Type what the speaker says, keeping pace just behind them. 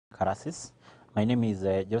classes. My name is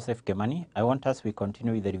Joseph Kemani. I want us to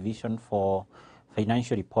continue with the revision for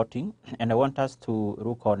financial reporting, and I want us to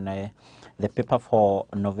look on the paper for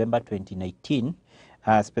November 2019.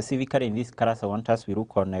 Specifically in this class, I want us to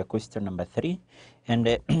look on question number 3, and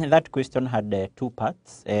that question had 2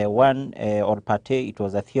 parts. One, or part A, it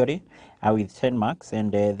was a theory with 10 marks,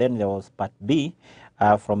 and then there was part B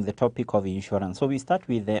from the topic of insurance. So we start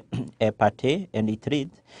with part A, and it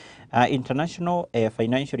reads, International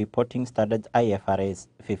Financial Reporting Standards IFRS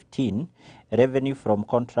 15, revenue from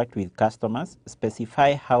contract with customers,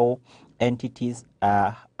 specify how entities,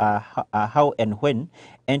 how and when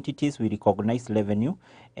entities will recognize revenue.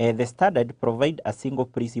 The standard provide a single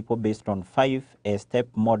principle based on 5-step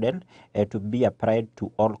model to be applied to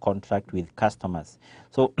all contract with customers.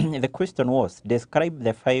 So the question was, describe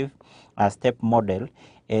the 5-step model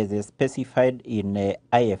as specified in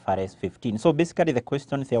IFRS 15. So basically the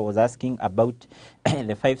question here was asking about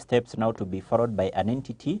the 5 steps now to be followed by an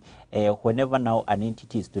entity whenever now an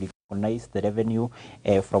entity is to recognize the revenue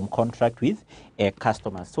from contract with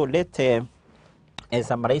customers. So let's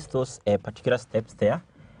summarize those particular steps there.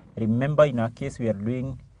 Remember, in our case, we are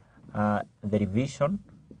doing the revision.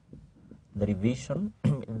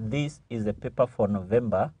 This is the paper for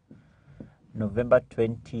November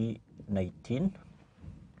 2019,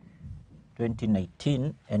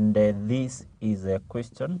 and this is a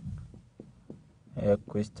question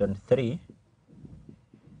 3.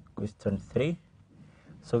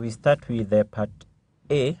 So we start with part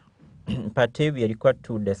A. Part A, we are required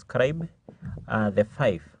to describe the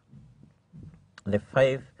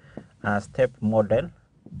 5-step model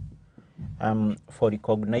for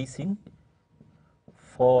recognizing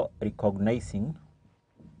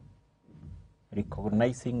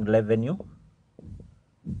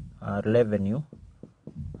revenue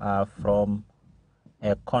from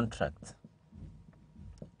a contract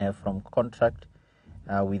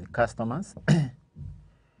with customers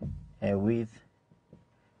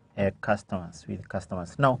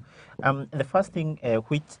customers. Now, the first thing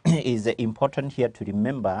which is important here to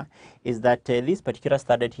remember is that this particular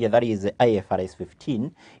standard here, that is IFRS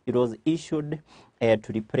 15, it was issued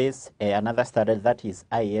to replace another standard, that is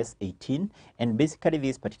IAS 18, and basically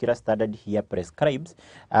this particular standard here prescribes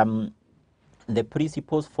the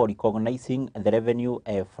principles for recognizing the revenue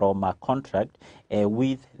from a contract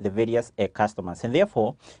with the various customers. And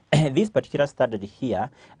therefore, this particular standard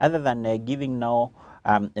here, other than giving now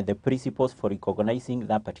the principles for recognizing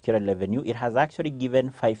that particular revenue, it has actually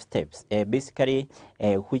given 5 steps, basically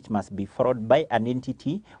which must be followed by an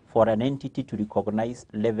entity for an entity to recognize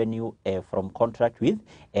revenue from contract with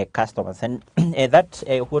customers. And that's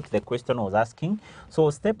what the question was asking.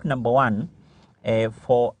 So step number 1,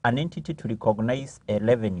 for an entity to recognize a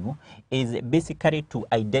revenue is basically to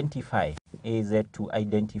identify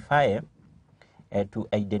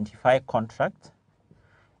contract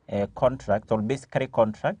or basically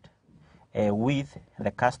contract with the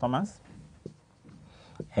customers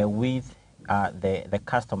the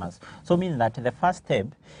customers. So means that the first step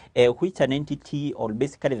which an entity, or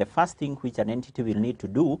basically the first thing which an entity will need to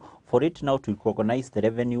do for it now to recognize the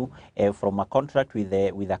revenue from a contract with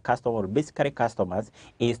a customer, or basically customers,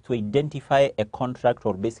 is to identify a contract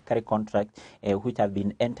or basically contract which have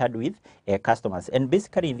been entered with customers. And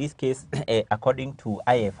basically in this case, according to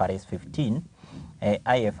IFRS 15,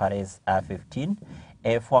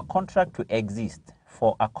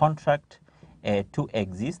 for a contract to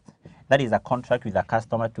exist, that is a contract with a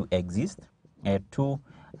customer to exist, there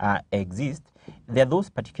are those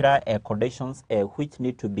particular conditions which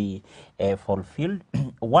need to be fulfilled.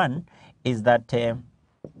 One is that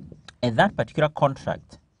that particular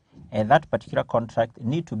contract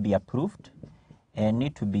need to be approved,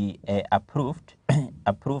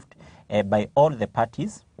 by all the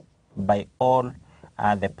parties,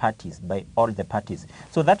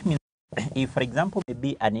 So that means, if, for example,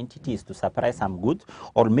 maybe an entity is to supply some goods,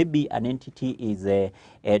 or maybe an entity is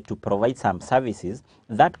to provide some services,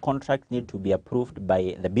 that contract need to be approved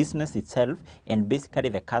by the business itself, and basically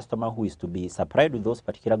the customer who is to be supplied with those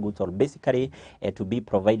particular goods, or basically to be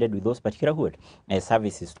provided with those particular goods,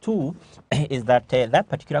 services. 2 is that that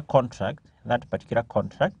particular contract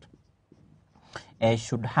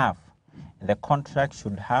should have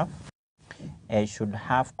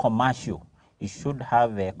commercial. It should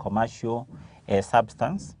have a commercial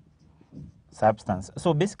substance, substance.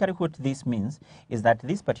 So basically what this means is that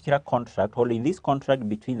this particular contract, or in this contract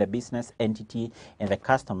between the business entity and the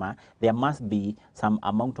customer, there must be some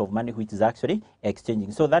amount of money which is actually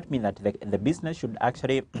exchanging. So that means that the business should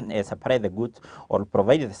actually supply the goods or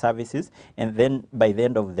provide the services, and then by the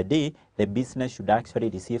end of the day, the business should actually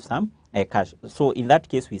receive some cash. So in that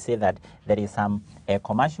case, we say that there is some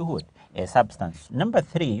commercial good substance. Number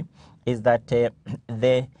 3 is that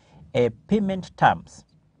the payment terms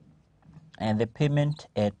and the payment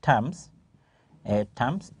terms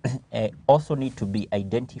also need to be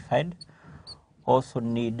identified. Also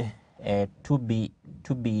need to be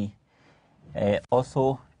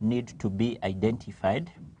also need to be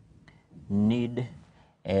identified. Need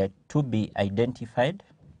to be identified.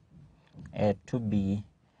 To be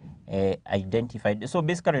identified. So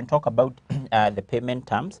basically, when we talk about the payment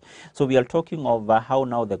terms, so we are talking of how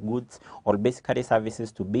now the goods or basically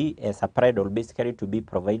services to be supplied or basically to be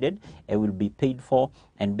provided will be paid for,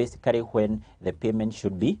 and basically when the payment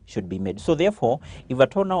should be made. So therefore, if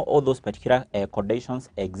at all now all those particular conditions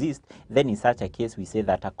exist, then in such a case we say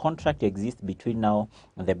that a contract exists between now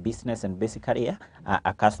the business and basically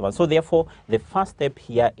a customer. So therefore, the first step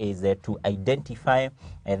here is to identify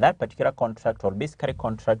that particular contract or basically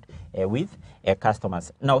contract with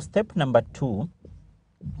customers. Now step number 2,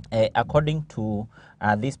 according to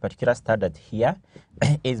this particular standard here,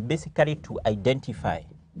 is basically to identify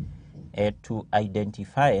the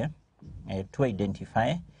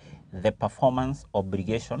performance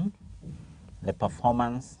obligation,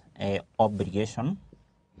 performance obligation.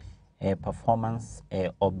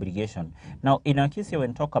 Now, in our case here,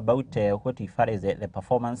 when talk about what we refer as the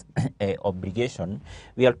performance obligation,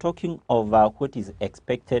 we are talking of what is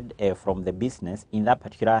expected from the business in that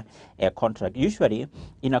particular contract. Usually,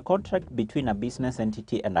 in a contract between a business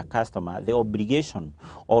entity and a customer, the obligation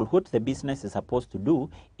or what the business is supposed to do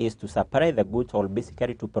is to supply the goods or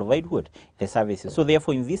basically to provide what the services. So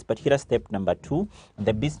therefore, in this particular step number 2,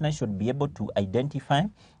 the business should be able to identify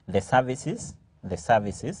the services,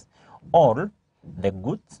 or the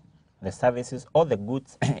goods, the services or the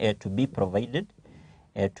goods to be provided,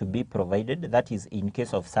 that is in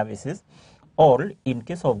case of services, or in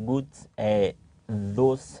case of goods,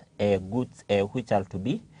 those goods which are to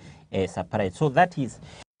be supplied. So that is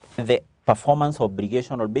the performance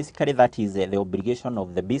obligation, or basically that is the obligation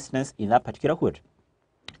of the business in that particular good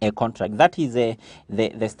contract. That is the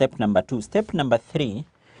step number 2. Step number 3,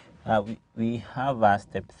 we have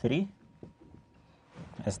step 3.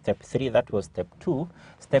 Step 3, that was step 2.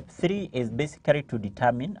 Step 3 is basically to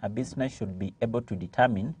determine, a business should be able to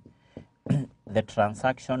determine the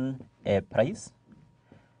transaction price,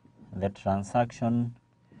 transaction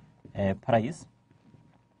price.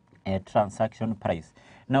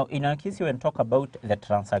 Now, in our case, when we talk about the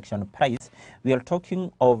transaction price, we are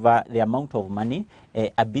talking of the amount of money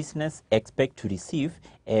a business expects to receive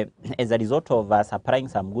as a result of supplying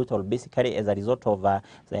some goods, or basically as a result of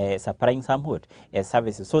supplying some good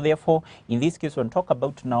services. So therefore, in this case, when we talk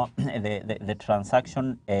about now the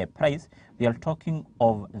transaction price, we are talking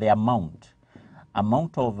of the amount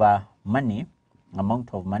of money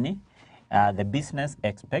the business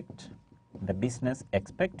expect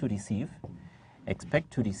to receive as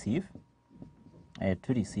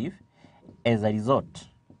a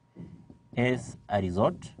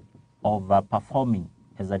result of performing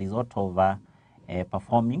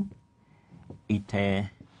its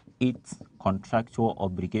contractual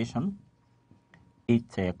obligation,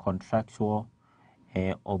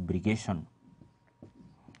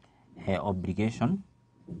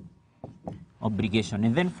 obligation.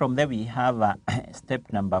 And then from there we have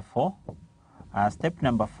step number 4. Step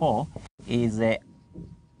number 4 is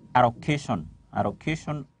allocation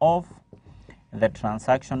of the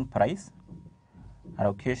transaction price,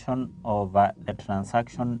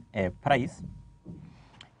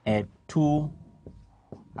 to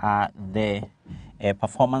the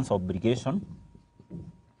performance obligation,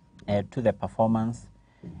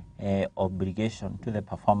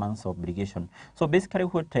 So basically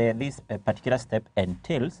what this particular step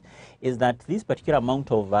entails is that this particular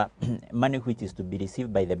amount of money which is to be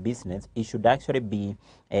received by the business, it should actually be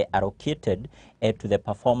allocated to the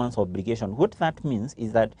performance obligation. What that means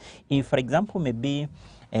is that if, for example, maybe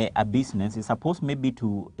a business is supposed maybe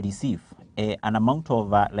to receive an amount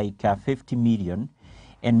of like 50 million,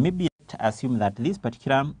 and maybe assume that this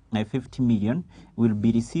particular 50 million will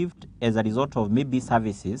be received as a result of maybe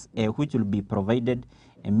services which will be provided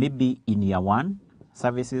maybe in year 1,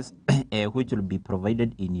 services which will be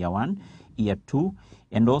provided in year 1, year 2,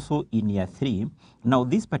 and also in year 3. Now,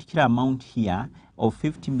 this particular amount here of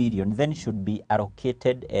 50 million then should be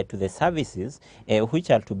allocated to the services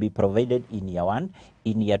which are to be provided in year 1,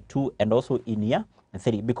 in year 2, and also in year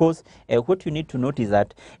 3. Because what you need to note is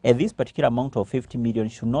that this particular amount of 50 million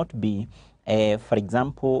should not be, for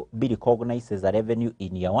example, be recognized as a revenue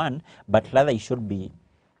in year 1, but rather it should be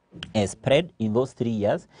spread in those 3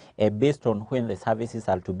 years based on when the services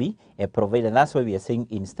are to be provided. That's why we are saying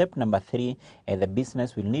in step number 3, the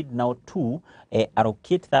business will need now to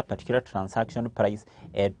allocate that particular transaction price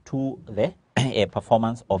to the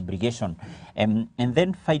performance obligation. And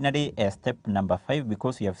then finally, step number 5,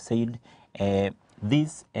 because we have said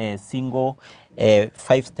this single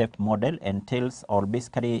 5-step model entails, or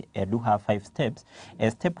basically do have 5 steps.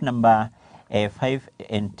 Step number 5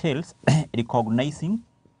 entails recognizing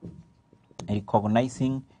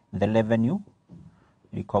the revenue,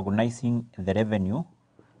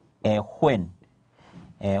 when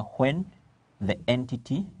the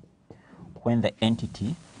entity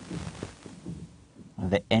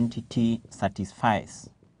satisfies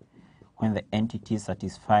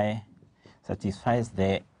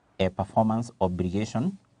the performance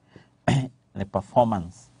obligation, the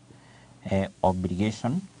performance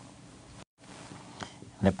obligation.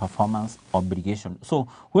 So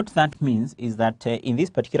what that means is that in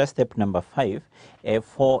this particular step number 5,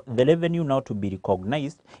 for the revenue now to be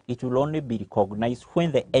recognized, it will only be recognized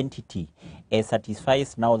when the entity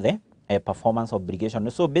satisfies now the performance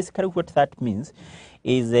obligation. So basically what that means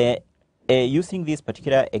is using this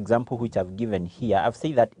particular example which I've given here, I've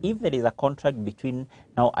said that if there is a contract between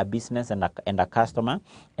now a business and a customer,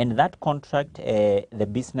 and that contract, the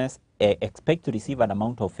business expect to receive an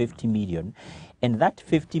amount of 50 million, and that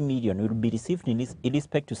 50 million will be received in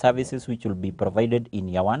respect to services which will be provided in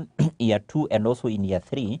year 1, year 2, and also in year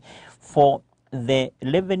 3. For the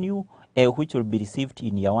revenue which will be received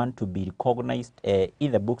in year 1 to be recognized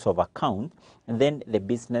in the books of account, then the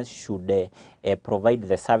business should provide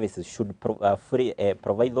the services, should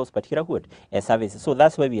provide those particular services. So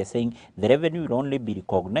that's why we are saying the revenue will only be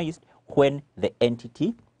recognized when the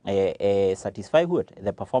entity satisfy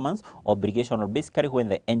the performance obligation, or basically when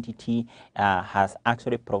the entity has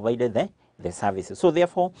actually provided the services. So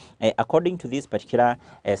therefore, according to this particular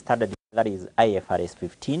standard, that is IFRS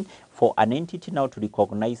 15, for an entity now to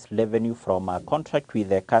recognize revenue from a contract with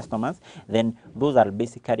the customers, then those are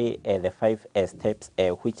basically the 5 steps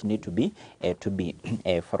which need to be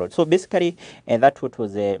followed. So basically, that's what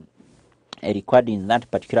was required in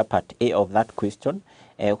that particular part A of that question,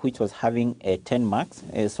 which was having 10 marks.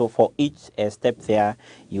 So for each step there,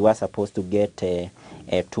 you are supposed to get 2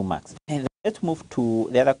 marks. And let's move to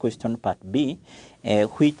the other question, part B,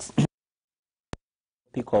 which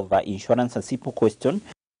topic of insurance, a simple question,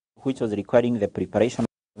 which was requiring the preparation of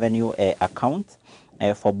revenue account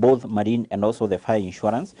for both marine and also the fire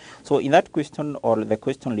insurance. So in that question, or the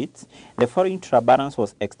question reads, the following trial balance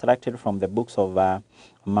was extracted from the books of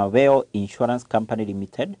Maveo Insurance Company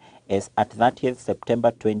Limited as at 30th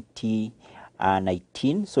September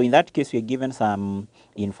 2019. So in that case, we're given some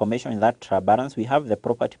information in that trial balance. We have the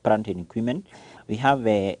property, plant and equipment. We have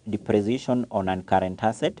a depreciation on a current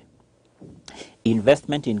asset,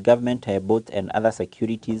 investment in government bonds and other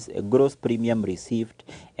securities, gross premium received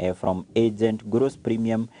from agent, gross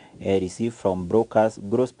premium received from brokers,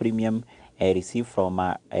 gross premium received from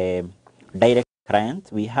direct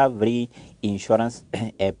clients. We have reinsurance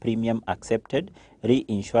premium accepted,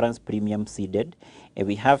 reinsurance premium ceded.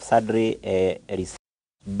 We have salary received,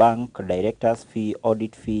 bank directors fee,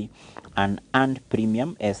 audit fee, and earned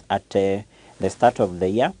premium as at the start of the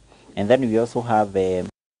year. And then we also have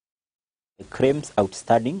claims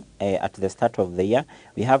outstanding at the start of the year.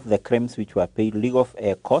 We have the claims which were paid, legal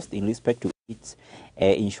cost in respect to its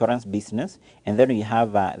insurance business, and then we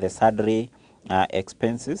have the salary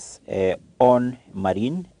expenses on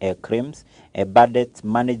marine claims, budget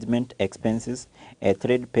management expenses,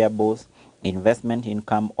 trade payables, investment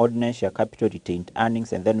income, ordinary share capital, retained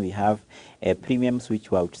earnings, and then we have premiums which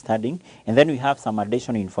were outstanding. And then we have some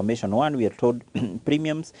additional information. One, we are told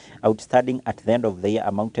premiums outstanding at the end of the year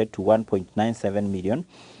amounted to 1.97 million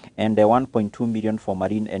and 1.2 million for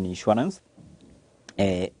marine and insurance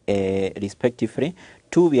respectively.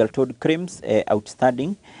 Two, we are told claims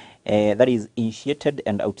outstanding, that is initiated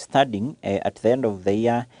and outstanding at the end of the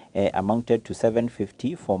year amounted to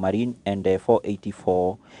 750 for marine and 480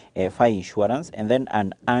 for fire insurance. And then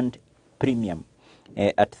an earned premium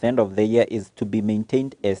at the end of the year is to be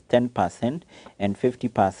maintained as 10% and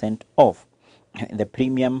 50% of the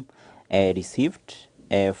premium received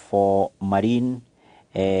for marine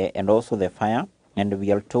and also the fire. And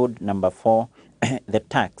we are told, number 4, the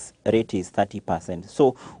tax rate is 30%.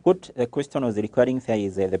 So what the question was requiring there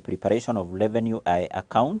is the preparation of revenue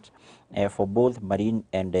account for both marine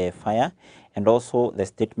and fire, and also the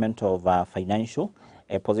statement of financial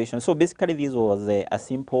position. So basically this was a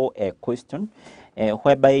simple question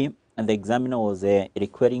whereby the examiner was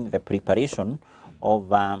requiring the preparation of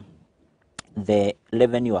the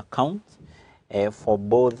revenue account for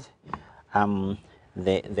both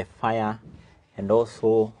the fire and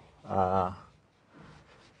also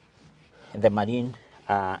the marine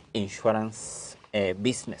insurance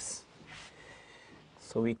business.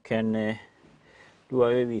 So we can do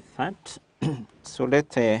away with that. So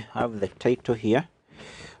let's have the title here.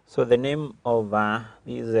 So the name of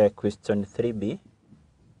this is question 3B.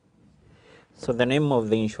 So the name of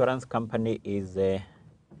the insurance company is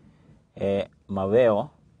Maweo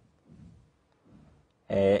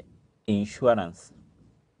Insurance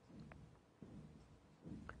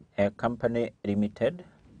Company Limited,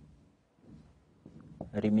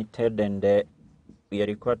 and we are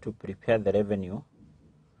required to prepare the revenue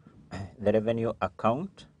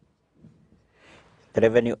account. The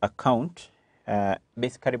revenue account,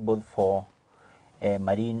 basically both for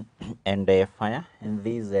marine and fire, and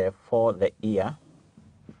these for the year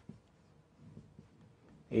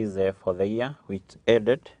is for the year which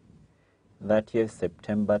ended 30th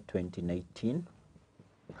September 2019.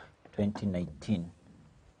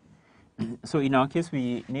 So in our case,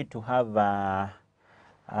 we need to have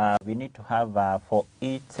for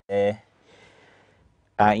each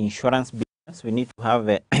insurance business, we need to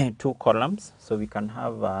have 2 columns. So we can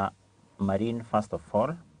have marine first of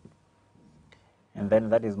all, and then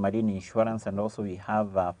that is marine insurance, and also we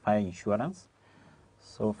have fire insurance.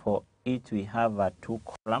 So for each we have 2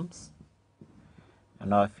 columns,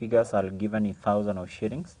 and our figures are given in thousands of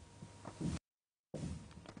shillings.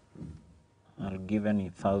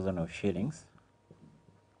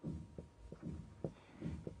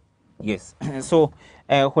 Yes. So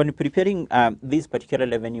when preparing this particular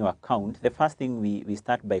revenue account, the first thing we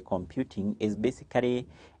start by computing is basically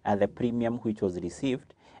the premium which was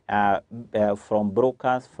received from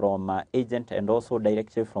brokers, from agent, and also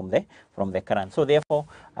directly from the current. So therefore,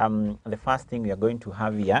 the first thing we are going to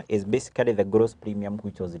have here is basically the gross premium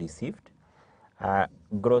which was received.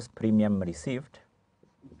 Gross premium received.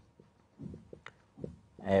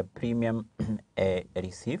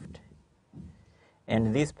 Received,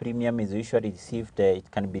 and this premium is usually received,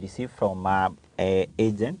 it can be received from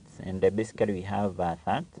agents, and basically we have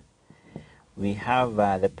that. We have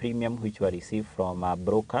the premium which were received from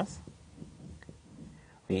brokers.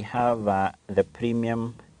 We have the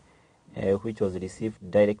premium which was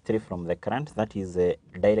received directly from the client, that is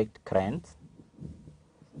direct clients.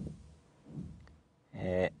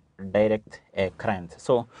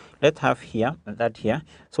 So let's have here that here.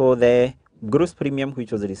 So the gross premium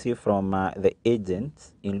which was received from the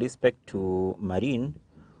agents in respect to marine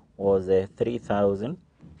was 3,000.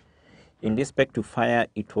 In respect to fire,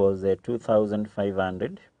 it was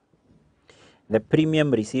 2,500. The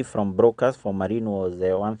premium received from brokers for marine was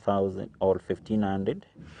 1,000 or 1,500.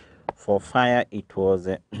 For fire, it was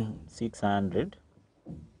 600.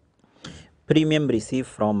 Premium received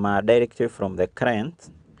from directly from the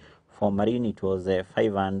client for marine, it was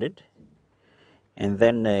 500, and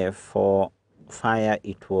then for fire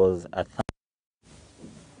it was 1,000.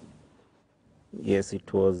 Yes,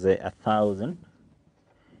 it was 1,000.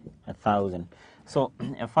 So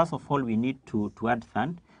first of all, we need to add that,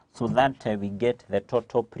 so that we get the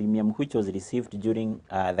total premium which was received during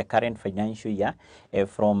the current financial year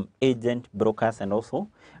from agent, brokers, and also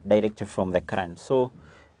directly from the current. So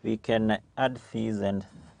we can add these, and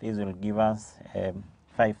these will give us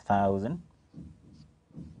 5,000.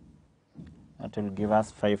 That will give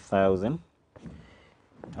us 5,000.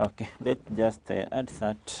 Okay, let's just add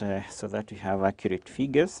that so that we have accurate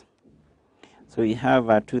figures. So we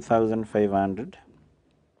have 2,500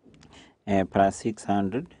 plus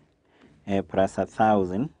 600 plus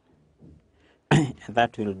 1,000.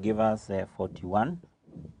 That will give us 41.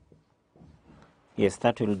 Yes,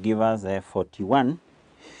 that will give us 41.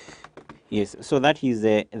 Yes, so that is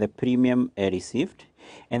the premium received.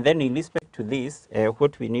 And then in respect to this,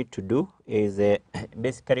 what we need to do is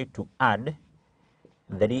basically to add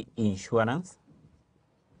the reinsurance,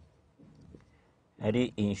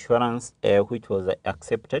 which was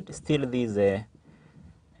accepted. Still, this is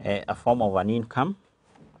a form of an income.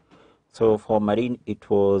 So for marine, it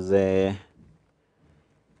was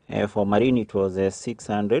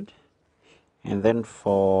 600, and then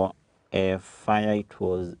for fire, it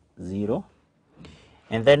was 0.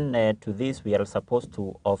 And then to this, we are supposed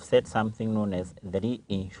to offset something known as the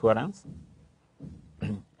reinsurance.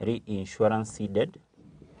 reinsurance ceded.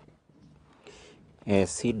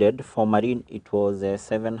 Ceded for marine it was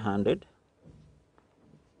 700.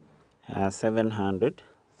 700.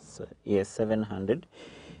 So, yes, 700.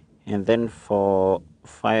 And then for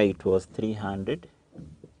fire it was 300.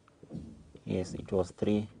 Yes, it was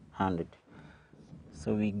 300.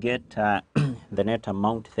 So we get the net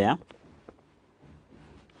amount there.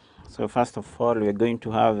 So first of all, we're going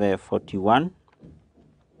to have 41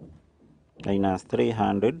 minus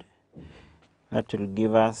 300. That will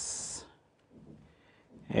give us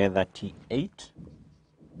 38.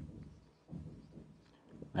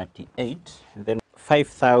 38. And then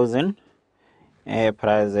 5,000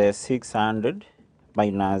 plus 600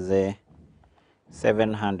 minus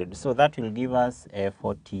 700. So that will give us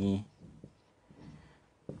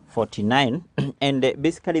 49. And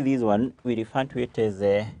basically this one, we refer to it as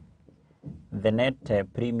the net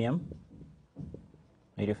premium.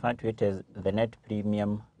 We refer to it as the net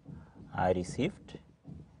premium received.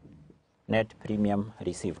 Net premium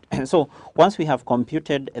received. So once we have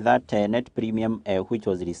computed that net premium which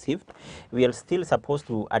was received, we are still supposed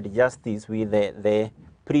to adjust this with the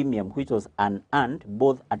premium which was unearned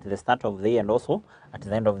both at the start of the year and also at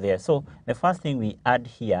the end of the year. So the first thing we add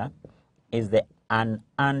here is the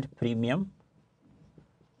unearned premium.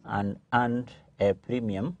 Unearned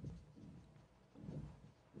premium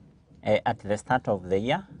at the start of the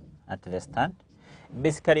year. At the start.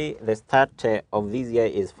 Basically, the start of this year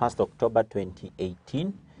is 1st October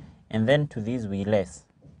 2018, and then to this we less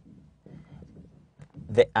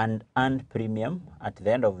the unearned premium at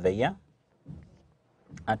the end of the year.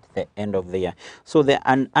 At the end of the year. So the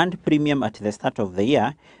unearned premium at the start of the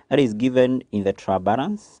year, that is given in the trial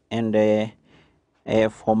balance, and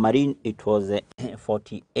for marine it was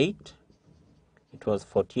 48. It was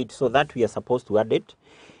 48. So that we are supposed to add it,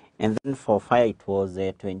 and then for fire it was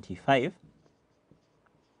 25.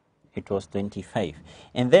 It was 25.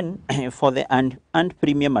 And then for the unearned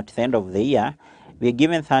premium at the end of the year, we are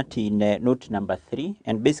given that in note number 3,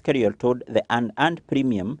 and basically you're told the unearned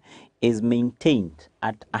premium is maintained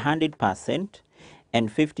at 100% and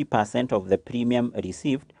 50% of the premium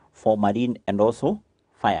received for marine and also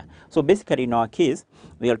fire. So basically in our case,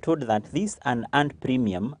 we are told that this unearned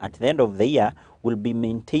premium at the end of the year will be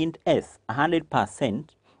maintained as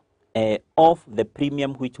 100% of the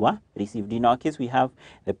premium which were received. In our case, we have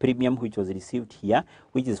the premium which was received here,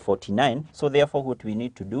 which is 49. So therefore, what we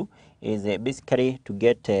need to do is basically to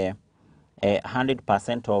get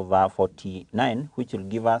 100% of 49, which will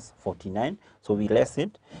give us 49. So we less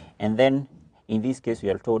it, and then in this case, we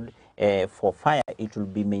are told for fire it will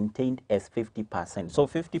be maintained as 50%. So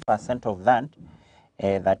 50% of that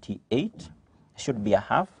 38 should be a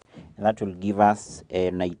half, and that will give us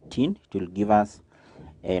 19. It will give us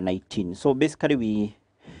 19. So basically we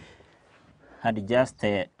had just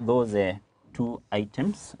those two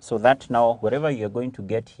items, so that now whatever you're going to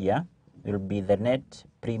get here will be the net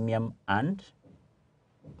premium and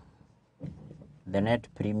the net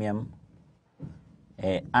premium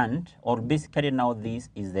or basically now this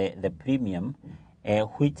is the premium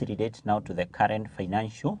which relates now to the current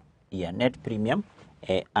financial year, net premium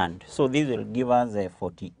and. So this will give us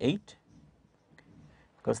 48,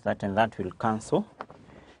 because that and that will cancel.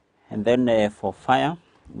 And then for fire,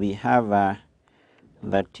 we have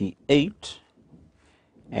 38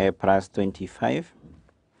 plus 25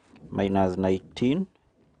 minus 19.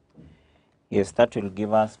 Yes, that will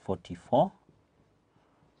give us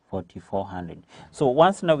 4,400. So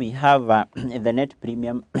once now we have the net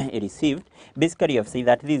premium received, basically you have said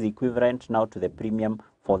that this is equivalent now to the premium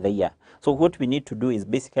for the year. So what we need to do is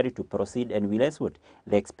basically to proceed and we less what?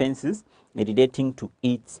 The expenses relating to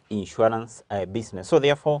each insurance business. So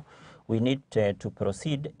therefore, we need to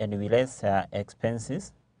proceed and we less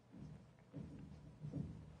expenses.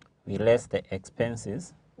 We less the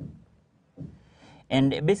expenses.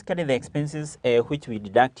 And basically the expenses which we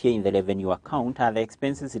deduct here in the revenue account are the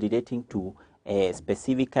expenses relating to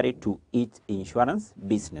specifically to each insurance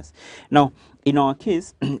business. Now, in our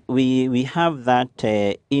case, we have that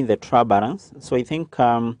in the trial balance. So I think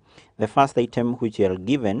the first item which you are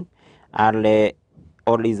given are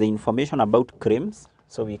or is the information about claims.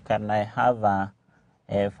 So we can have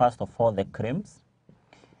first of all the claims.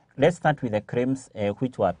 Let's start with the claims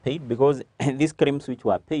which were paid, because these claims which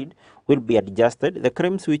were paid will be adjusted. The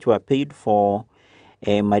claims which were paid for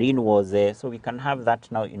marine was, so we can have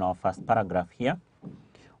that now in our first paragraph here,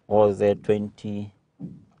 was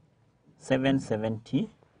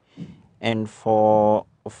 2770, and for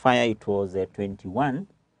fire it was 21.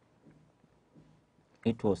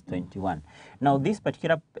 It was 21. Now these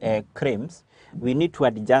particular claims, we need to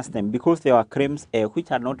adjust them because there are claims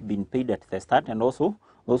which are not being paid at the start, and also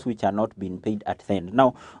those which are not being paid at the end.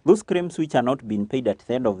 Now, those claims which are not being paid at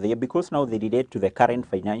the end of the year, because now they relate to the current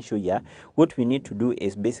financial year, what we need to do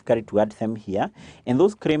is basically to add them here. And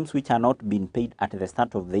those claims which are not being paid at the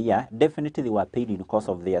start of the year, definitely they were paid in the course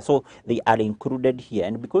of the year. So they are included here.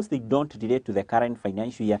 And because they don't relate to the current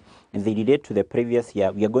financial year and they relate to the previous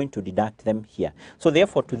year, we are going to deduct them here. So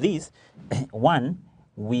therefore, to this, one,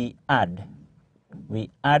 we add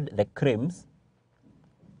the claims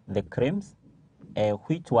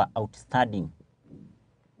which were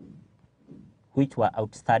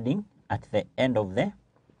outstanding at the end of the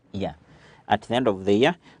year.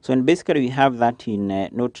 So and basically we have that in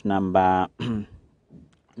note number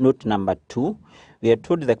note number 2. We are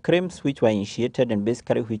told the claims which were initiated and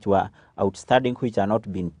basically which were outstanding, which are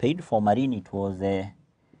not being paid. For marine it was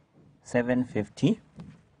 750,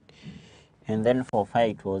 and then for fire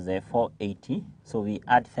it was 480. So we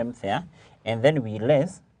add them there, and then we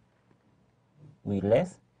less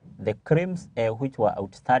the claims which were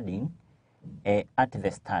outstanding at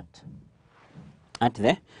the start. At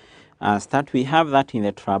the start, we have that in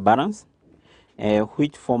the trial balance,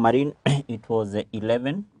 which for marine it was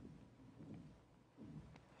 11.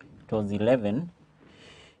 It was 11,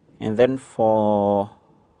 and then for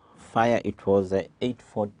fire it was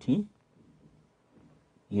 840.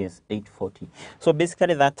 Yes, 840. So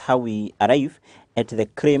basically that's how we arrive at the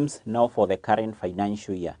claims now for the current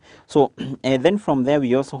financial year. So then from there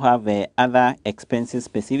we also have other expenses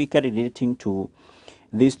specifically relating to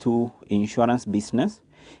these two insurance business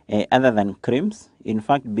other than claims. In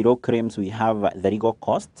fact, below claims we have the legal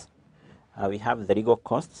costs. We have the legal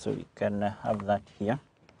costs, so we can have that here.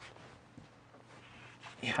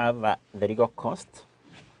 We have the legal costs.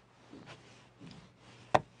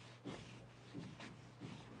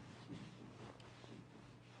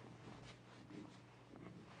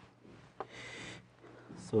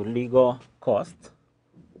 So legal cost.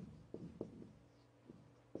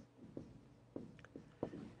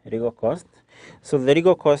 So the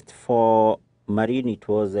legal cost for marine it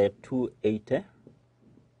was 280.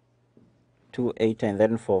 And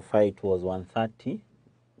then for fire it was 130.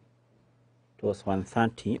 It was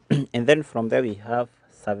 130. And then from there we have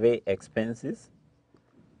survey expenses.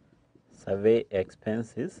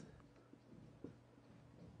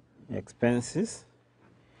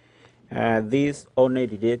 These only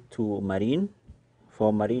relate to marine.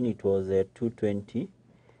 For marine it was 220,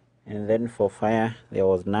 and then for fire there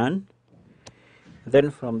was none.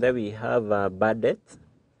 Then from there we have bad debts.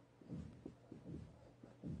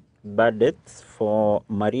 For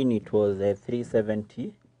marine it was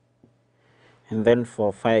 370, and then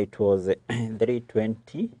for fire it was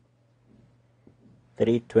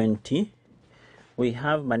 320. We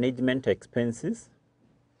have management expenses.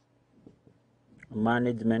 For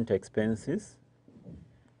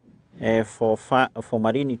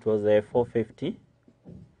marine it was 450,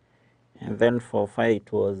 and then for fire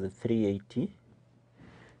it was 380. It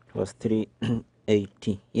was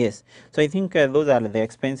 380. Yes. So I think those are the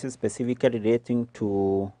expenses specifically relating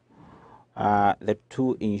to the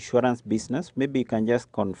two insurance business. Maybe you can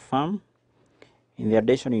just confirm. In the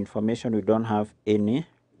additional information, we don't have any.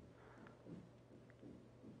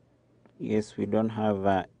 Yes, we don't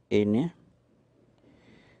have any.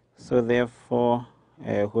 So therefore,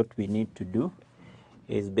 what we need to do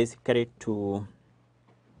is basically to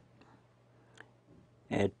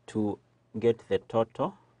get the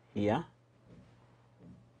total here.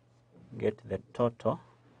 Get the total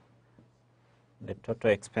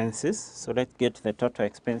expenses. So let's get the total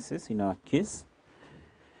expenses in our case.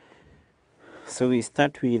 So we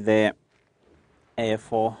start with the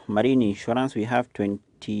for marine insurance we have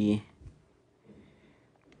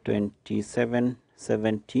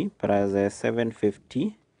 2770 plus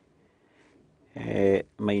 750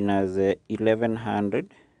 minus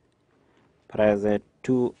 1100 plus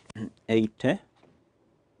 280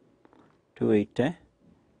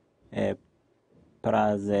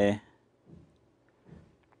 plus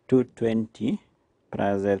 220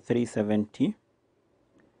 plus 370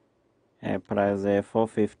 plus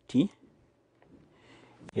 450.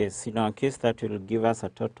 Yes, in our case that will give us a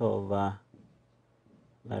total of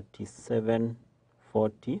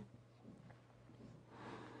 3740.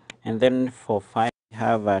 And then for 5 we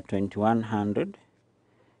have 2100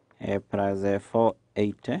 plus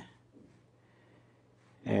 480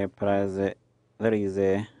 plus there is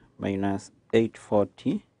minus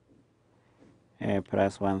 840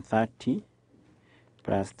 plus 130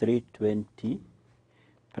 plus 320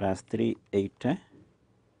 plus 380.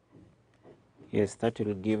 Yes, that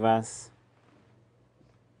will give us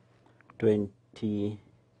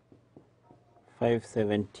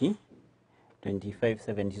 2570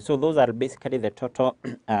 2570. So those are basically the total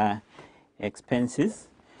expenses,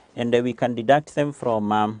 and we can deduct them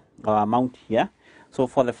from our amount here. So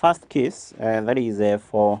for the first case, that is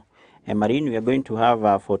for a marine, we are going to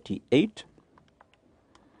have 48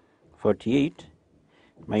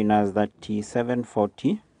 minus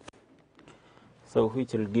 3740, so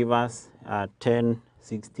which will give us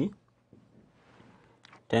 1060.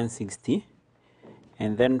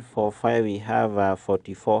 And then for fire we have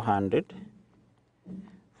 4400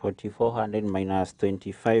 minus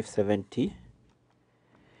 2570.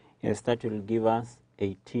 Yes, that will give us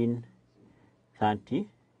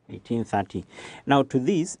 1830. Now to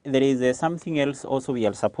this, there is something else also we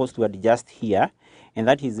are supposed to adjust here, and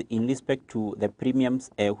that is in respect to the premiums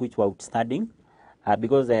which were outstanding,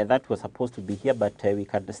 because that was supposed to be here, but we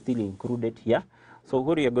can still include it here. So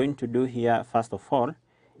what we are going to do here, first of all,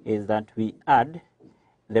 is that we add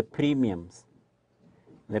the premiums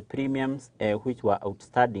which were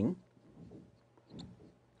outstanding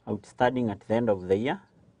at the end of the year,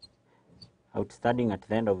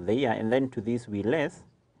 and then to this we less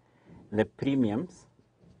the premiums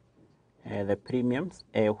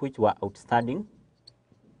which were outstanding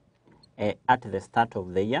at the start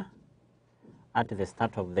of the year.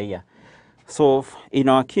 So in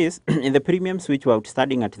our case, in the premiums which were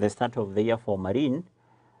outstanding at the start of the year for marine,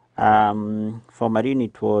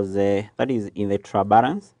 it was that is in the trial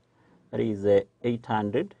balance, that is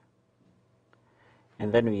 800,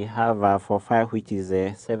 and then we have for fire, which is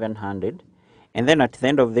 700, and then at the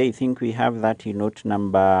end of the day, I think we have that in note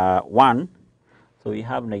number 1, so we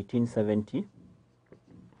have 1970,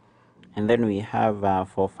 and then we have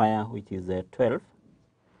for fire, which is 12.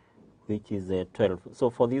 So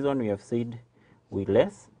for this one we have said we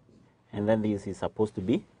less, and then this is supposed to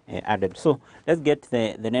be added. So let's get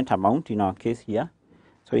the net amount in our case here.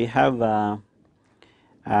 So we have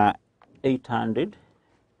 800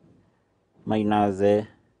 minus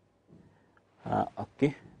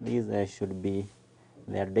okay, these should be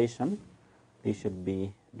the addition, this should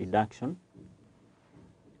be deduction.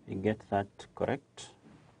 We get that correct?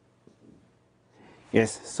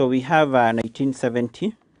 Yes. So we have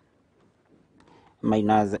 1970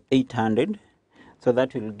 minus 800, so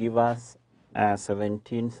that will give us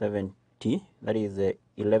 1770, that is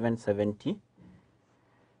 1170,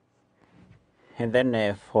 and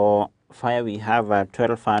then for fire we have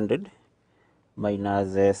 1200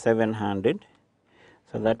 minus 700,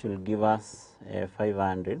 so that will give us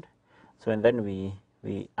 500. So and then we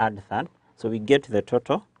add that, so we get the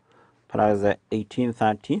total plus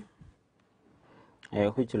 1830,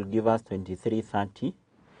 which will give us 2330.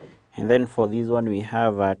 And then for this one we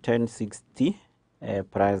have 1060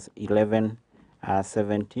 plus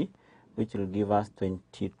 1170, which will give us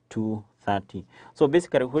 2230. So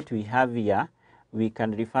basically what we have here, we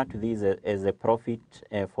can refer to this as a profit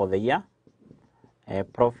for the year,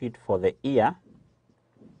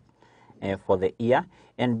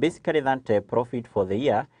 and basically that profit for the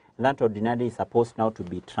year, that ordinarily is supposed now to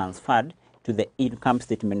be transferred to the income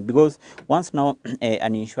statement, because once now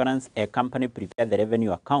an insurance company prepare the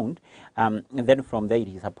revenue account, then from there it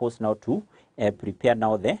is supposed now to prepare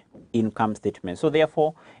now the income statement. So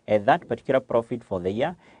therefore that particular profit for the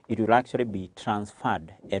year, it will actually be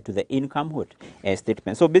transferred to the income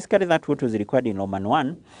statement. So basically that's what was required in Roman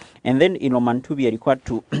 1, and then in Roman 2 we are required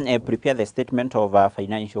to prepare the statement of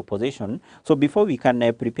financial position. So before we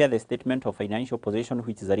can prepare the statement of financial position,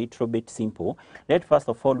 which is a little bit simple, let first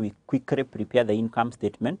of all we quickly prepare the income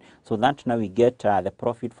statement, so that now we get the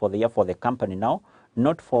profit for the year for the company now,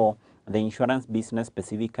 not for the insurance business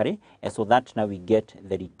specifically, so that now we get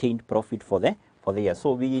the retained profit for the year.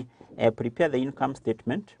 So we prepare the income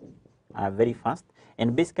statement very fast,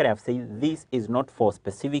 and basically I've said this is not for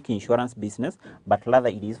specific insurance business, but rather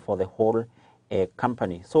it is for the whole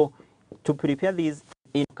company. So to prepare this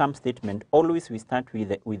income statement, always we start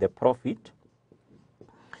with the profit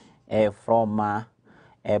from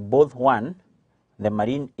both one, the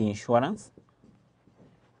marine insurance,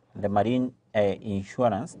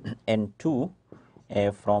 and two,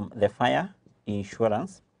 from the fire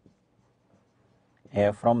insurance.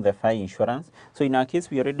 So in our case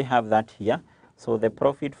we already have that here. So the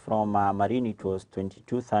profit from marine, it was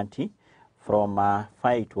 2230, from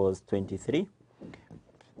fire it was 2330.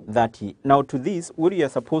 Now to this, what we are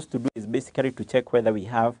supposed to do is basically to check whether we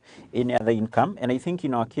have any other income, and I think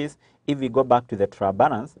in our case, if we go back to the trial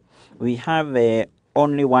balance, we have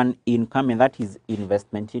only one income, and that is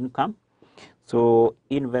investment income. So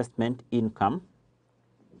investment income.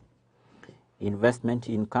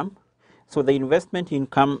 So the investment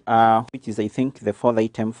income, which is I think the fourth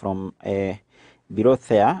item from below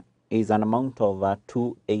there, is an amount of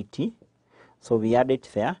 280. So we add it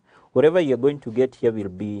there. Whatever you're going to get here will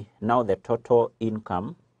be now the total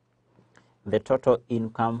income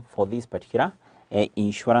for this particular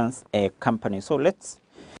insurance company. So let's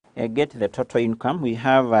get the total income. We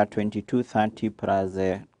have 2230 plus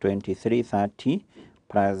 2330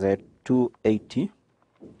 plus 280.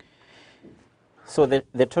 So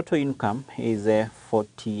the total income is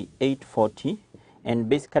 4840, and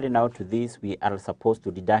basically now to this we are supposed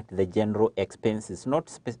to deduct the general expenses,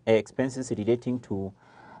 not expenses relating to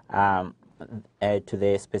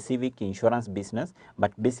the specific insurance business,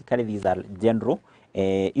 but basically these are general,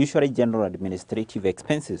 usually general administrative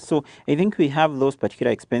expenses. So I think we have those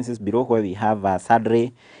particular expenses below where we have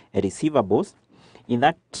salary receivables. In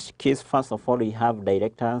that case, first of all, we have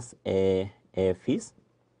directors' fees.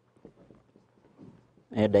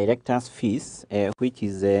 Directors' fees, which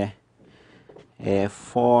is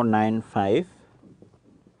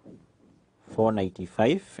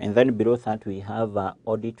 495, and then below that we have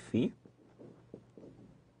audit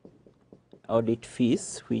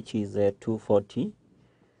fees, which is 240,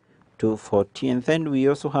 and then we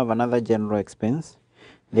also have another general expense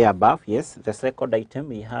there above. Yes, the second item,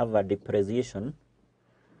 we have a depreciation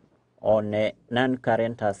on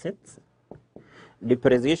non-current assets.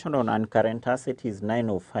 Depreciation on non-current asset is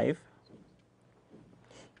 905.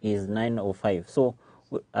 So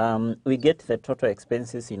we get the total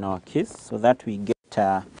expenses in our case, so that we get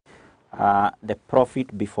the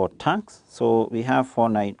profit before tax. So we have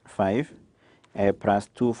 495 plus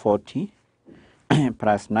 240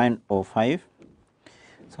 plus 905.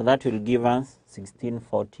 So that will give us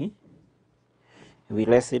 1640. We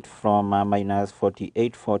less it from minus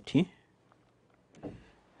 4840.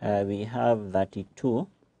 We have 32.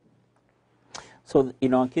 So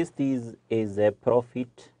in our case, this is a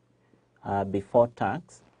profit before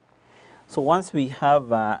tax. So once we have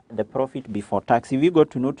the profit before tax, if you go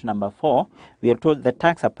to note number 4, we are told the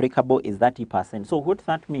tax applicable is 30%. So what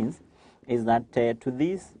that means is that to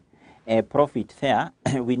this profit there,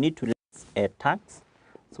 we need to less a tax.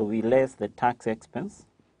 So we less the tax expense.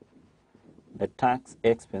 The tax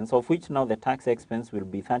expense, of which now the tax expense will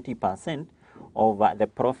be 30% of the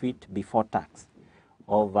profit before tax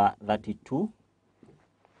of 32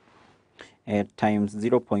 times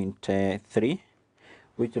 0.3,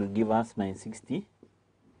 which will give us 960.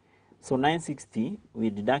 So 960, we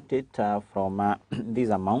deduct it from this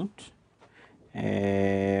amount,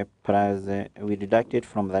 plus we deduct it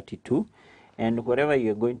from 32, and whatever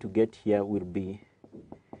you're going to get here will be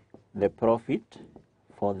the profit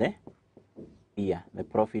for the year. The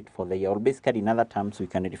profit for the year, or basically in other terms, we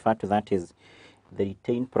can refer to that as the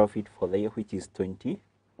retained profit for the year, which is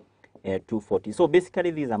 240. So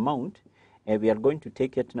basically this amount, we are going to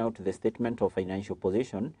take it now to the statement of financial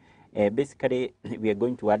position. Basically, we are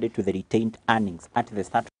going to add it to the retained earnings at the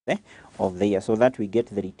start of the year, so that we get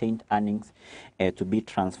the retained earnings to be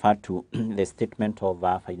transferred to the statement of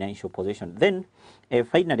financial position. Then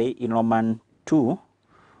finally, in Roman 2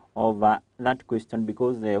 of that question,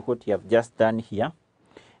 because what you have just done here,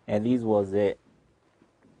 this was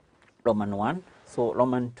Roman 1. So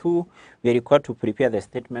Roman 2, we are required to prepare the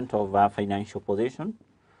statement of financial position.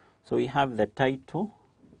 So we have the title,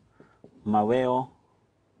 Maweo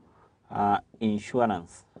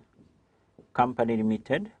Insurance Company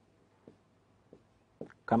Limited,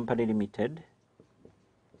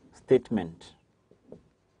 statement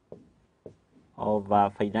of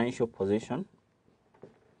financial position.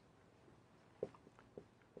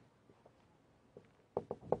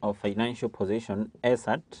 As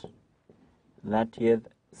at 30th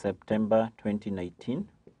September 2019.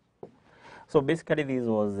 So basically this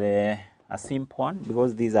was a simple one,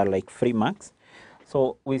 because these are like free marks.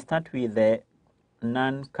 So we start with the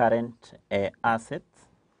non-current assets.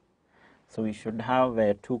 So we should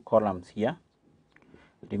have 2 columns here.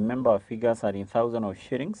 Remember, our figures are in thousands of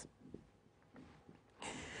shillings.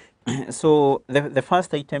 So the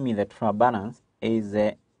first item in the trial balance is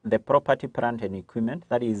the property, plant and equipment,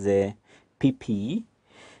 that is PPE.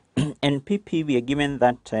 And PPE, we are given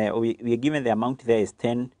that we are given the amount there is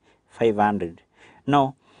 10,500.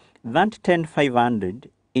 Now that 10,500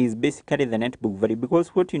 is basically the net book value, because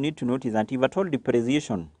what you need to note is that if at all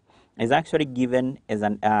depreciation is actually given as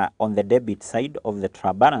an on the debit side of the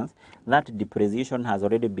trial balance, that depreciation has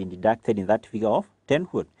already been deducted in that figure of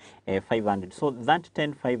 10,500. So that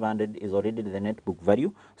 10,500 is already the net book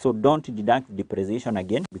value. So don't deduct depreciation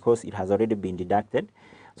again, because it has already been deducted.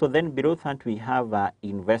 So then below that we have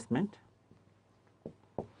investment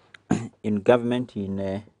in government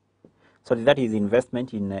that is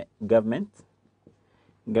investment in government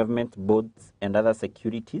boards and other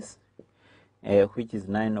securities, which is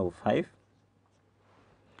 905.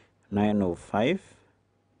 905.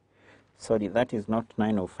 Sorry, that is not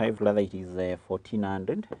 905, rather it is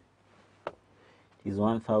 1400. It is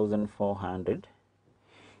 1400.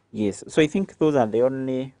 Yes, so I think those are the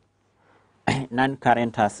only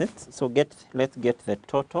non-current assets. So let's get the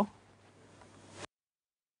total.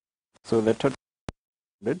 So the total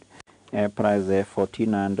price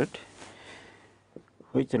 1400,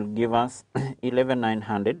 which will give us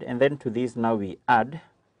 11900, and then to this now we add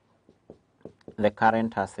the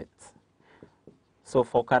current assets. So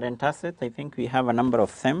for current assets, I think we have a number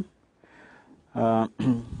of them.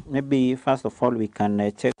 Maybe first of all we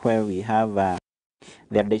can check where we have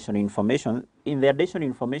the additional information. In the additional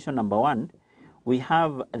information number 1, we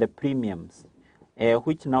have the premiums,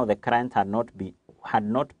 which now the client had not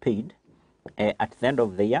paid at the end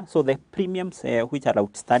of the year. So the premiums which are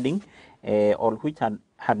outstanding or which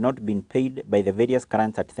had not been paid by the various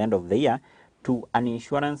clients at the end of the year to an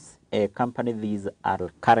insurance company, these are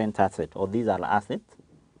current assets, or these are assets.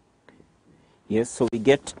 Yes, so we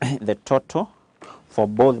get the total for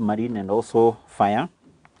both marine and also fire.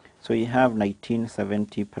 So we have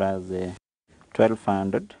 1970 plus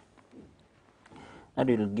 1200. That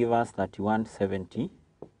will give us 3170.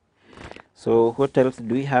 So what else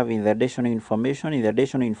do we have in the additional information? In the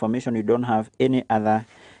additional information, we don't have any other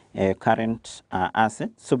current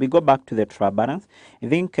assets. So we go back to the trial balance. I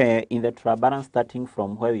think in the trial balance, starting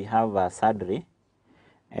from where we have salary,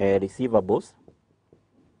 receivables,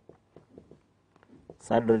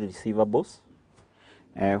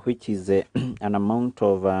 which is an amount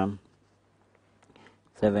of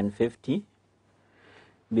 750.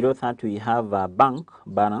 Below that we have bank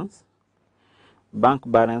balance. Bank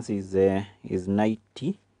balance is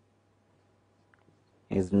 90.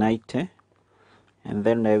 And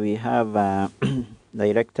then we have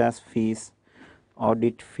directors fees,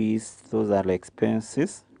 audit fees, those are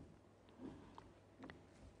expenses.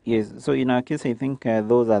 Yes, so in our case I think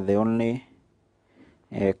those are the only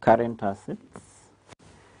current assets.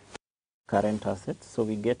 So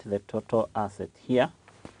we get the total asset here.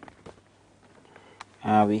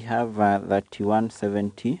 We have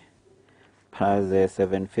 3170 plus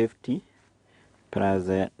 750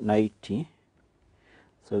 plus 90.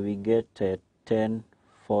 So we get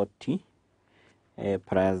 1040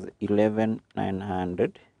 plus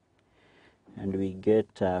 11900, and we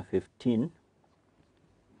get 15.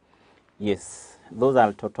 Yes, those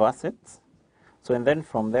are total assets. So and then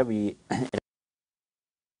from there we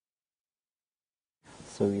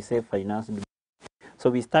so we say finance. So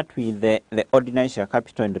we start with the ordinary share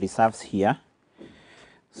capital and reserves here.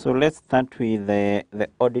 So let's start with the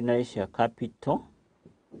ordinary share capital.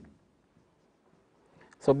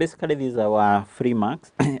 So basically these are our free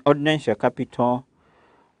marks. Ordinary share capital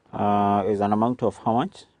is an amount of how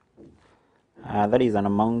much? That is an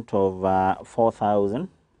amount of 4,000.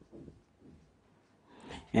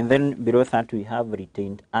 And then below that we have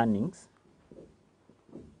retained earnings.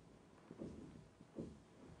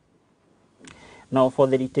 Now for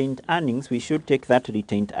the retained earnings, we should take that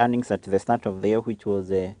retained earnings at the start of the year, which was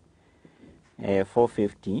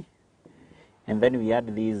 450. And then we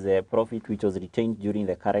add this profit which was retained during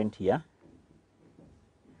the current year,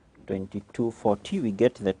 2240. We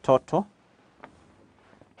get the total.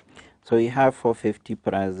 So we have 450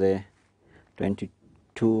 plus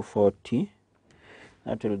 2240.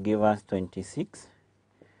 That will give us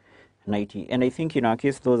 2690. And I think in our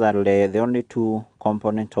case those are the only two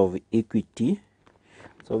components of equity.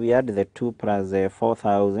 So we add the 2 plus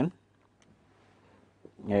 4,000,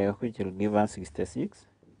 which will give us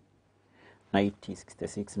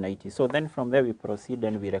 6690. So then from there we proceed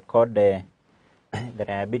and we record the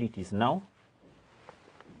liabilities now.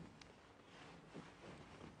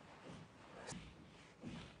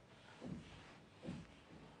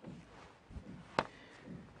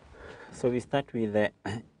 So we start with the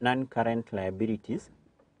non-current liabilities.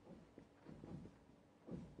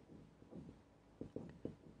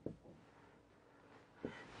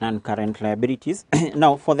 Non-current liabilities.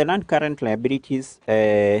 Now for the non-current liabilities,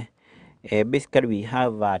 basically we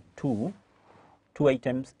have two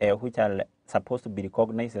items which are supposed to be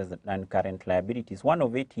recognized as non-current liabilities. One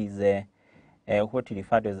of it is what we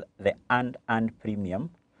refer to as the unearned premium.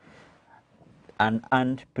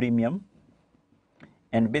 Unearned premium.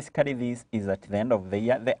 And basically this is at the end of the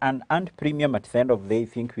year. The unearned premium at the end of the year, I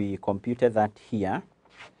think we computed that here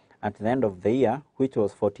at the end of the year, which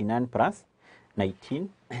was 49 plus 19.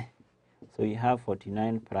 So we have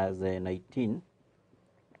 49 plus 19.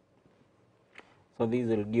 So this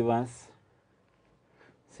will give us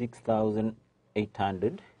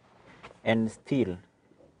 6,800. And still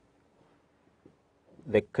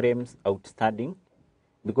the claims outstanding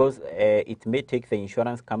because it may take the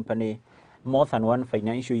insurance company more than one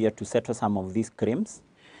financial year to settle some of these claims.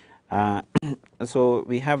 So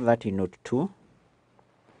we have that in note 2.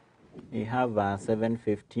 We have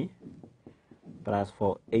 750 plus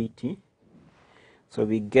 480. So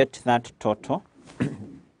we get that total.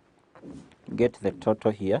 Get the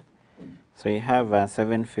total here. So you have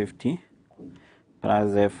 750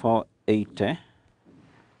 plus 480.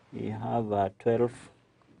 You have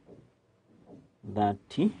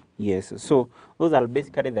 1230. Yes. So those are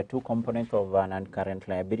basically the two components of non-current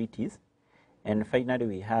liabilities. And finally,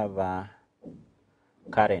 we have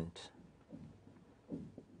current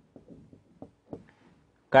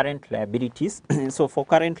liabilities. So for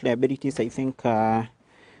current liabilities, I think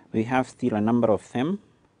we have still a number of them.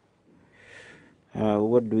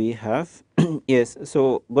 What do we have? Yes,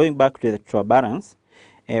 so going back to the trade balance,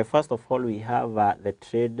 first of all, we have the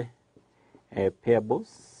trade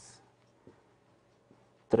payables,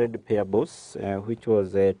 which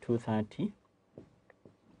was 230.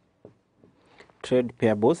 Trade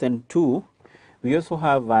payables, and 2, we also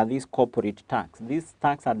have this corporate tax. This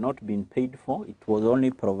tax had not been paid for, it was only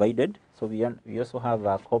provided. So we also have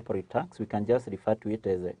corporate tax. We can just refer to it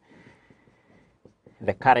as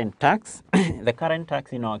the current tax. The current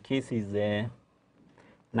tax in our case is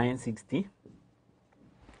 960.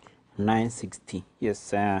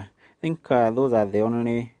 Yes, I think those are the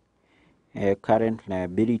only current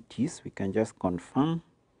liabilities. We can just confirm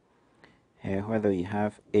whether we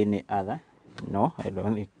have any other. No, I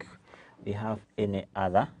don't think we have any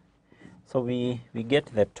other. So we get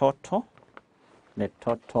the total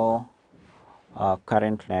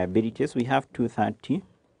current liabilities. We have 230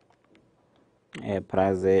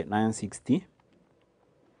 plus 960,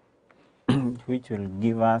 which will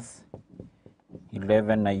give us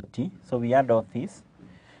 1190. So we add all this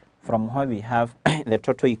from where we have the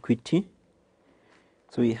total equity.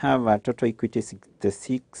 So we have a total equity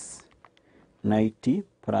 6690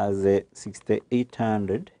 plus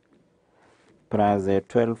 6800 plus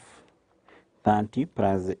 1230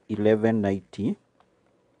 plus 1190.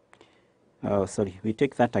 Sorry, we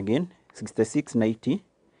take that again. 6690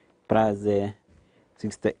 plus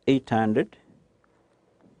 6800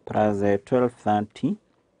 plus 1230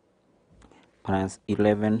 plus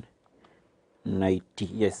 1190.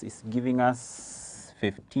 Yes, it's giving us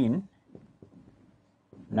 15,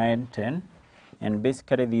 9, 10, and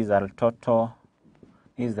basically these are total.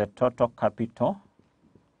 Is the total capital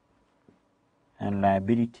and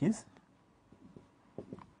liabilities.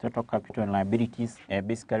 Total capital and liabilities,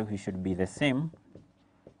 basically we should be the same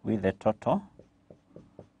with the total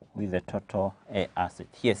asset.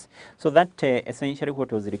 Yes, so that essentially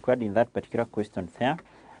what was required in that particular question there,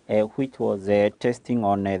 which was testing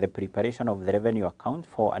on the preparation of the revenue account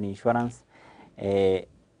for an insurance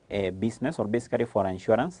business, or basically for an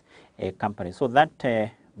insurance company. So that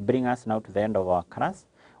brings us now to the end of our class.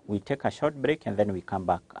 We take a short break and then we come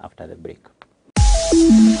back after the break.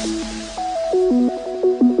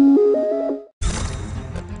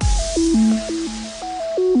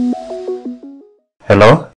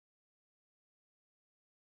 Hello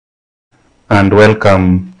and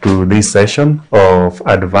welcome to this session of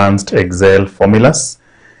Advanced Excel Formulas.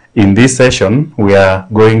 In this session, we are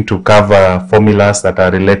going to cover formulas that are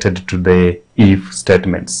related to the if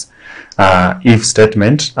statements. If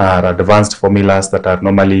statements are advanced formulas that are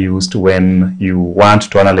normally used when you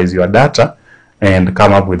want to analyze your data and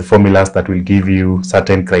come up with formulas that will give you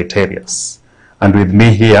certain criteria. And with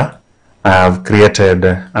me here, I have created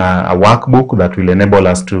a workbook that will enable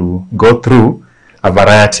us to go through a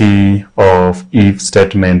variety of if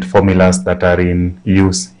statement formulas that are in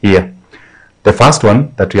use here. The first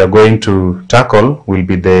one that we are going to tackle will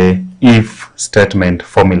be the if statement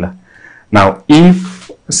formula. Now,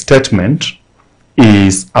 if statement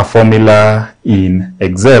is a formula in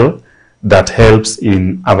Excel that helps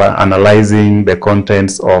in analyzing the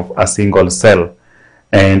contents of a single cell,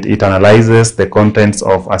 and it analyzes the contents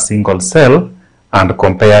of a single cell and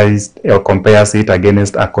compares it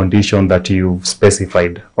against a condition that you've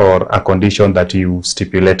specified or a condition that you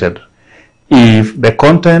stipulated. If the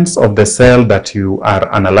contents of the cell that you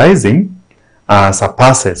are analyzing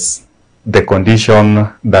surpasses the condition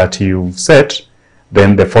that you've set,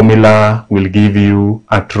 then the formula will give you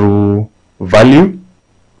a true value,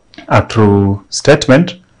 a true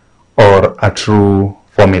statement, or a true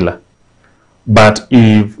formula. But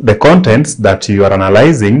if the contents that you are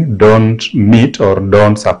analyzing don't meet or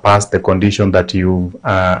don't surpass the condition that you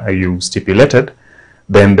stipulated,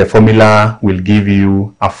 then the formula will give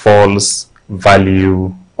you a false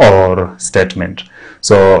value or statement.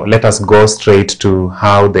 So let us go straight to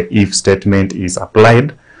how the if statement is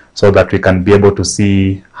applied so that we can be able to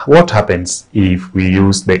see what happens if we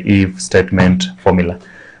use the if statement formula.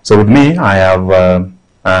 So with me, I have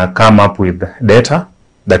come up with data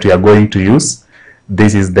that we are going to use.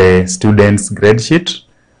 This is the student's grade sheet.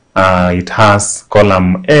 It has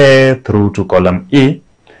column A through to column E.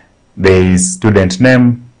 There is student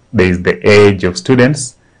name, there is the age of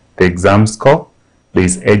students, the exam score, there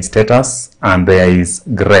is age status, and there is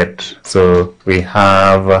grade. So we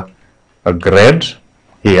have a grade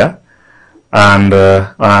here, and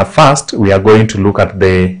first we are going to look at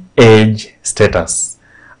the age status.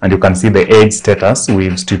 And you can see the age status,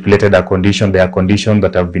 we've stipulated a condition. There are conditions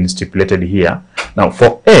that have been stipulated here. Now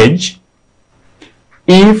for age,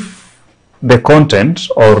 if the content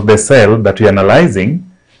or the cell that we are analyzing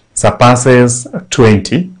surpasses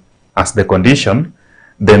 20 as the condition,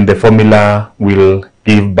 then the formula will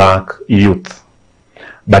give back youth.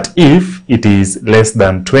 But if it is less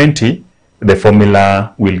than 20, the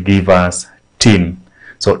formula will give us teen.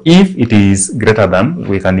 So if it is greater than,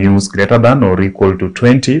 we can use greater than or equal to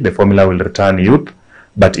 20, the formula will return youth.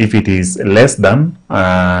 But if it is less than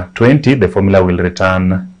 20, the formula will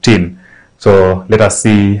return teen. So let us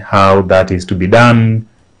see how that is to be done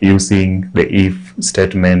using the if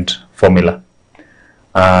statement formula.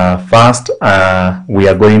 First, we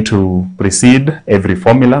are going to precede every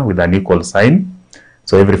formula with an equal sign.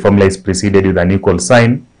 So every formula is preceded with an equal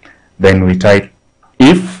sign. Then we type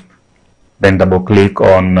if, then double click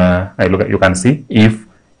on, you can see if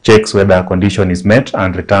checks whether a condition is met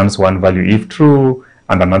and returns one value if true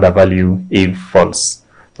and another value if false.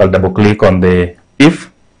 So I'll double click on the if.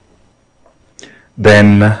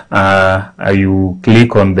 Then you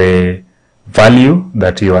click on the value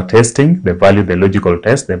that you are testing, the logical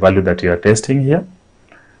test, the value that you are testing here,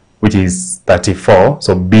 which is 34.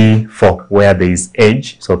 So B4, where there is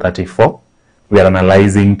age, so 34. We are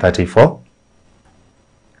analyzing 34.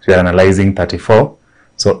 So we are analyzing 34.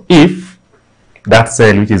 So if that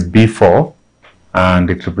cell, which is B4, and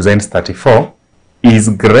it represents 34, is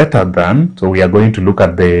greater than, so we are going to look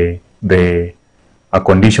at a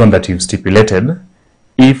condition that you've stipulated.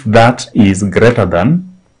 If that is greater than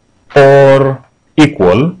or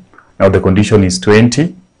equal, now the condition is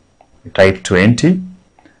 20, we type 20.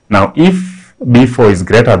 Now if B4 is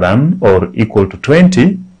greater than or equal to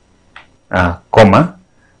 20, comma,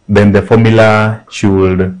 then the formula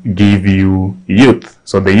should give you youth.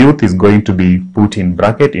 So the youth is going to be put in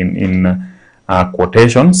bracket in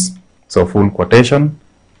quotations. So full quotation,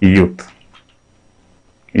 youth.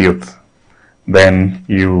 Then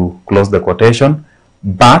you close the quotation.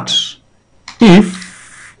 But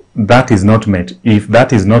if that is not met,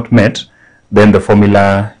 then the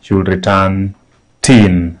formula should return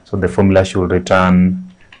teen. So the formula should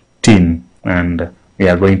return teen, and we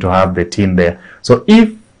are going to have the teen there. So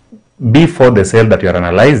if before the cell that you are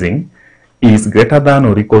analyzing is greater than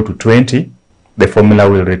or equal to 20, the formula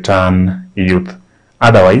will return youth.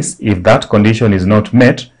 Otherwise, if that condition is not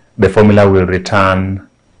met, the formula will return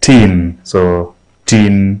teen. So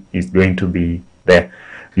teen is going to be there.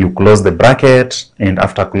 You close the bracket, and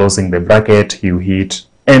after closing the bracket, you hit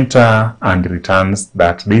enter, and it returns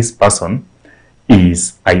that this person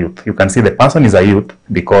is a youth. You can see the person is a youth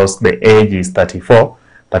because the age is 34.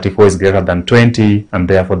 34 is greater than 20, and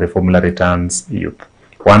therefore the formula returns youth.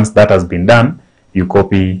 Once that has been done, you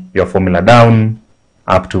copy your formula down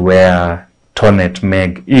up to where Tonet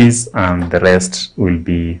Meg is, and the rest will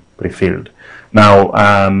be pre-filled.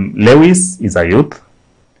 Now, Lewis is a youth.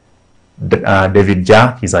 David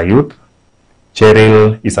Jack is a youth.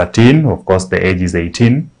 Cheryl is a teen. Of course, the age is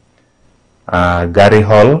 18. Gary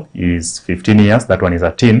Hall is 15 years. That one is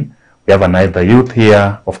a teen. We have another youth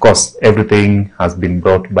here. Of course, everything has been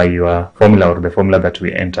brought by your formula or the formula that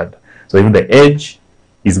we entered. So if the age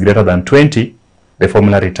is greater than 20, the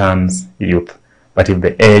formula returns youth. But if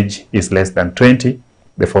the age is less than 20,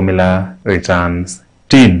 the formula returns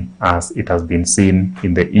teen, as it has been seen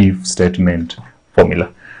in the if statement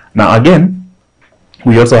formula. Now again,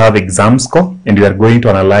 we also have exam score, and we are going to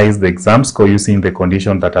analyze the exam score using the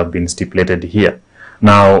condition that have been stipulated here.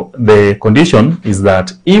 Now the condition is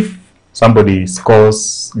that if somebody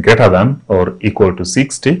scores greater than or equal to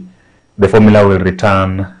 60, the formula will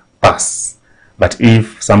return pass. But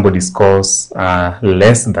if somebody scores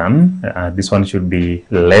less than, this one should be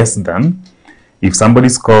less than. If somebody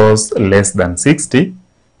scores less than 60,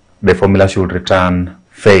 the formula should return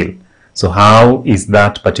fail. So how is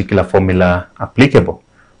that particular formula applicable?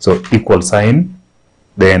 So equal sign,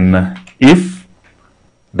 then if,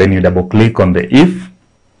 then you double click on the if.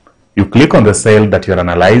 You click on the cell that you're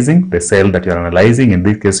analyzing, in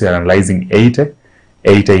this case you're analyzing 80.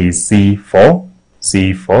 80 is C4.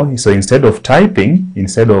 C4. So instead of typing,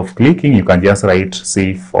 instead of clicking, you can just write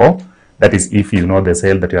C4. That is if you know the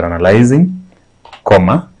cell that you're analyzing,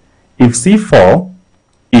 comma. If C4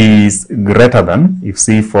 is greater than, if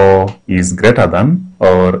C4 is greater than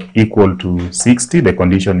or equal to 60, the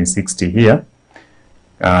condition is 60 here,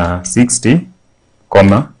 60,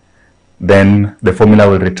 comma, then the formula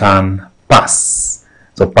will return pass.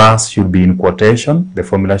 So pass should be in quotation. The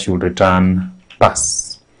formula should return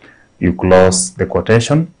pass. You close the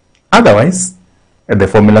quotation. Otherwise, the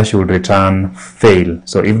formula should return fail.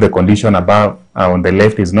 So if the condition above on the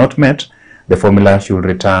left is not met, the formula should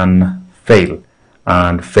return fail.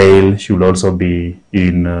 And fail should also be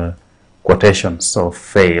in quotations. So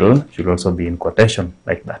fail should also be in quotation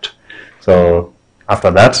like that. So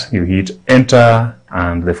after that, you hit enter,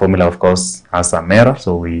 and the formula, of course, has some error.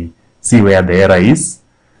 So we see where the error is.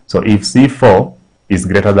 So if C4 is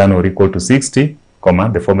greater than or equal to 60, comma,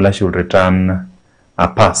 the formula should return a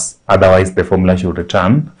pass. Otherwise, the formula should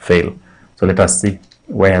return fail. So let us see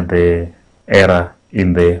where the error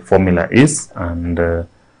in the formula is. And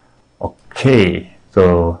okay,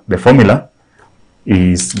 so the formula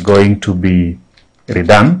is going to be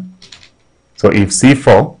redone. So if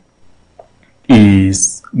C4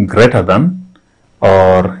 is greater than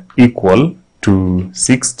or equal to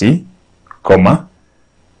 60, comma,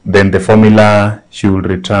 then the formula should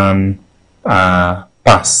return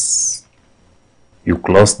pass. You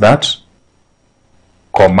close that,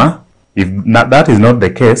 comma. If that is not the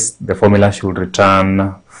case, the formula should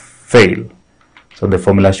return fail. So the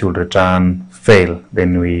formula should return fail.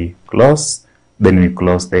 Then we close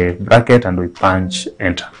the bracket and we punch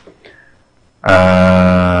enter.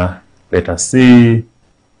 Let us see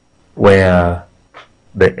where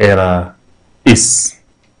the error is.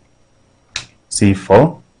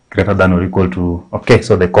 C4 greater than or equal to, okay,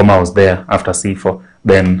 so the comma was there after C4,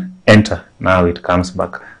 then enter. Now it comes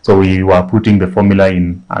back. So we were putting the formula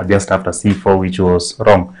in just after C4, which was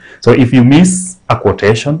wrong. So if you miss a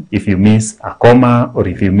quotation, if you miss a comma, or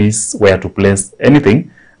if you miss where to place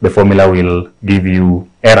anything, the formula will give you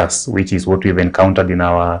errors, which is what we've encountered in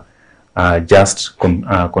our just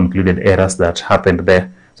concluded errors that happened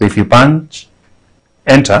there. So if you punch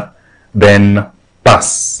enter, then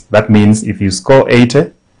pass. That means if you score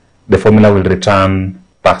 80, the formula will return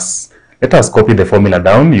pass. Let us copy the formula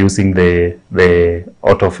down using the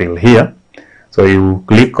autofill here. So you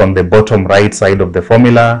click on the bottom right side of the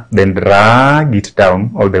formula, then drag it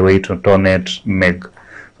down all the way to Tonet Meg.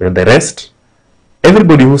 So the rest,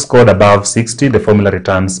 everybody who scored above 60, the formula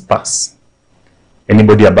returns pass.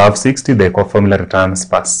 Anybody above 60, the formula returns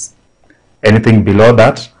pass. Anything below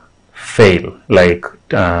that, fail. Like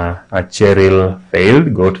Cheryl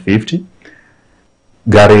failed, got 50.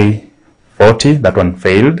 Gary 40, that one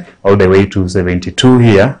failed, all the way to 72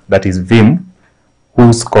 here. That is Vim,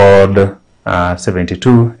 who scored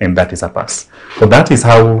 72, and that is a pass. So that is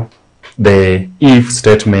how the if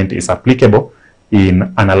statement is applicable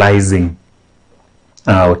in analyzing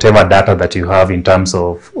whatever data that you have in terms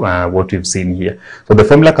of what we've seen here. So the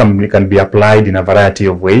formula can be applied in a variety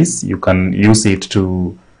of ways. You can use it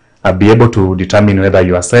to be able to determine whether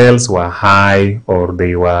your sales were high or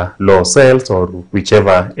they were low sales, or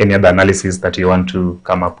whichever any other analysis that you want to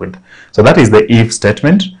come up with. So that is the if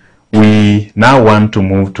statement. We now want to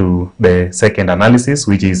move to the second analysis,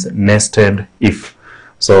 which is nested if.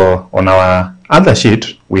 So on our other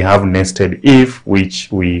sheet, we have nested if,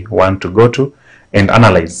 which we want to go to and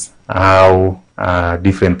analyze how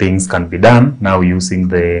different things can be done now using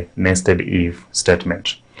the nested if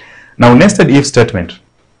statement. Now, nested if statement,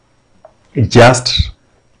 just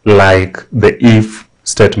like the if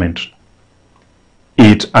statement,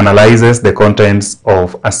 it analyzes the contents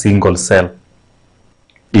of a single cell.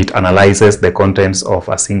 It analyzes the contents of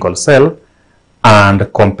a single cell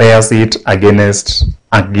and compares it against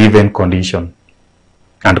a given condition,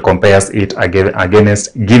 and compares it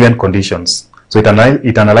against given conditions. So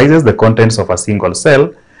it analyzes the contents of a single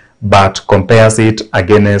cell, but compares it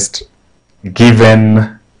against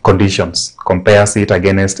given conditions, compares it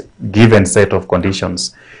against given set of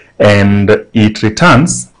conditions, and it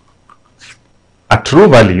returns a true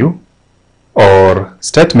value or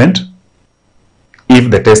statement if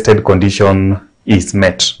the tested condition is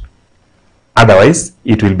met. Otherwise,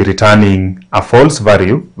 it will be returning a false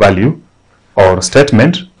value or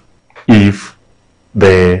statement if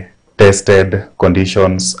the tested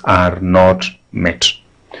conditions are not met.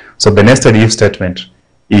 So the nested if statement,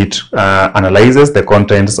 it analyzes the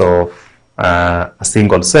contents of a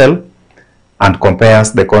single cell and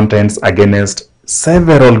compares the contents against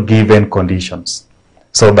several given conditions,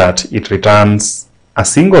 so that it returns a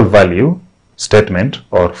single value statement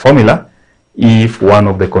or formula if one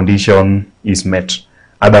of the condition is met.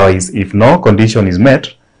 Otherwise, if no condition is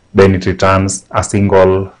met, then it returns a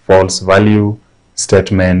single false value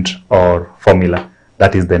statement or formula.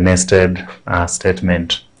 That is the nested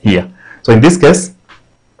statement here. So in this case,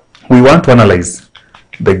 we want to analyze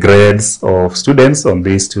the grades of students on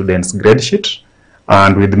this student's grade sheet.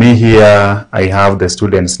 And with me here, I have the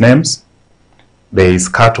students' names. There is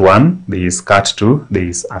Cat 1, there is Cat 2, there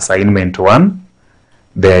is Assignment 1,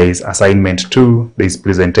 there is Assignment 2, there is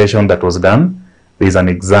presentation that was done, there is an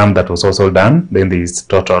exam that was also done, then there is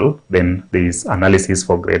total, then there is analysis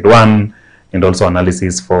for grade 1, and also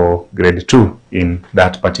analysis for grade 2 in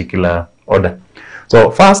that particular order.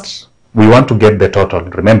 So first, we want to get the total.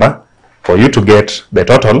 Remember, for you to get the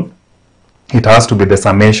total, it has to be the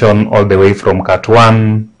summation all the way from Cat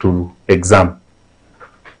 1 to exam.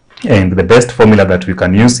 And the best formula that we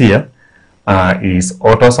can use here is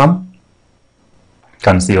AutoSum. You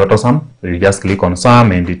can see AutoSum. You just click on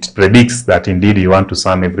sum and it predicts that indeed you want to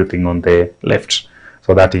sum everything on the left.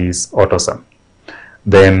 So that is AutoSum.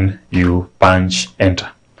 Then you punch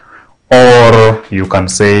enter. Or you can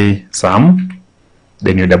say sum.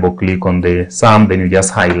 Then you double click on the sum. Then you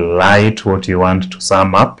just highlight what you want to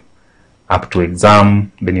sum up to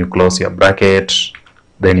exam. Then you close your bracket.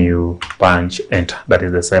 Then you punch enter. That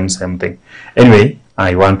is the same thing. Anyway,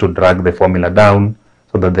 I want to drag the formula down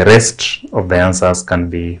so that the rest of the answers can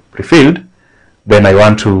be pre-filled. Then I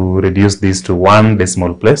want to reduce this to 1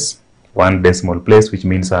 decimal place. 1 decimal place, which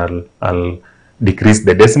means I'll decrease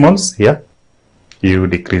the decimals here. You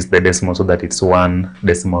decrease the decimal so that it's 1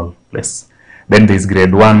 decimal place. Then there is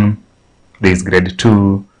grade 1, there is grade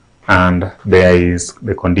 2, and there is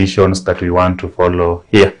the conditions that we want to follow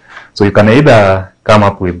here. So you can either come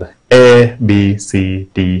up with A, B, C,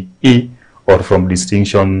 D, E, or from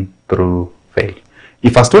distinction through fail.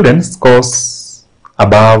 If a student scores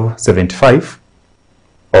above 75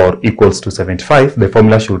 or equals to 75, the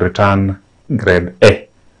formula should return grade A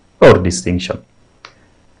or distinction.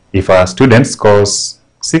 If a student scores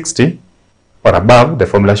 60 or above, the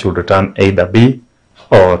formula should return either B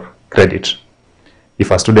or credit.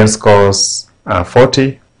 If a student scores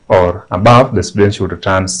 40 or above, the student should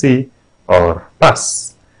return C or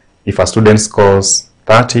pass. If a student scores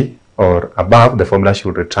 30 or above, the formula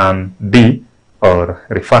should return D or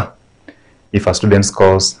refer. If a student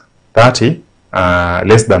scores 30,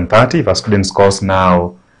 less than 30, if a student scores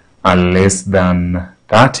now less than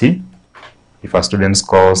 30, if a student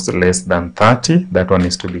scores less than 30, that one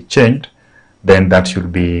is to be changed, then that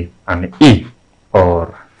should be an E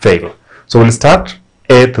or fail. So we'll start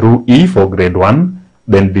A through E for grade 1,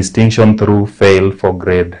 then distinction through fail for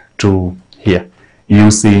grade 2 here,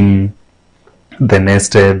 using the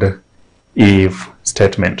nested if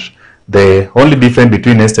statement. The only difference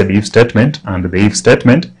between nested if statement and the if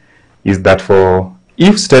statement is that for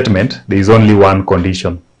if statement, there is only one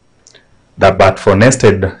condition. But for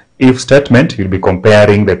nested if statement, you'll be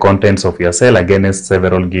comparing the contents of your cell against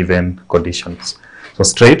several given conditions. So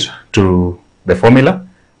straight to the formula,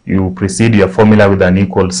 you precede your formula with an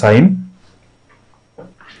equal sign.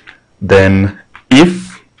 Then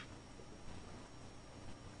if,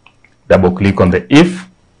 double click on the if.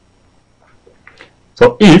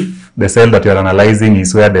 So if the cell that you're analyzing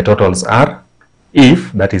is where the totals are,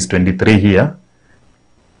 if that is 23 here,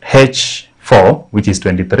 H4, which is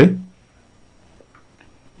 23,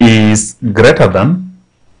 is greater than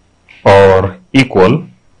or equal,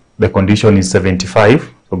 the condition is 75,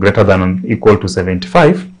 so greater than or equal to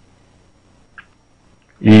 75.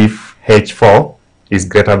 If H4 is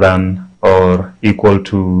greater than or equal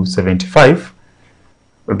to 75,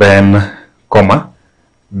 then comma,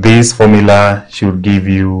 this formula should give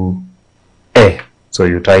you A. So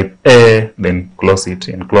you type A, then close it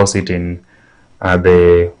in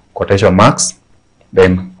the quotation marks,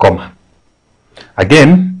 then comma.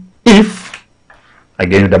 Again, if,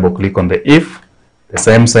 again double click on the if, the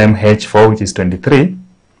same H4, which is 23,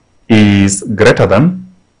 is greater than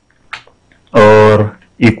or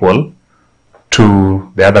equal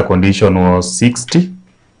to, the other condition was 60,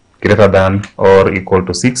 greater than or equal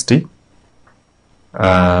to 60,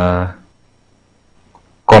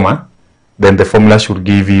 comma, then the formula should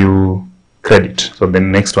give you credit. So the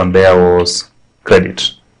next one there was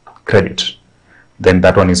credit. Then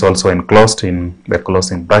that one is also enclosed in the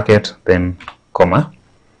closing bracket, then comma.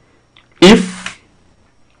 If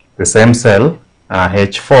the same cell,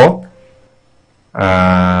 H4,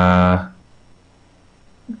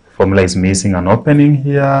 formula is missing an opening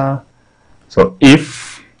here. So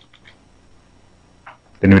if,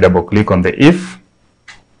 then we double click on the if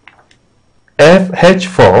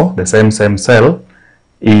H4, the same cell,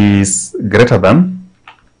 is greater than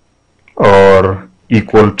or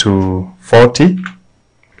equal to 40,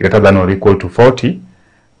 greater than or equal to 40,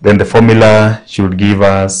 then the formula should give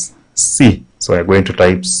us C. So we're going to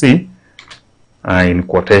type C in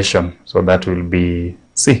quotation. So that will be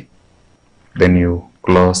C. Then you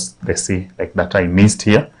close the C like that. I missed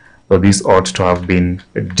here. So this ought to have been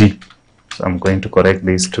D. So I'm going to correct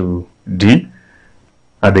this to D.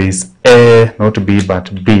 There is A, not B,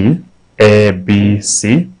 but B. A, B,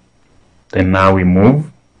 C. Then now we move.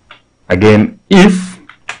 Again, if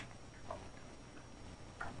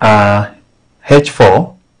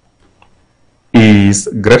H4 is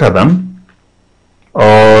greater than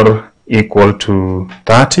or equal to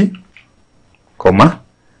 30, comma,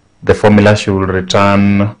 the formula should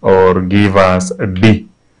return or give us a D.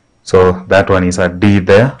 So that one is a D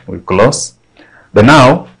there. We close. Then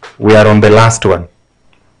now we are on the last one.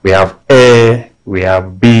 We have A, we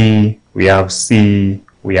have B, we have C,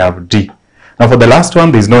 we have D. Now for the last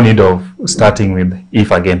one, there is no need of starting with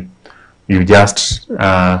if again. You just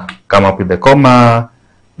come up with the comma,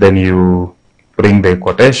 then you bring the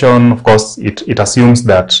quotation. Of course, it assumes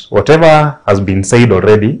that whatever has been said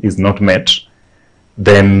already is not met.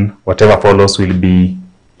 Then whatever follows will be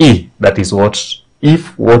E. That is what,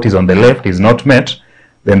 if what is on the left is not met,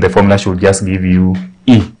 then the formula should just give you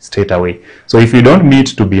E straight away. So if you don't meet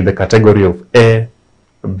to be in the category of A,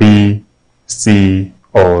 B, C,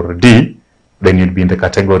 or D, then you'd be in the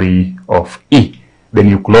category of E. Then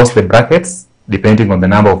you close the brackets depending on the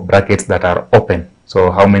number of brackets that are open.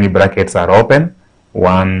 So how many brackets are open?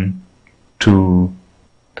 1, 2,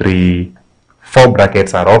 3, 4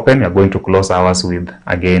 brackets are open. You're going to close ours with,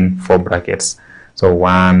 again, 4 brackets. So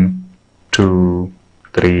 1, 2,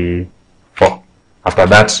 3, 4. After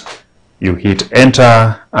that, you hit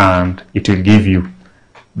enter and it will give you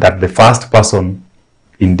that the first person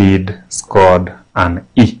indeed scored an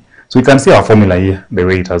E. So you can see our formula here, the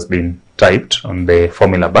way it has been typed on the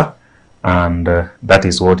formula bar, and that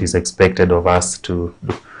is what is expected of us to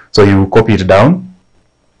do. So you copy it down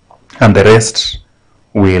and the rest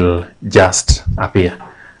will just appear.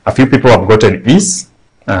 A few people have gotten E's,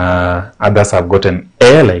 others have gotten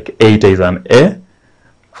A, like 8 is an A,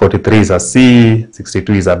 43 is a C,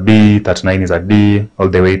 62 is a B, 39 is a D, all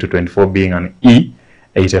the way to 24 being an E,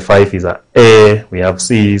 85 is a we have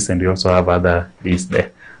C's, and we also have other D's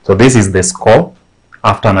there. So this is the score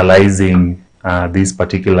after analyzing these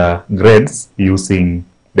particular grades using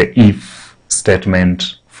the if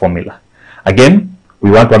statement formula. Again, we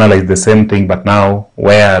want to analyze the same thing, but now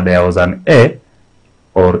where there was an A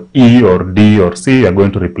or E or D or C, we are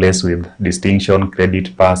going to replace with distinction,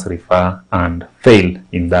 credit, pass, refer, and fail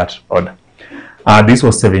in that order. This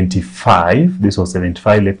was 75. This was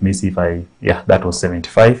 75. Let me see if that was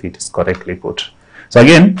 75. It is correctly put. So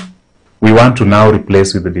again, we want to now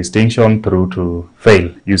replace with the distinction through to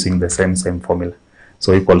fail using the same formula.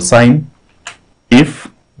 So equal sign, if,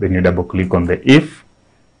 then you double click on the if.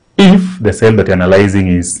 If the cell that you're analyzing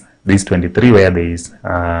is this 23 where there is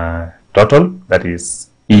total, that is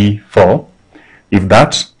E4, if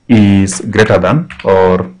that is greater than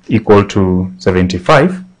or equal to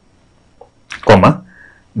 75, comma,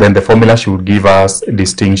 then the formula should give us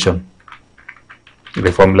distinction.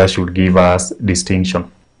 The formula should give us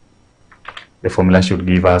distinction. The formula should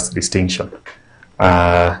give us distinction.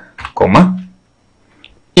 Comma,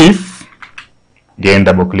 if, again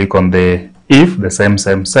double click on the if, the same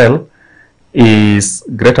cell is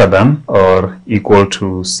greater than or equal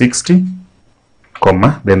to 60,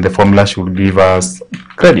 comma, then the formula should give us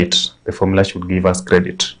credit. The formula should give us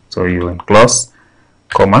credit. So you enclose,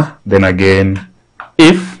 comma, then again,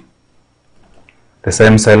 if the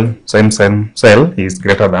same cell is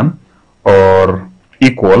greater than or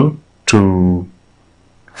equal to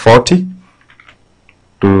 40,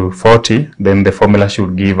 then the formula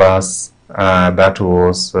should give us that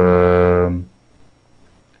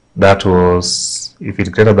was if it's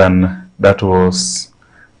greater than, that was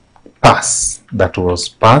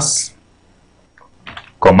pass,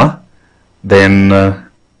 comma, then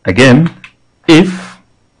again, if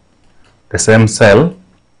the same cell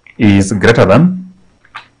is greater than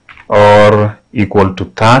or equal to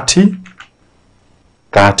 30,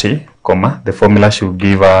 comma, the formula should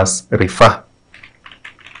give us refer.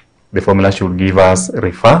 The formula should give us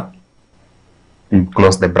refer. You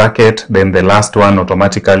close the bracket, then the last one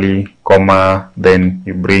automatically, comma, then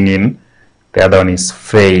you bring in, the other one is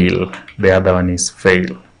fail. The other one is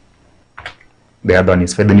fail. The other one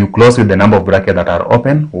is fail. Then you close with the number of brackets that are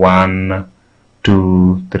open. 1,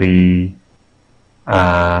 2, 3,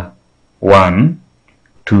 1,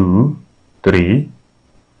 2, 3,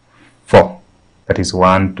 4. That is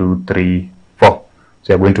 1, 2, 3, 4.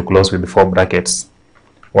 So you're going to close with the 4 brackets.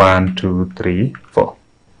 1, 2, 3, 4.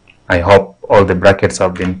 I hope all the brackets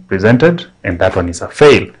have been presented, and that one is a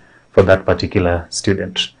fail for that particular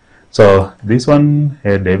student. So this one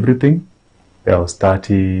had everything. There was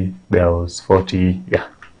 30, there was 40, yeah.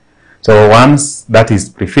 So once that is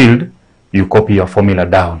pre-filled, you copy your formula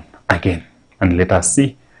down again, and let us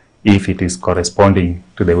see if it is corresponding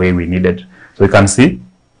to the way we needed. So you can see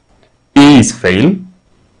E is fail,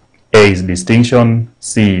 A is distinction,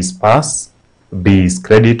 C is pass, B is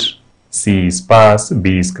credit, C is pass,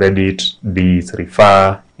 B is credit, D is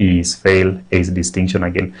refer, E is fail, A is distinction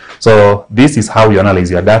again. So this is how you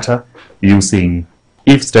analyze your data using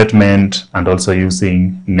if statement and also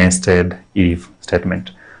using nested if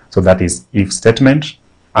statement. So that is if statement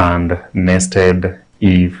and nested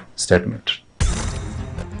if statement.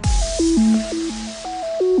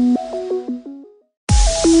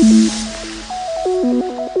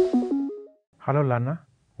 Hello learner,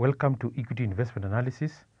 welcome to Equity Investment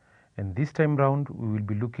Analysis, and this time round we will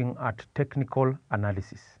be looking at technical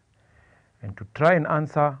analysis. And to try and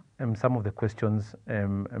answer some of the questions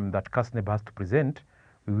that CASNEB has to present,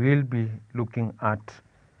 we will be looking at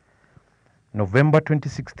November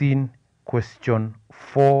 2016 question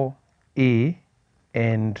 4A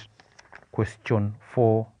and question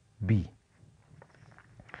 4B.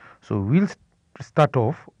 So we'll start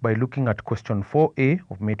off by looking at question 4A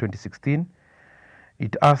of May 2016.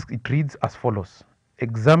 It reads as follows: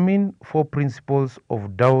 examine 4 principles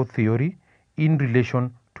of Dow theory in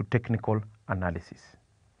relation to technical analysis.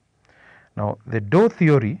 Now, the Dow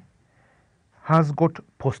theory has got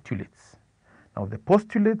postulates. Now, the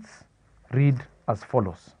postulates read as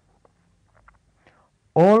follows: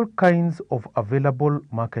 all kinds of available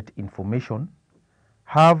market information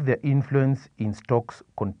have their influence in stocks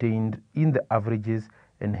contained in the averages,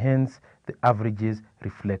 and hence the averages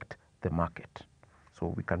reflect the market. So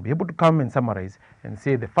we can be able to come and summarize and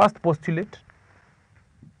say the first postulate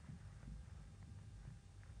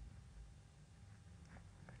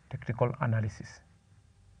technical analysis.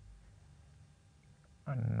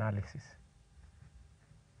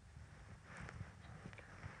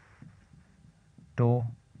 Dow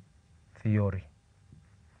theory.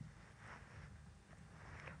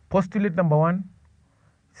 Postulate number 1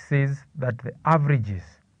 says that the averages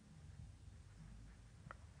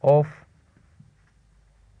of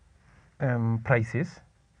prices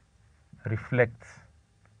reflects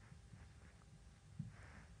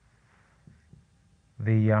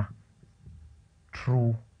their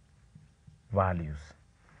true values,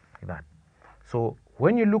 like that. So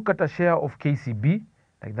when you look at a share of KCB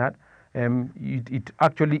like that, it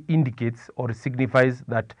actually indicates or signifies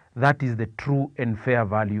that that is the true and fair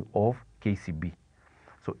value of KCB.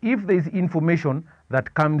 So if there is information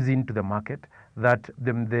that comes into the market that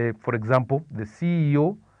for example, the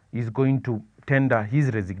CEO is going to tender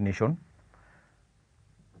his resignation,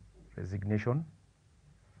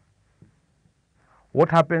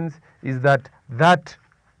 what happens is that that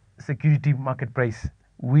security market price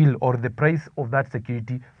will, or the price of that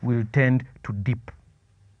security will tend to dip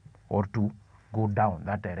or to go down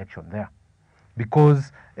that direction there,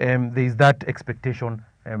 because there is that expectation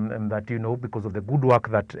that, you know, because of the good work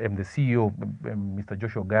that the CEO, Mr.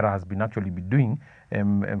 Joshua Gara, has been actually doing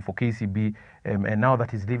for KCB, and now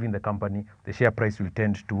that he's leaving the company, the share price will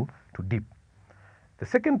tend to dip. The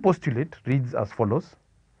second postulate reads as follows: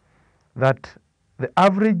 that the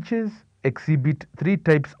averages exhibit 3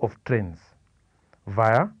 types of trends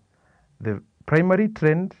via the primary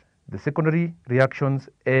trend, the secondary reactions,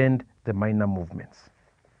 and the minor movements.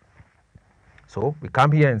 So we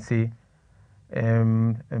come here and say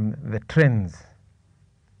the trends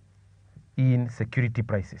in security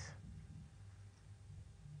prices.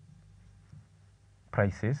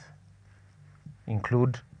 Prices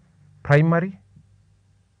include primary,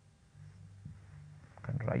 I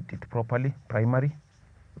can write it properly, primary,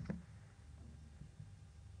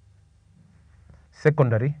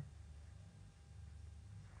 secondary,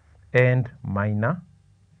 and minor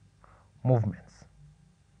movements.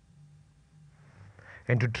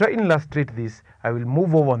 And to try and illustrate this, I will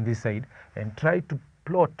move over on this side and try to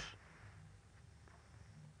plot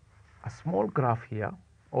a small graph here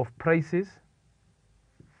of prices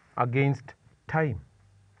against time,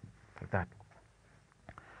 like that.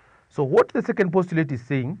 So what the second postulate is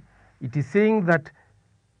saying, it is saying that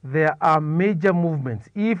there are major movements.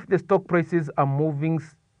 If the stock prices are moving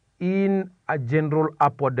in a general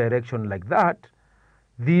upward direction like that,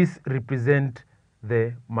 these represent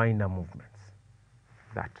the minor movements.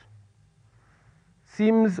 That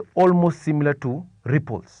seems almost similar to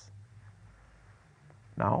ripples.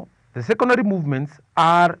 Now, the secondary movements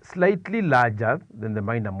are slightly larger than the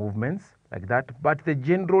minor movements, like that, but the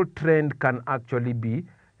general trend can actually be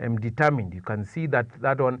determined. You can see that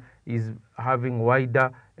that one is having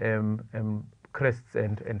wider crests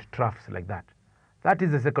and troughs like that. That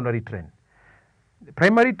is the secondary trend. The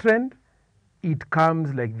primary trend, it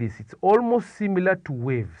comes like this. It's almost similar to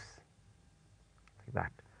waves, like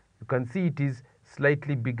that. You can see it is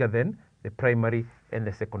slightly bigger than the primary and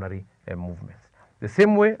the secondary movements. The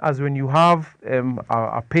same way as when you have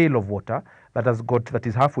a pail of water that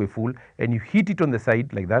is halfway full, and you hit it on the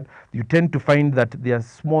side like that, you tend to find that there are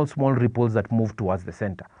small ripples that move towards the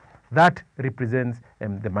center. That represents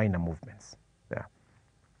the minor movements there.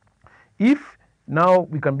 If now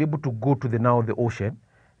we can be able to go to the ocean,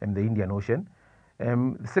 the Indian Ocean,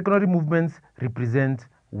 the secondary movements represent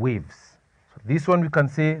waves. So this one we can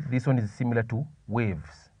say this one is similar to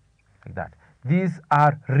waves, like that. These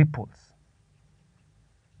are ripples,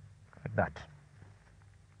 like that.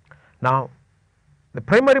 Now, the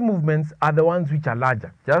primary movements are the ones which are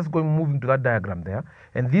larger. Just moving to that diagram there,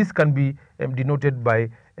 and this can be denoted by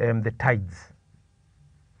the tides,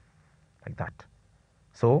 like that.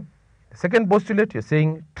 So, the second postulate, you're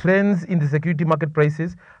saying trends in the security market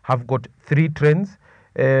prices have got 3 trends: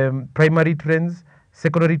 primary trends,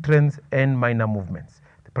 secondary trends, and minor movements.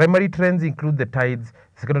 The primary trends include the tides,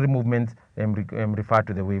 secondary movements refer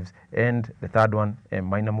to the waves, and the third one,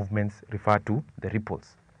 minor movements, refer to the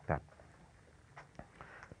ripples. That.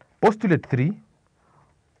 Postulate 3,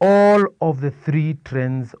 all of the 3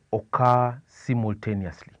 trends occur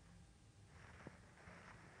simultaneously.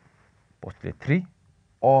 Postulate 3,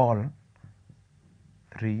 all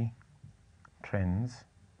 3 trends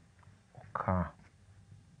occur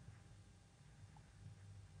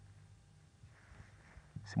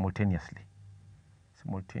simultaneously,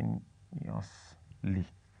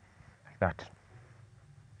 like that.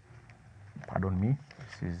 Pardon me,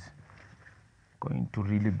 this is going to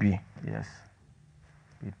really be, yes,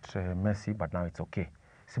 a bit messy, but now it's okay.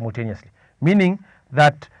 Simultaneously, meaning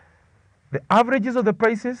that the averages of the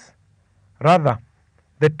prices, rather,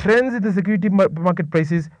 the trends in the security market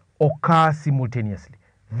prices occur simultaneously.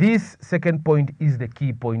 This second point is the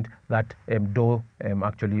key point that Doe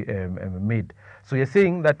actually made. So you're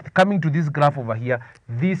saying that coming to this graph over here,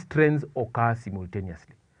 these trends occur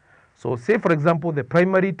simultaneously. So say, for example, the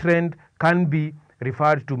primary trend can be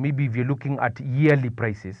referred to maybe if you're looking at yearly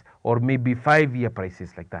prices or maybe 5-year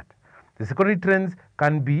prices, like that. The secondary trends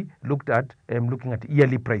can be looked at looking at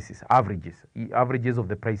yearly prices, averages of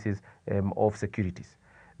the prices of securities.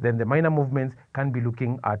 Then the minor movements can be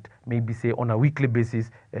looking at maybe say on a weekly basis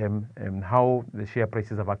how the share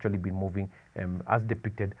prices have actually been moving as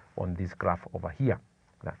depicted on this graph over here.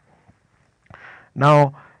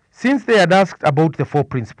 Now, since they had asked about the 4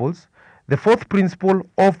 principles, the 4th principle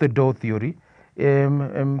of the Doe theory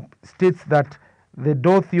states that the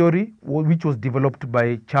Doe theory, which was developed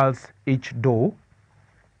by Charles H. Doe,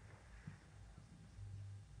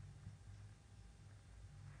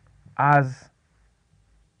 as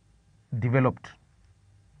developed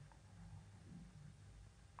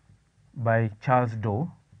by Charles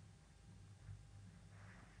Doe,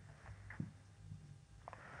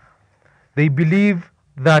 they believe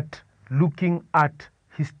that looking at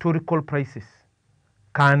historical prices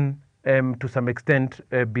can to some extent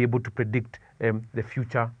be able to predict the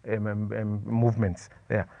future movements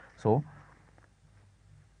there. So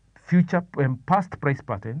future past price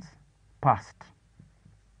patterns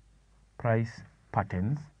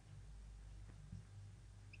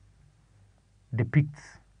depicts,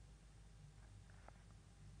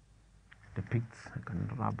 I can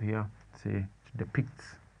rub here, say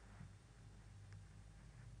depicts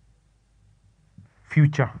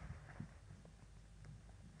future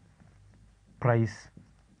price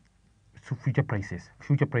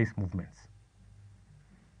movements.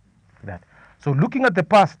 That. So looking at the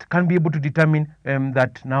past can be able to determine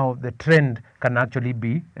that now the trend can actually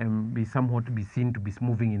be somewhat be seen to be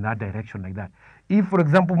moving in that direction, like that. If, for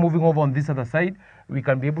example, moving over on this other side, we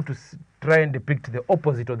can be able to try and depict the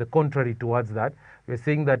opposite or the contrary towards that. We're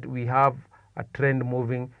saying that we have a trend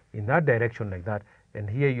moving in that direction, like that, and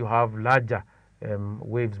here you have larger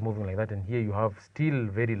waves moving like that, and here you have still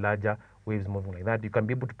very larger waves moving like that. You can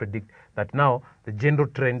be able to predict that now the general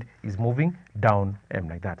trend is moving down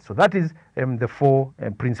like that. So that is the 4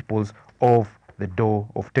 principles of the Doe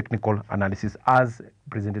of technical analysis as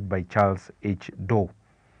presented by Charles H. Doe.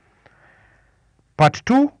 Part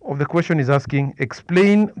 2 of the question is asking,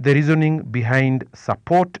 explain the reasoning behind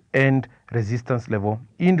support and resistance level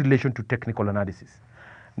in relation to technical analysis.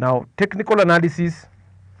 Now, technical analysis,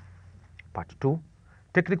 part 2,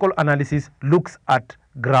 technical analysis looks at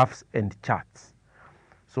graphs and charts.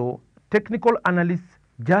 So technical analysts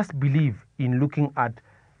just believe in looking at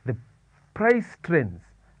the price trends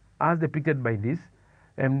as depicted by this,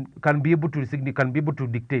 and can be able to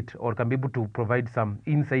dictate or can be able to provide some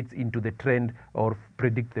insights into the trend or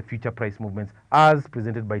predict the future price movements as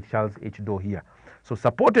presented by Charles H. Doe here. So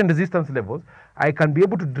support and resistance levels, I can be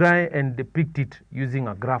able to try and depict it using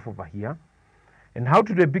a graph over here. And how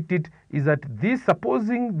to depict it is that this,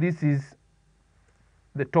 supposing this is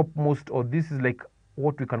the topmost, or this is like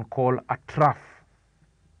what we can call a trough,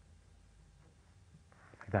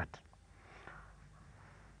 like that.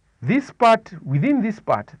 This part, within this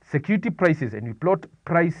part, security prices, and we plot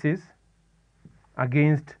prices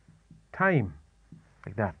against time,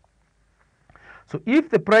 like that. So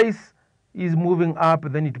if the price is moving up,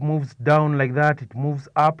 then it moves down like that, it moves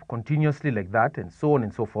up continuously like that, and so on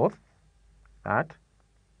and so forth. That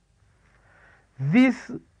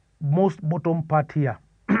this most bottom part here,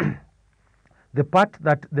 the part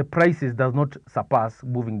that the prices does not surpass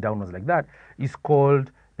moving downwards like that, is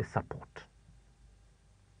called the support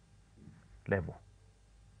level.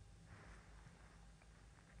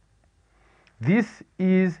 This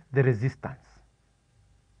is the resistance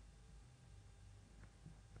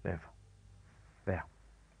level there.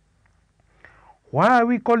 Why are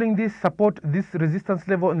we calling this support, this resistance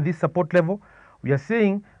level and this support level? We are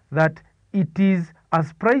saying that it is,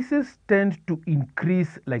 as prices tend to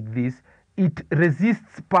increase like this, it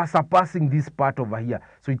resists surpassing this part over here.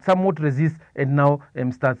 So it somewhat resists and now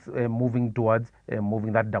starts moving towards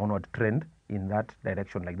moving that downward trend in that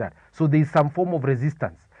direction like that. So there is some form of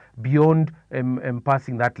resistance beyond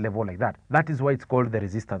passing that level like that. That is why it's called the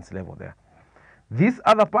resistance level there. This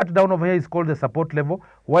other part down over here is called the support level.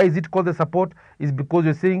 Why is it called the support? Is because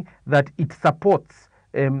you're saying that it supports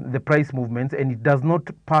the price movements and it does not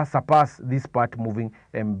surpass this part moving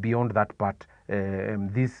beyond that part,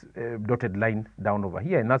 this dotted line down over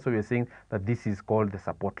here. And that's why we're saying that this is called the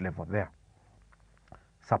support level there.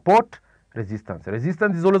 Support, resistance.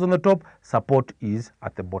 Resistance is always on the top, support is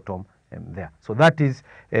at the bottom there. So that is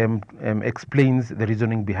explains the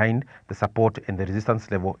reasoning behind the support and the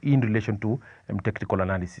resistance level in relation to technical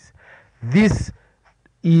analysis. This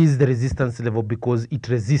is the resistance level because it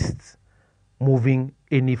resists moving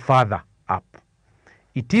any further up.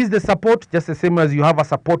 It is the support, just the same as you have a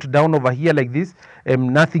support down over here like this,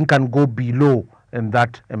 nothing can go below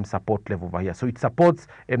that support level over here. So it supports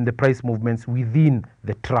the price movements within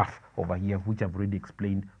the trough over here, which I've already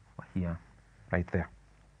explained over here, right there.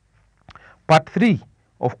 Part 3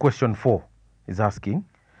 of question 4 is asking,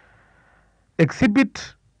 the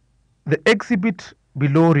exhibit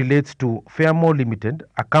below relates to Fairmore Limited,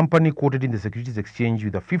 a company quoted in the Securities Exchange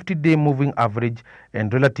with a 50-day moving average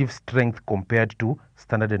and relative strength compared to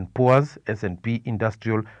Standard & Poor's S&P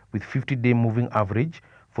Industrial with 50-day moving average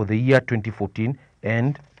for the year 2014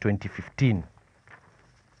 and 2015.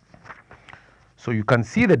 So you can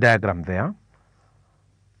see the diagram there,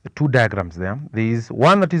 the two diagrams there. There is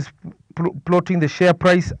one that is plotting the share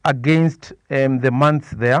price against the months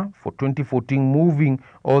there for 2014 moving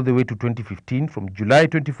all the way to 2015, from July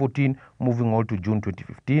 2014 moving all to June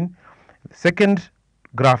 2015. The second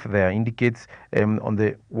graph there indicates on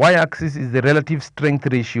the y-axis is the relative strength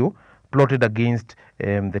ratio plotted against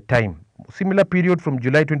the time. Similar period from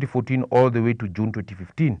July 2014 all the way to June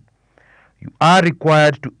 2015. You are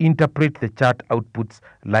required to interpret the chart outputs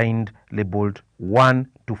lined labeled 1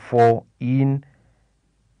 to 4 in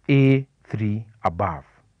A3 above.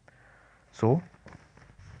 So,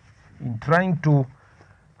 in trying to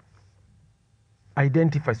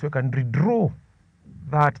identify, so I can redraw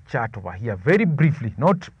that chart over here very briefly,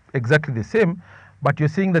 not exactly the same, but you're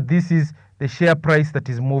saying that this is the share price that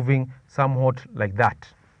is moving somewhat like that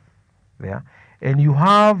there, and you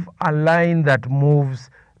have a line that moves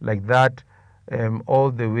like that all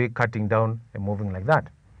the way cutting down and moving like that.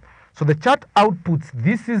 So the chart outputs,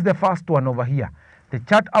 this is the first one over here. The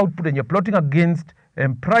chart output, and you're plotting against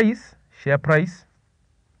price, share price,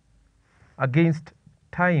 against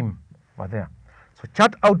time over there. So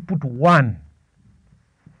chart output 1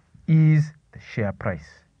 is the share price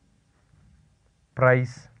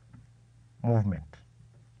movement.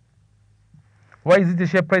 Why is it the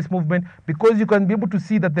share price movement? Because you can be able to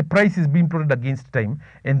see that the price is being plotted against time,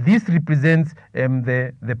 and this represents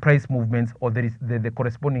the price movements, or the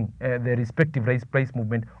corresponding, the respective price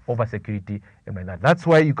movement over security and like that. That's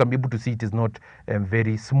why you can be able to see it is not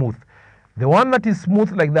very smooth. The one that is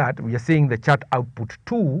smooth like that, we are saying the chart output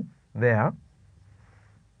 2 there.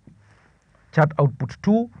 Chart output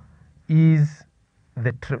 2 is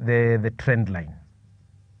the trend line.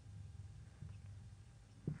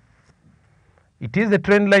 It is the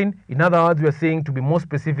trend line. In other words, we are saying, to be more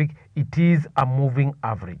specific, it is a moving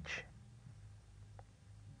average.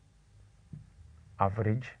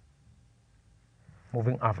 average,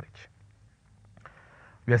 moving average.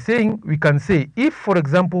 We are saying, we can say, if for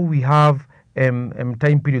example we have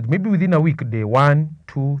time periods, maybe within a week, day 1,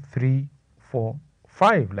 2, 3, 4,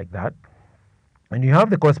 5, like that, and you have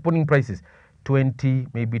the corresponding prices, 20,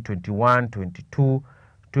 maybe 21, 22,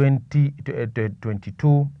 20,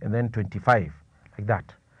 22, and then 25, like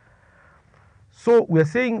that. So we are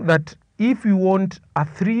saying that if we want a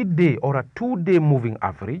 3-day or a 2-day moving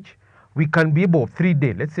average, we can be able,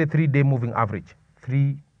 3-day, let's say 3-day moving average,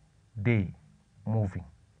 3-day moving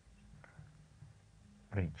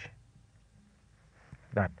average.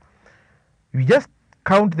 That we just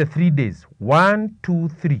count the 3 days, 1, 2,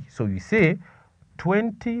 3. So you say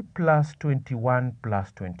 20 plus 21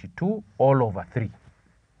 plus 22 all over 3.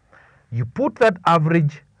 You put that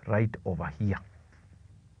average right over here.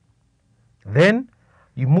 Then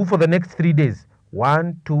you move for the next 3 days,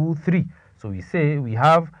 1, 2, 3. So we say we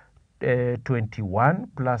have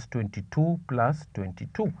 21 plus 22 plus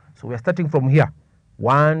 22. So we are starting from here,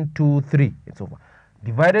 1, 2, 3. It's over.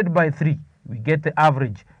 Divided by 3, we get the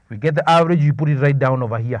average. We get the average, you put it right down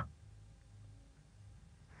over here.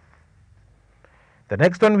 The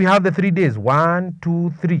next one, we have the 3 days, 1, 2,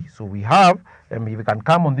 3. So we have, if we can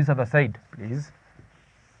come on this other side, please.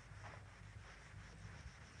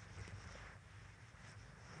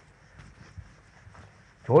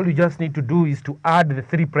 So all you just need to do is to add the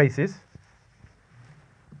 3 prices.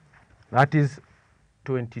 That is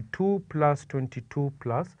 22 plus 22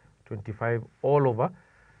 plus 25 all over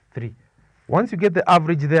 3. Once you get the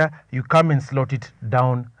average there, you come and slot it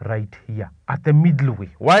down right here at the middle way.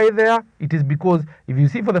 Why there? It is because if you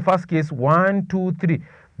see for the first case, 1, 2, 3,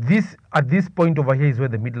 this at this point over here is where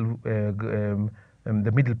the middle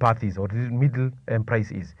path is, or the middle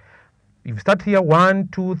price is. If you start here, 1,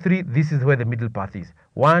 2, 3, this is where the middle path is.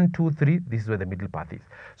 1, 2, 3, this is where the middle path is.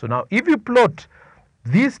 So now if you plot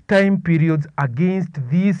these time periods against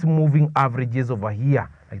these moving averages over here,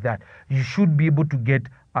 like that, you should be able to get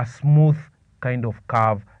a smooth kind of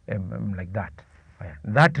curve like that.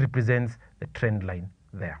 That represents the trend line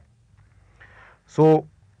there. So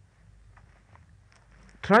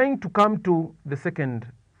trying to come to the second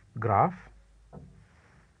graph,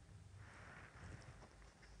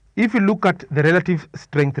 if you look at the relative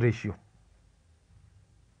strength ratio,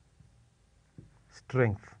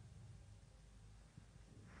 strength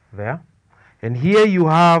there, and here you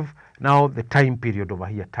have now the time period over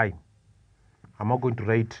here, time. I'm not going to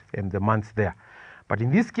write the months there, but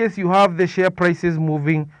in this case you have the share prices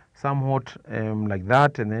moving somewhat like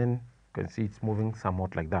that, and then you can see it's moving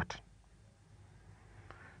somewhat like that.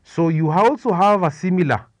 So you also have a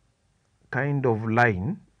similar kind of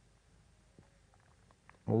line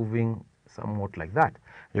moving somewhat like that.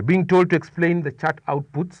 You're being told to explain the chart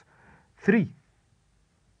outputs 3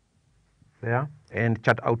 there and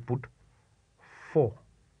chart output 4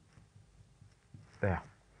 there.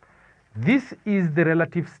 This is the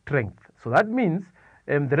relative strength. So that means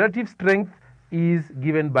the relative strength is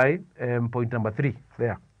given by point number 3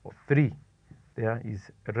 there, or 3 there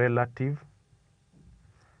is relative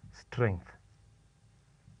strength.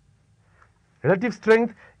 Relative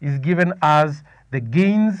strength is given as the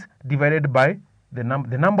gains divided by the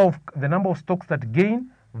number of stocks that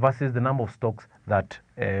gain versus the number of stocks that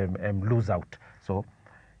lose out. So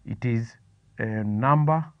it is a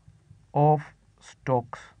number of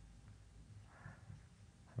stocks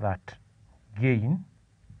that gain.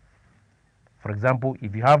 For example,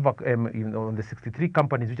 if you have on the 63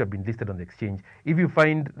 companies which have been listed on the exchange, if you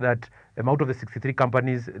find that out of the 63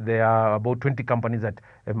 companies, there are about 20 companies that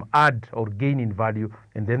add or gain in value,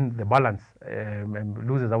 and then the balance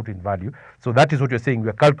loses out in value. So that is what you're saying. We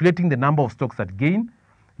are calculating the number of stocks that gain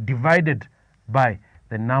divided by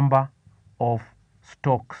the number of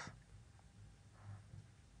stocks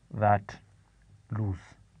that lose.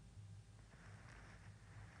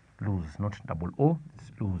 Lose, not double O,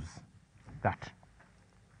 it's lose.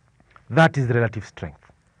 That is the relative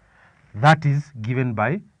strength. That is given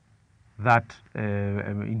by that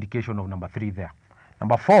indication of number 3 there.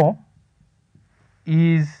 Number 4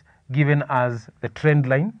 is given as the trend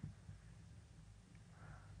line.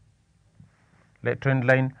 The trend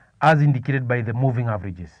line as indicated by the moving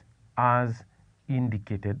averages, as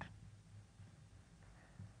indicated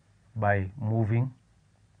by moving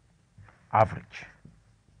average.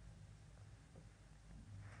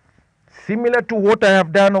 Similar to what I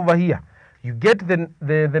have done over here, you get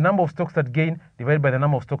the number of stocks that gain divided by the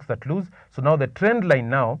number of stocks that lose. So now the trend line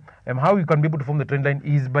now, how you can be able to form the trend line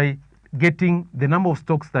is by getting the number of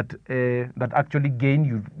stocks that actually gain,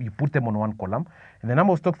 you put them on one column, and the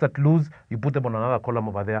number of stocks that lose, you put them on another column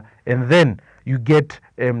over there, and then you get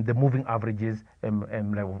the moving averages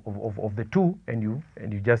of the two, and you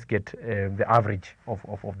just get the average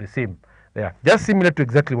of the same there. Just similar to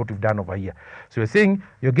exactly what we've done over here. So you're saying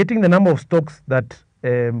you're getting the number of stocks that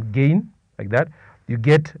gain like that. You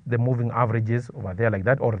get the moving averages over there like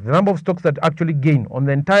that, or the number of stocks that actually gain on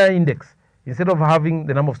the entire index. Instead of having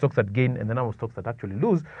the number of stocks that gain and the number of stocks that actually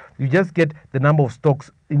lose, you just get the number of stocks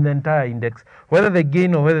in the entire index. Whether they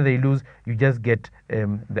gain or whether they lose, you just get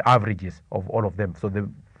the averages of all of them. So if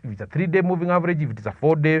it's a 3-day moving average, if it is a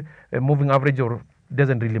 4-day moving average, or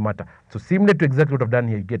doesn't really matter. So similar to exactly what I've done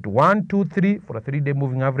here, you get 1, 2, 3 for a 3-day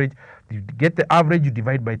moving average. You get the average, you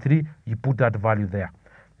divide by 3, you put that value there.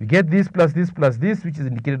 You get this plus this plus this, which is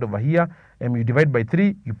indicated over here, and you divide by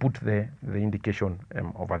 3, you put the indication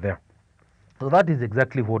over there. So that is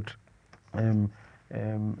exactly what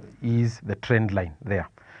is the trend line there.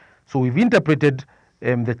 So we've interpreted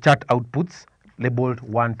the chart outputs labeled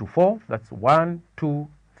 1 to 4. That's 1, 2,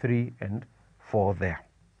 3, and 4 there.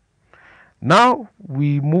 Now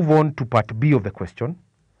we move on to part B of the question.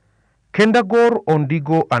 Kendagor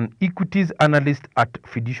Ondigo, an equities analyst at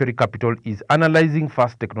Fiduciary Capital, is analyzing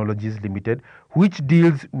Fast Technologies Limited, which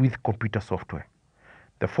deals with computer software.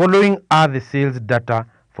 The following are the sales data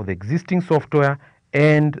for the existing software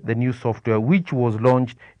and the new software which was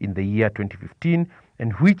launched in the year 2015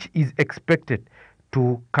 and which is expected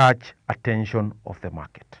to catch attention of the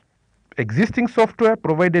market. Existing software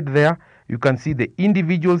provided there, you can see the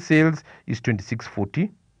individual sales is 2640,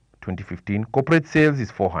 2015. Corporate sales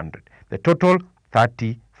is 400. The total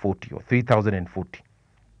 3040 or 3040.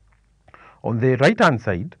 On the right hand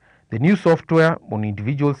side, the new software on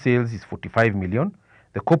individual sales is 45 million.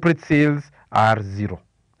 The corporate sales are 0.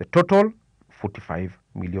 The total 45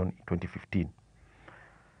 million in 2015.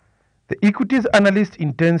 The equities analyst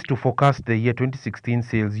intends to forecast the year 2016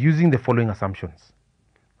 sales using the following assumptions.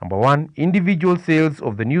 Number 1, individual sales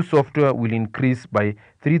of the new software will increase by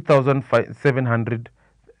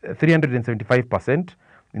 375%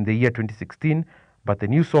 in the year 2016, but the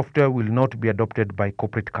new software will not be adopted by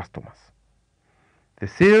corporate customers. The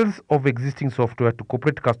sales of existing software to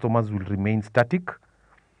corporate customers will remain static.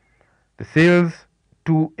 The sales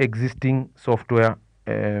to existing software,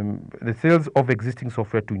 the sales of existing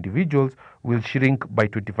software to individuals will shrink by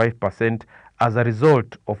 25% as a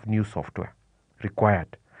result of new software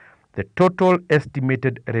required. The total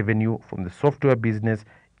estimated revenue from the software business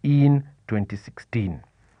in 2016.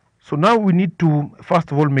 So now we need to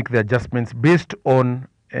first of all make the adjustments based on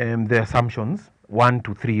the assumptions 1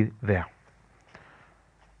 to 3 there.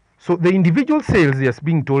 So the individual sales, yes,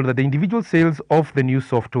 being told that the individual sales of the new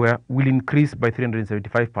software will increase by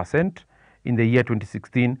 375% in the year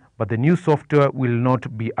 2016, but the new software will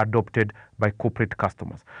not be adopted by corporate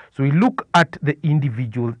customers. So we look at the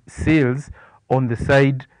individual sales on the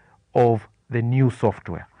side of the new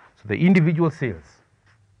software. So the individual sales,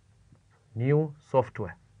 new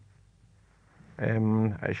software.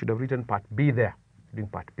 I should have written part B there, doing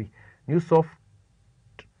part B. New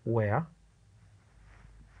software.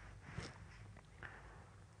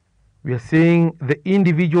 We are saying the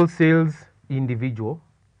individual sales,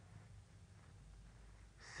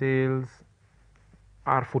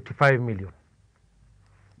 are 45 million.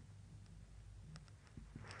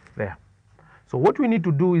 There. So what we need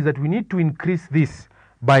to do is that we need to increase this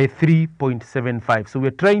by 3.75. So we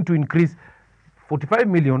are trying to increase 45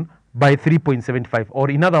 million by 3.75, or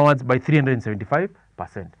in other words, by 375%.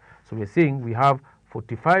 So we are saying we have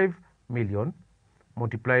 45 million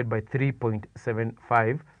multiplied by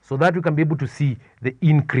 3.75, so that we can be able to see the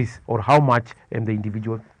increase or how much the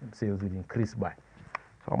individual sales will increase by.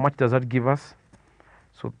 So how much does that give us?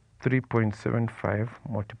 So 3.75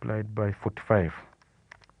 multiplied by 45.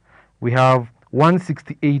 We have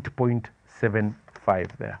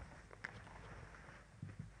 168.75 there.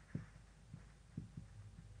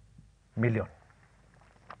 Million.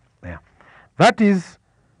 Yeah. That is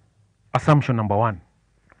assumption number 1.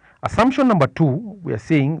 Assumption number 2, we are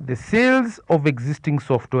saying the sales of existing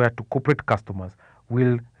software to corporate customers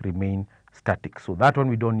will remain static. So that one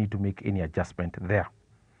we don't need to make any adjustment there.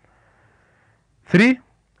 3,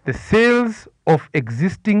 the sales of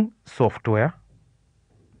existing software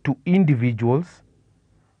to individuals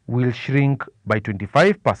will shrink by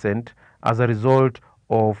 25% as a result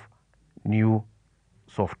of new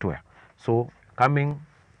software. So coming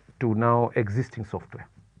to now existing software.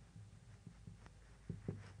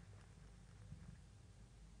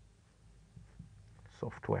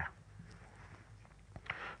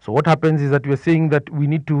 So what happens is that we are saying that we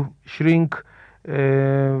need to shrink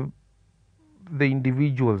the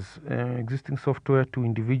individuals, existing software to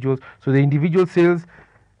individuals. So the individual sales,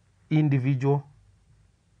 individual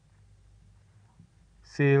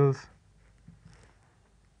sales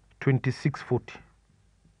 2640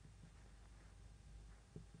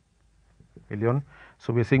 million.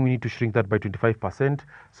 So we are saying we need to shrink that by 25%.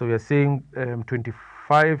 So we are saying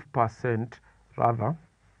 25% rather,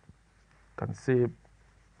 can say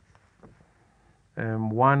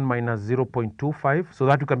 1 minus 0.25, so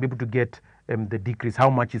that we can be able to get the decrease, how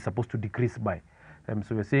much is supposed to decrease by.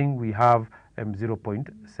 So we're saying we have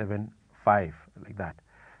 0.75 like that.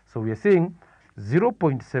 So we are saying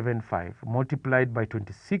 0.75 multiplied by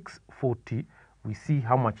 2640, we see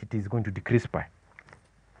how much it is going to decrease by.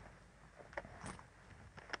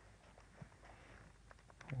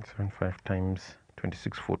 75 times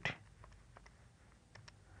 2640,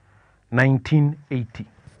 1980.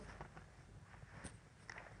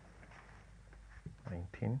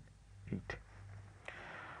 1980.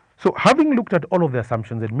 So having looked at all of the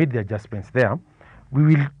assumptions and made the adjustments there, we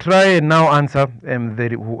will try and now answer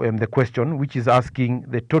the question, which is asking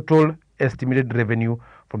the total estimated revenue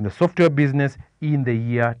from the software business in the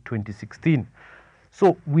year 2016.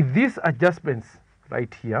 So with these adjustments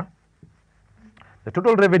right here, the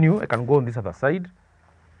total revenue, I can go on this other side.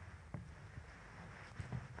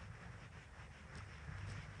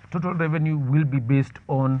 Total revenue will be based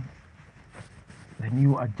on the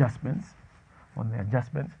new adjustments. On the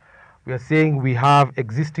adjustments, we are saying we have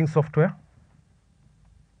existing software,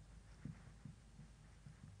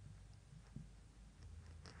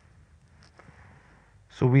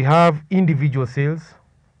 so we have individual sales,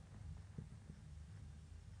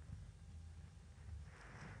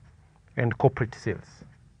 and corporate sales,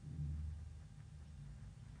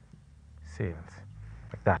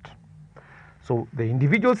 like that. So the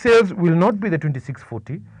individual sales will not be the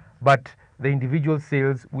 2640, but the individual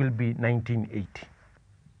sales will be 1980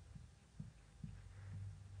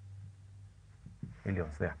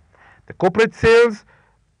 millions there. The corporate sales,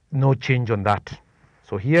 no change on that.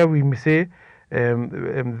 So here we may say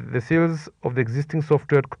the sales of the existing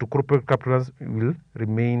software to corporate customers will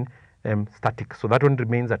remain static. So that one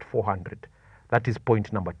remains at 400. That is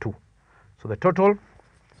point number 2. So the total is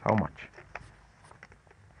how much?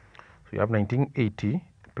 So you have 1980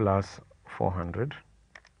 plus 400,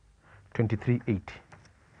 2380.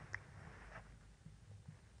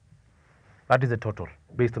 That is the total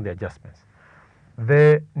based on the adjustments.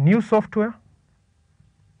 The new software,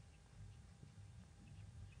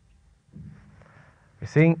 we're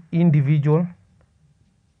saying individual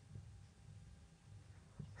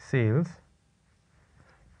sales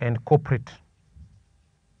and corporate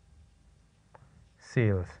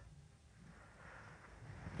sales.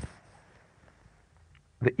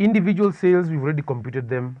 The individual sales, we've already computed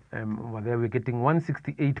them over there. We're getting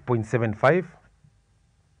 168.75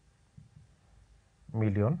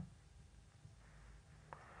 million.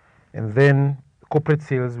 And then corporate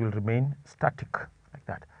sales will remain static like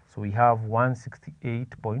that. So we have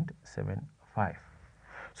 168.75.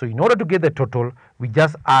 So in order to get the total, we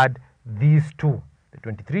just add these two, the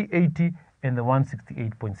 2380 and the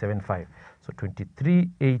 168.75. So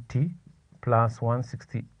 2380 plus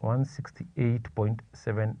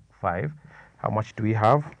 168.75. How much do we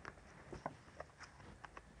have?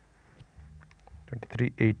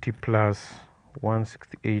 2380 plus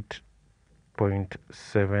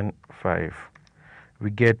 168.75. We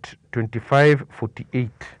get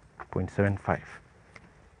 2548.75.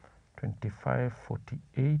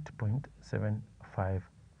 2548.75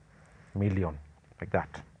 million, like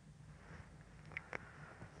that.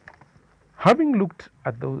 Having looked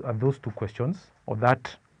at those two questions, or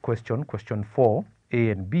that question, question 4, A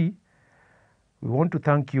and B, we want to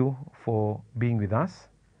thank you for being with us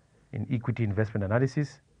in Equity Investment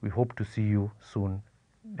Analysis. We hope to see you soon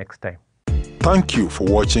next time. Thank you for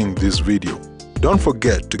watching this video. Don't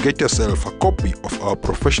forget to get yourself a copy of our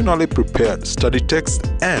professionally prepared study text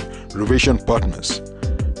and revision partners.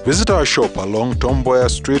 Visit our shop along Tom Boyer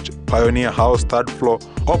Street, Pioneer House, 3rd floor,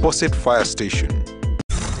 opposite Fire Station.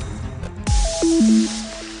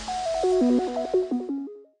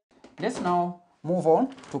 Let's now move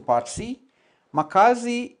on to part C.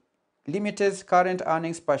 Makazi Limited's current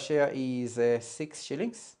earnings per share is 6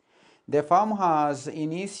 shillings. The firm has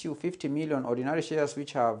in issue 50 million ordinary shares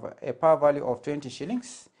which have a par value of 20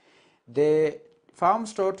 shillings. The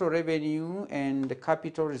firm's total revenue and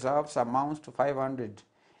capital reserves amounts to 500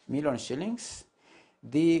 million shillings.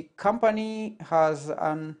 The company has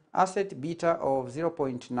an asset beta of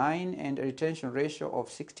 0.9 and a retention ratio of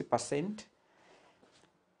 60%.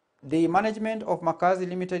 The management of Makazi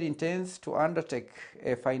Limited intends to undertake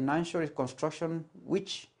a financial reconstruction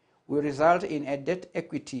which will result in a debt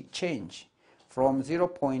equity change from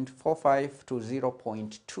 0.45 to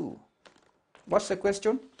 0.2. What's the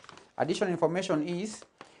question? Additional information is,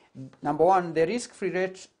 number one, the risk-free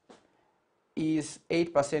rate is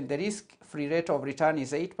 8%. The risk-free rate of return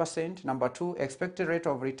is 8%. Number two, expected rate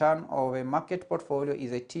of return of a market portfolio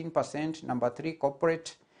is 18%. Number three,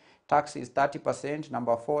 corporate tax is 30%.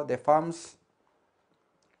 Number four, the firm's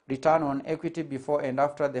return on equity before and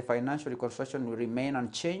after the financial reconstruction will remain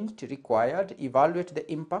unchanged. Required, evaluate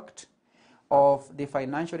the impact of the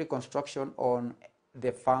financial reconstruction on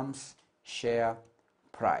the firm's share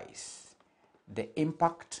price. The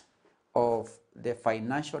impact of the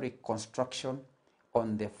financial reconstruction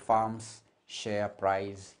on the firm's share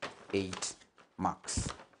price, 8 marks.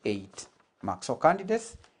 8 marks. So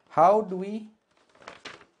candidates, how do we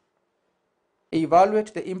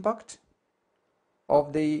evaluate the impact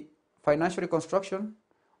of the financial reconstruction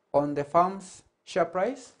on the firm's share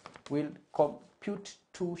price? We'll compute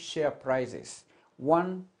two share prices,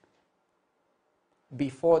 one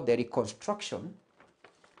before the reconstruction,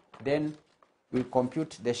 then we'll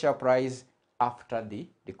compute the share price after the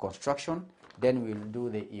reconstruction, then we'll do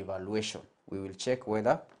the evaluation. We will check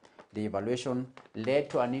whether the evaluation led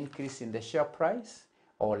to an increase in the share price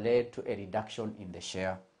or led to a reduction in the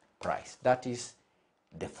share price. That is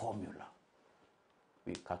the formula.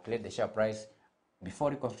 We calculate the share price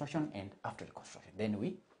before reconstruction and after reconstruction. Then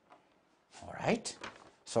we, all right.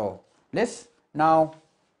 So let's now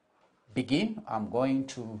begin. I'm going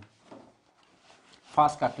to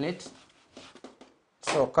first calculate.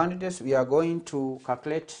 So candidates, we are going to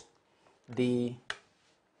calculate the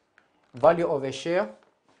value of a share.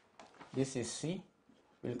 This is C.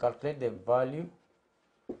 We'll calculate the value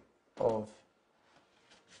of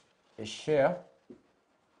a share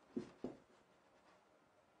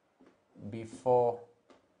before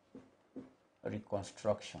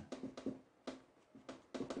reconstruction.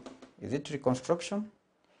 Is it reconstruction?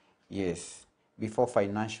 Yes, before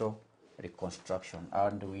financial reconstruction.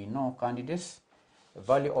 And we know, candidates, the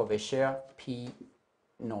value of a share P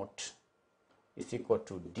naught is equal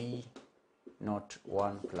to D naught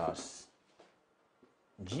 1 plus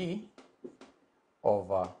G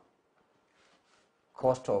over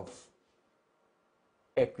cost of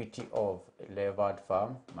equity of levered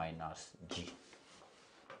firm minus G.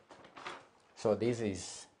 So this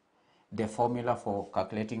is the formula for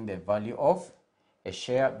calculating the value of a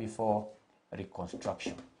share before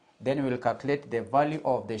reconstruction. Then we will calculate the value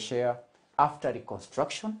of the share after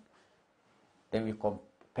reconstruction. Then we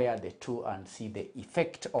compare the two and see the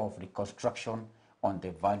effect of reconstruction on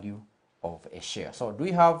the value of a share. So do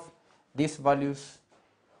we have these values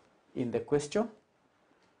in the question?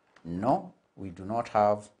 No, we do not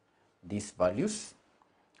have these values.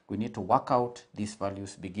 We need to work out these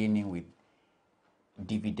values beginning with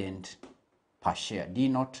dividend per share. D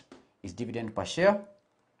naught is dividend per share.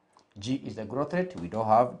 G is the growth rate. We don't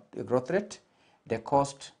have the growth rate. The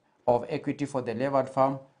cost of equity for the levered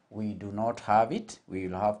firm, we do not have it. We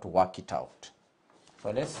will have to work it out.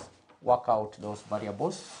 So let's work out those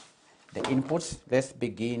variables, the inputs. Let's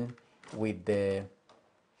begin with the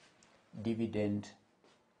dividend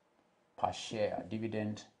per share.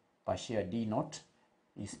 Dividend per share D naught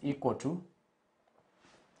is equal to,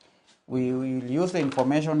 we will use the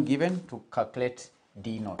information given to calculate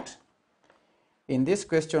D naught. In this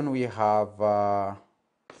question we are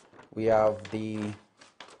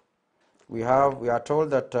told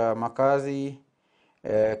that Makazi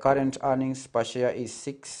current earnings per share is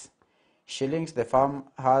 6 shillings. The firm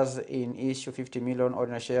has in issue 50 million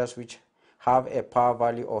ordinary shares which have a par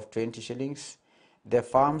value of 20 shillings. The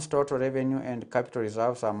firm's total revenue and capital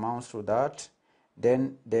reserves amounts to that.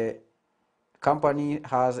 Then the company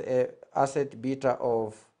has a asset beta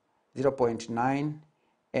of 0.9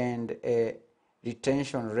 and a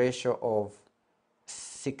retention ratio of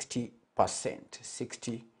 60%.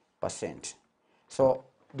 60%. So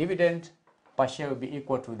dividend per share will be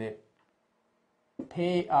equal to the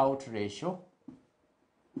payout ratio.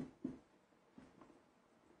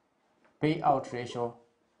 Payout ratio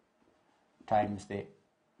times the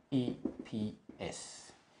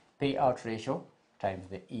EPS. Payout ratio times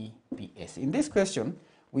the EPS. In this question,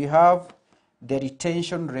 we have the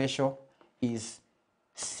retention ratio is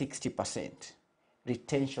 60%.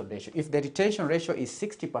 Retention ratio. If the retention ratio is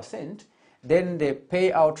 60%, then the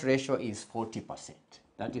payout ratio is 40%.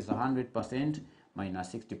 That is 100%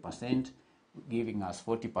 minus 60%, giving us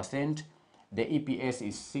 40%. The EPS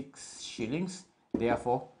is 6 shillings.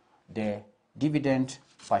 Therefore, the dividend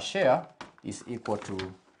per share is equal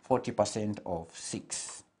to 40% of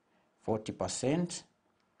 6. 40%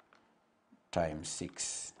 times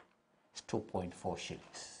 6 is 2.4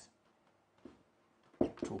 shillings.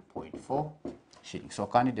 2.4 shillings. So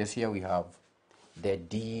candidates, here we have the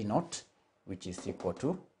D naught, which is equal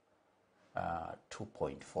to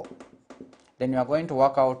 2.4. Then we are going to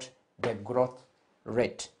work out the growth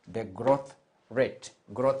rate. The growth rate.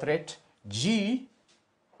 Growth rate G,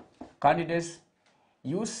 candidates,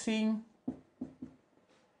 using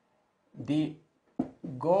the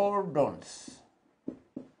Gordon's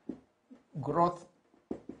growth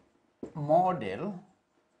model,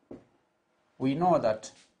 we know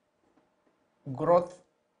that growth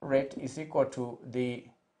rate is equal to the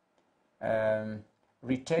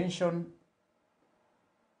retention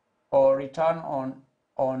or return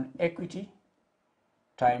on equity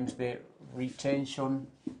times the retention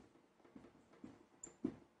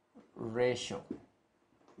ratio.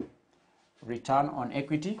 Return on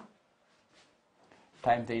equity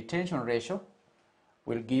times the retention ratio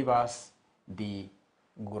will give us the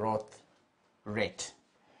growth rate.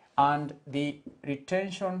 And the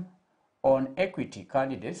retention on equity,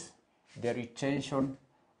 candidates, the retention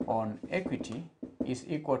on equity is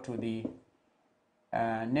equal to the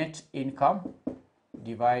net income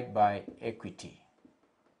divided by equity.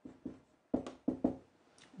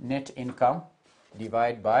 Net income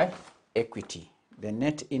divided by equity. The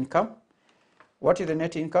net income. What is the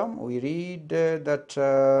net income? We read that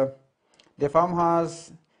the firm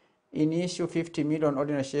has in issue 50 million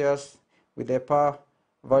ordinary shares with a par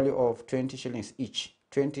value of 20 shillings each.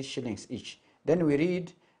 20 shillings each. Then we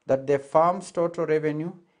read that the firm's total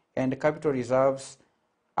revenue and capital reserves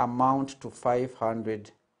amount to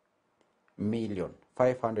 500 million.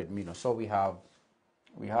 500 million. So we have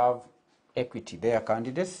equity there,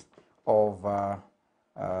 candidates, of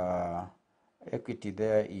equity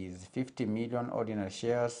there is 50 million ordinary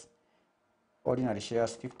shares. Ordinary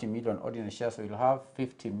shares, 50 million ordinary shares. So we'll have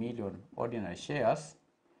 50 million ordinary shares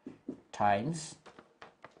times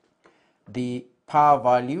the par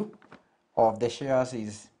value of the shares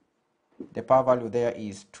is, the par value there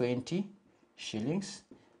is 20 shillings.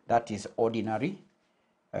 That is ordinary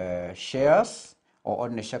shares or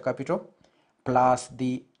ordinary share capital, plus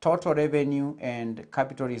the total revenue and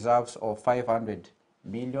capital reserves of 500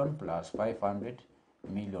 million plus 500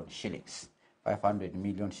 million shillings. 500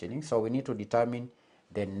 million shillings. So we need to determine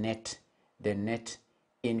the net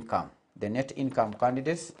income. The net income,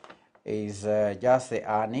 candidates, is just the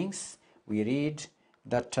earnings. We read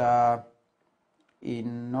that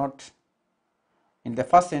in the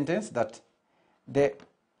first sentence that the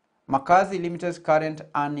Makazi Limited's current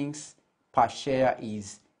earnings per share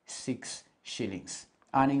is 6 shillings.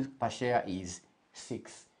 Earnings per share is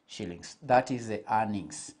 6 shillings. That is the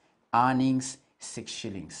earnings. Earnings 6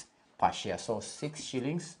 shillings per share. So 6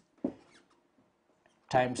 shillings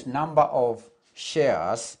times number of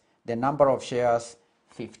shares, the number of shares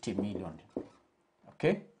 50 million.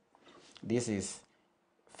 Okay, this is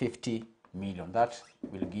 50 million. That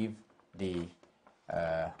will give the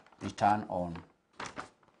return on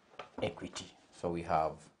equity. So we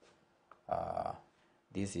have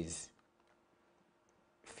this is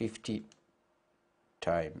 50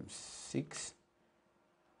 times 6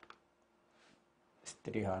 is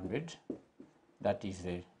 300. That is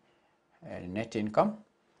the net income.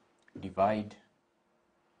 We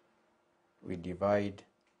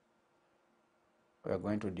are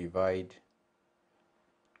going to divide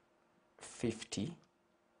 50.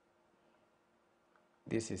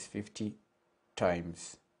 This is 50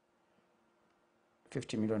 times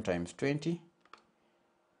 50 million times 20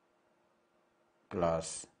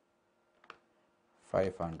 plus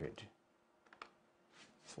 500.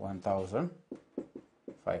 It's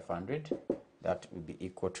 1,500. That will be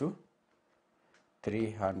equal to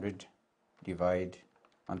 300 divide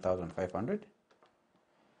 1,500,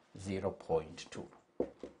 0.2.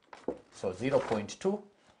 So 0.2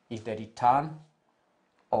 is the return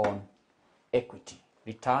on equity.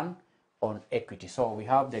 Return on equity. So we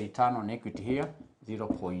have the return on equity here,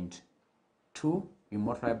 0.2. We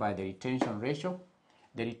multiply by the retention ratio.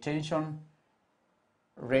 The retention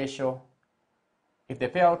ratio, if the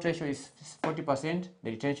payout ratio is 40%,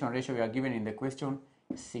 the retention ratio we are given in the question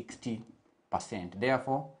is 60%.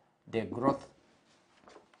 Therefore, the growth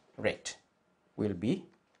rate will be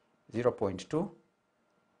 0.2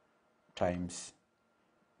 times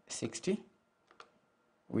 60,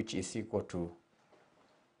 which is equal to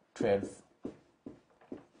 12%.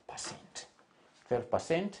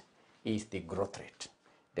 12% is the growth rate.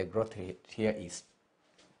 The growth rate here is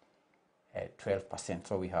 12%.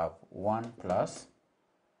 So we have 1 plus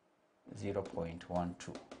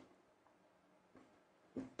 0.12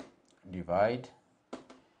 divide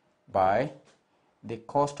by the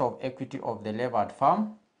cost of equity of the levered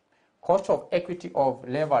firm. Cost of equity of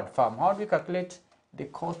levered firm. How do we calculate the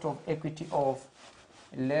cost of equity of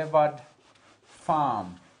levered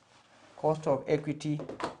farm. Cost of equity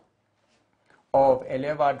of a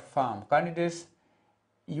levered farm. Candidates,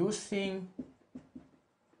 using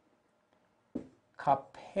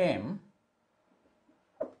CPA,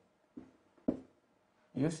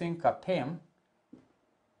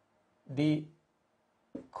 the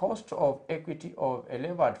cost of equity of a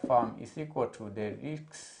levered farm is equal to the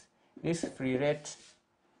risk-free rate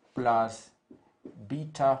plus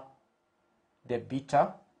beta, the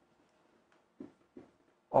beta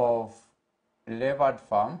of levered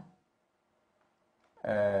farm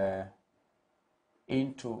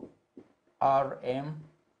into RM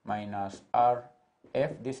minus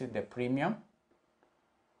RF. This is the premium.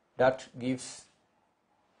 That gives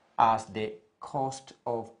us the cost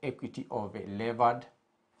of equity of a levered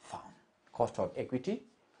farm. Cost of equity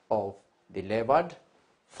of the levered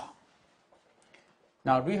farm.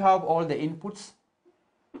 Now, do we have all the inputs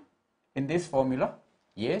in this formula?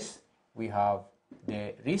 Yes, we have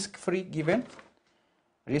the risk-free given.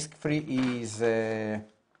 Risk-free is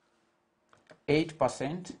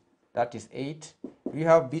 8%, that is 8. We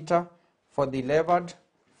have beta for the levered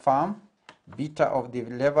farm. Beta of the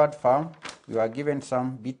levered farm, we are given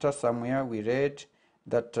some beta somewhere. We read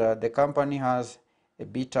that the company has a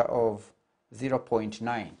beta of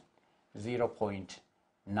 0.9.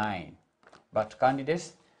 But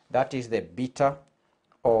candidates, that is the beta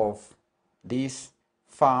of this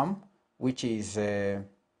farm, which is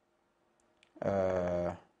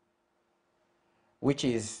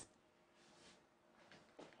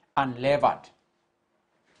unlevered.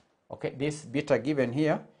 Okay, this beta given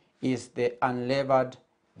here is the unlevered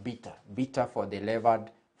beta, beta for the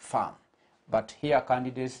levered farm. But here,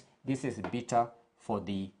 candidates, this is beta for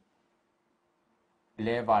the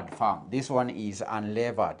levered farm. This one is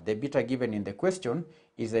unlevered. The beta given in the question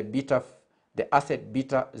is a beta, the asset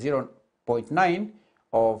beta 0.9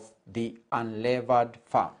 of the unlevered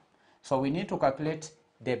farm. So we need to calculate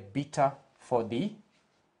the beta for the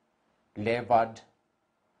levered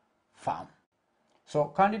farm. So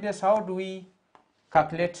candidates, how do we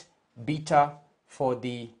calculate beta for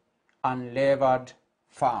the unlevered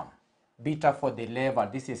farm? Beta for the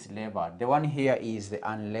levered, this is levered. The one here is the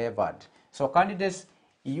unlevered. So candidates,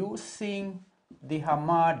 using the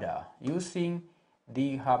Hamada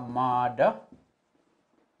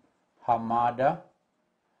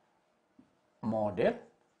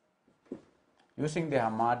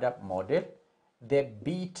model, the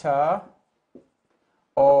beta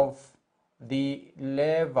of the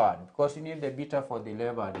levered, because you need the beta for the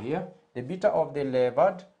levered here, the beta of the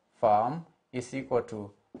levered farm is equal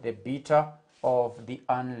to the beta of the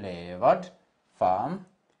unlevered farm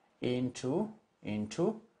into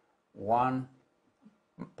 1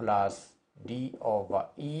 plus d over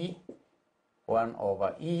e, 1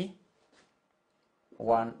 over e,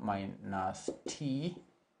 1 minus t.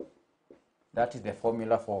 That is the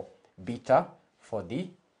formula for beta for the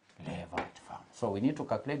levered farm. So we need to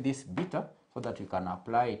calculate this beta so that we can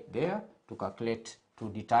apply it there to calculate, to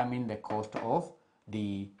determine the cost of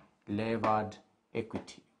the levered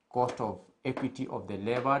equity, cost of equity of the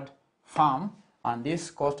levered farm. And this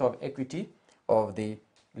cost of equity of the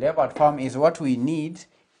levered farm is what we need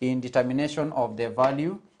in determination of the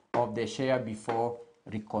value of the share before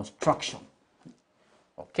reconstruction.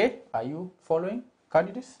 Okay, are you following,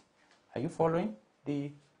 candidates? Are you following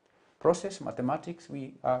the process, mathematics?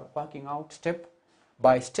 We are working out step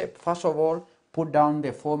by step. First of all, put down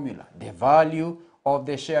the formula. The value of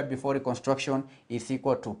the share before reconstruction is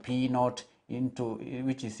equal to P naught into,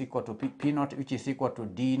 which is equal to P naught, which is equal to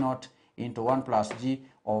D naught into 1 plus G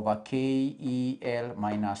over KEL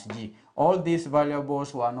minus G. All these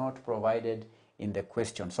variables were not provided in the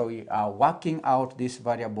question. So we are working out these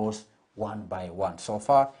variables one by one. So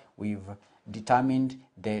far, we've determined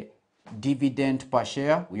the dividend per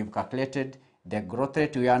share. We've calculated the growth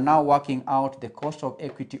rate. We are now working out the cost of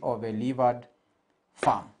equity of a levered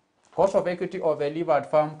farm. Cost of equity of a levered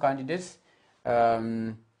farm, candidates,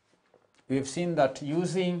 we've seen that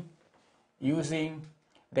using the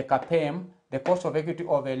CPA, the cost of equity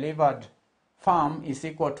of a levered farm is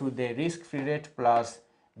equal to the risk-free rate plus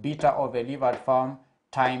beta of a levered farm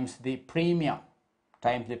times the premium.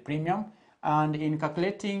 And in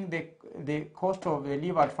calculating the cost of a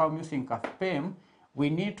levered farm using CPA, we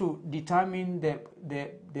need to determine the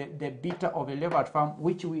beta of a levered farm,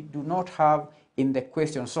 which we do not have in the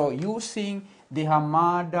question. So using the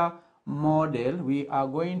Hamada model, we are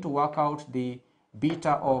going to work out the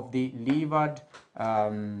beta of the levered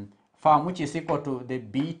farm, which is equal to the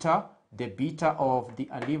beta of the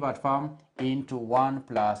levered farm into 1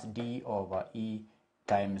 plus D over E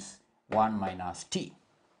times 1 minus t,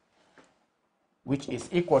 which is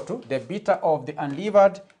equal to the beta of the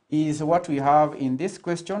unlevered is what we have in this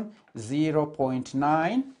question,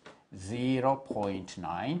 0.9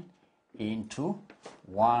 into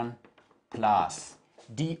 1 plus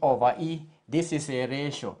d over e. This is a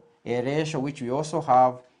ratio which we also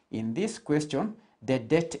have in this question, the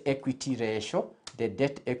debt equity ratio. The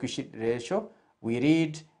debt equity ratio, we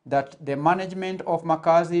read that the management of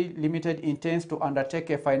Makazi Limited intends to undertake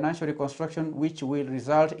a financial reconstruction which will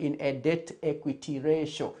result in a debt equity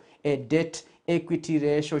ratio. A debt equity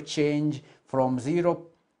ratio change from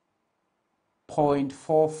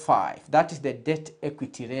 0.45. That is the debt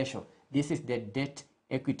equity ratio. This is the debt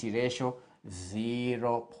equity ratio,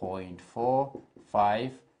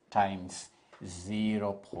 0.45 times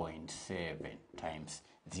 0.7 times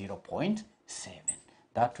 0.7.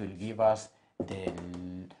 That will give us the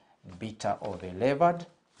beta of a levered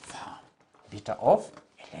firm. Beta of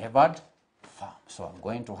a levered firm. So I'm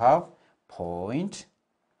going to have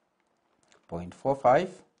 0.45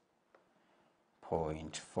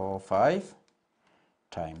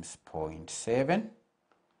 times 0.7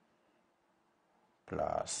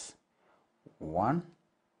 plus 1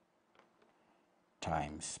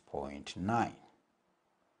 times 0.9.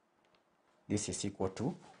 This is equal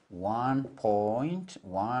to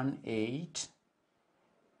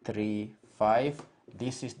 1.1835.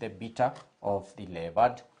 This is the beta of the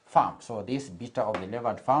levered firm. So this beta of the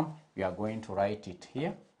levered firm, we are going to write it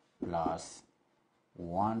here, plus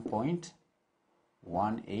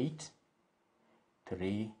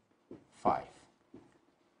 1.1835.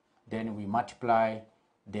 Then we multiply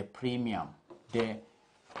the premium, the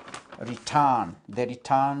return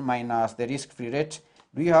minus the risk-free rate.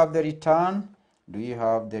 Do you have the return? Do you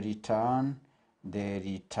have the return? The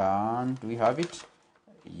return, do we have it?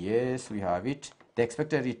 Yes, we have it. The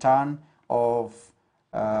expected return of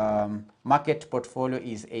market portfolio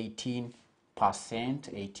is 18%.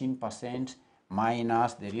 18%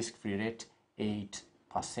 minus the risk-free rate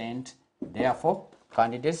 8%. Therefore,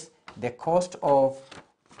 candidates, the cost of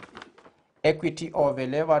equity of a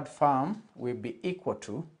levered firm will be equal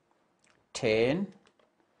to 10,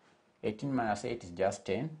 18 minus 8 is just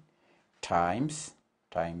 10, times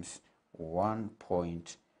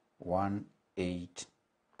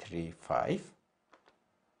 1.1835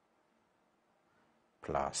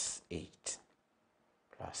 plus 8.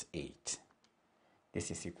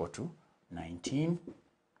 This is equal to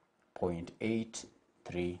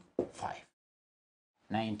 19.835.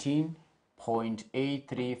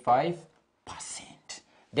 19.835%.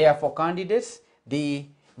 Therefore, candidates, the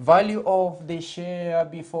value of the share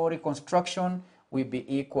before reconstruction will be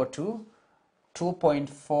equal to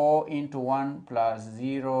 2.4 into 1 plus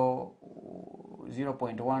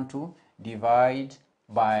 0.12 divide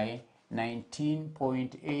by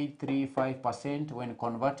 19.835%. When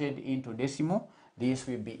converted into decimal, this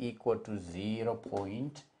will be equal to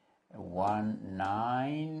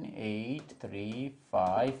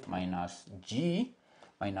 0.19835 minus G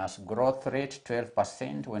minus growth rate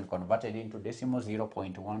 12%. When converted into decimal,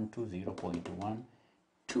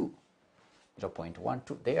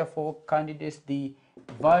 0.12. Therefore, candidates, the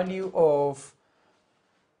value of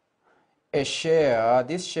a share,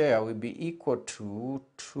 this share will be equal to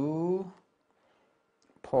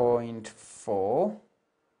 2.4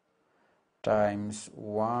 times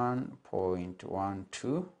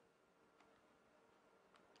 1.12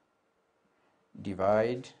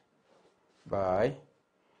 divide by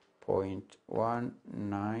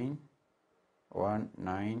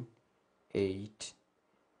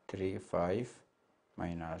 0.19835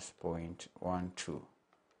 minus 0.12.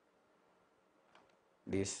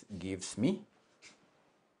 This gives me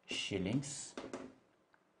shillings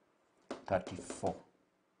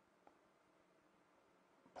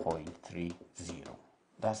 34.30.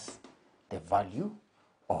 That's the value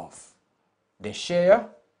of the share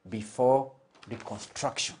before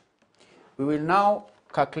reconstruction. We will now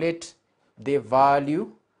calculate the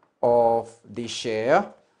value of the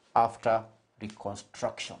share after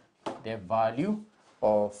reconstruction. The value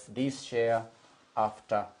of this share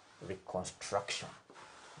after reconstruction.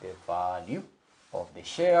 The value of the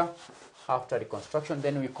share after reconstruction.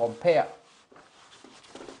 Then we compare.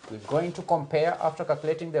 We're going to compare after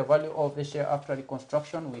calculating the value of the share after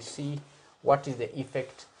reconstruction. We see what is the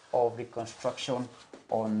effect of reconstruction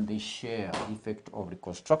on the share. Effect of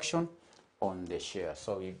reconstruction on the share.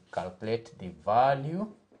 So we calculate the value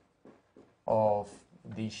of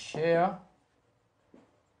the share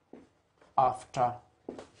after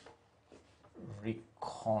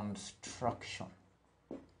reconstruction.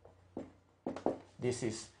 This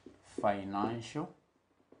is financial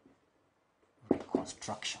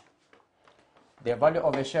reconstruction. the value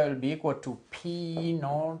of a share will be equal to P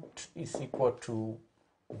naught is equal to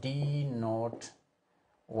D naught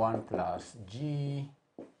 1 plus G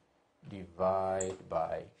divided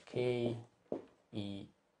by K E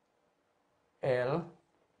L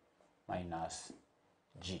minus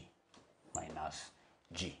G.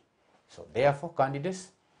 So therefore,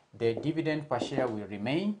 candidates, the dividend per share will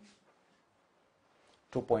remain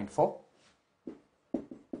 2.4.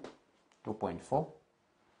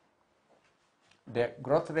 The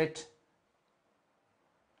growth rate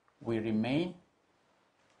will remain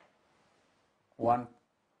 1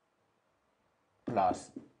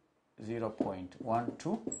 plus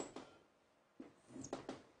 0.12.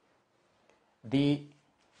 The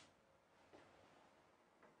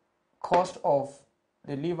cost of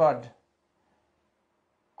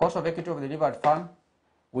equity of the levered firm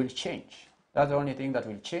will change. That's the only thing that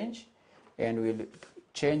will change, and will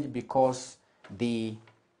change because the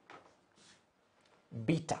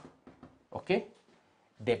beta, okay,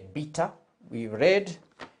 the beta, we read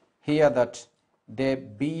here that the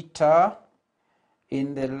beta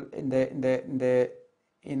in the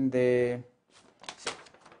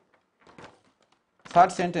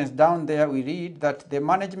third sentence down there, we read that the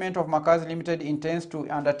management of Makazi Limited intends to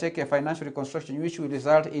undertake a financial reconstruction which will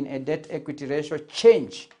result in a debt equity ratio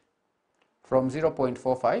change from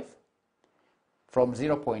 0.45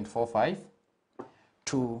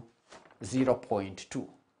 to 0.2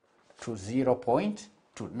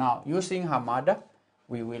 Now, using Hamada,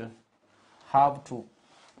 we will have to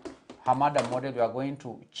Hamada model. We are going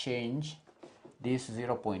to change this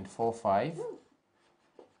 0.45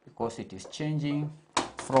 because it is changing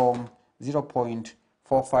from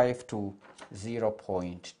 0.45 to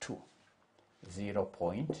 0.2.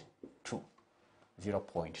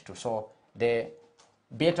 So the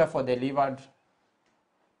beta for the levered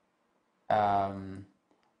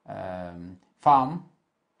farm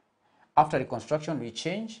after reconstruction will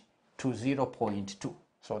change to 0.2.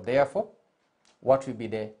 So therefore, what will be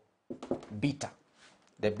the beta?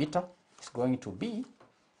 The beta is going to be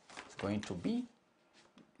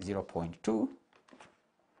 0.2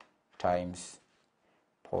 times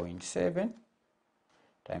 0.7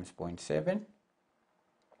 times 0.7,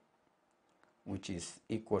 which is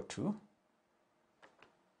equal to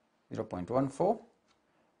 0.14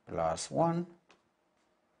 plus 1,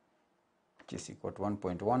 which is equal to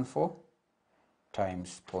 1.14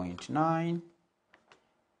 times 0.9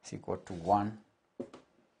 is equal to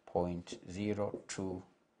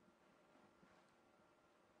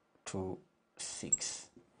 1.0226.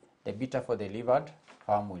 The beta for the levered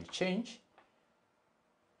farm will change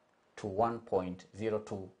to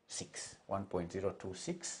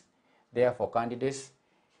 1.026. Therefore, candidates,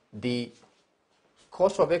 the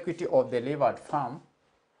cost of equity of the levered farm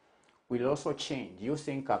will also change.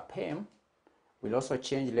 Using CPA will also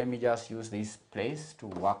change. Let me just use this place to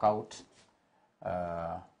work out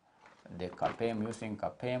the CPA. Using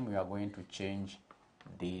CPA, we are going to change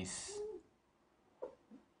this.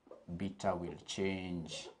 Beta will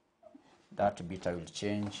change. That beta will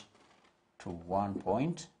change to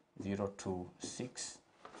 1.026.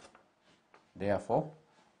 Therefore,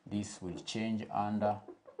 this will change after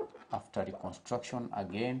reconstruction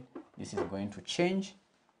again. This is going to change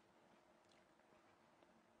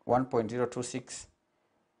 1.026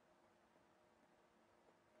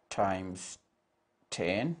 times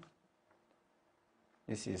 10.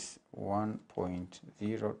 This is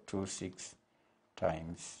 1.026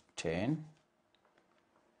 times 10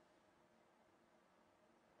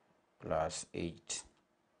 plus 8.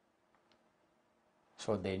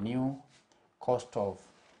 So the new cost of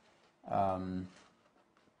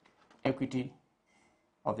equity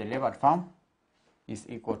of the levered farm is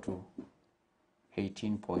equal to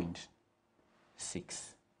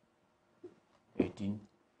 18.26.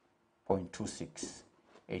 18.26.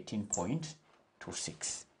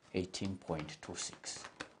 18.26. 18.26.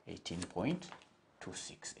 18.26.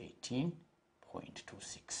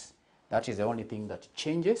 18.26. That is the only thing that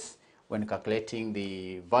changes when calculating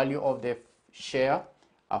the value of the share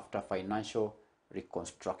after financial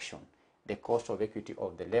reconstruction. The cost of equity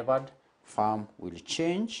of the levered farm will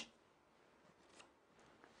change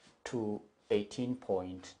to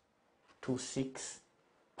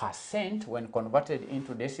 18.26%. When converted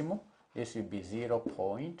into decimal, this will be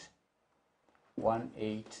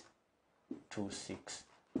 0.1826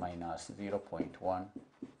 minus 0.12.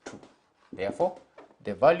 Therefore,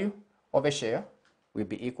 the value of a share will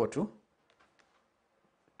be equal to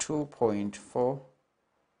 2.4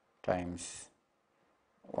 times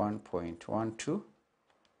 1.12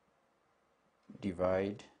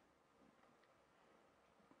 divide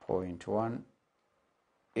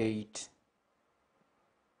 0.1826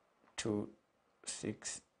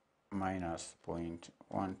 26 minus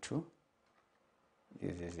 0.12,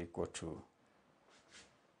 this is equal to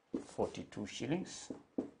 42 shillings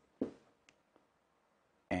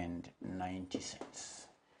and 90 cents.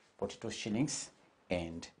 42 shillings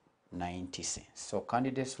and 90 cents. So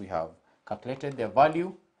candidates, we have calculated the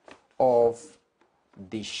value of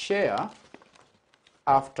the share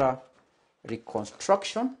after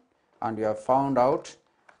reconstruction, and we have found out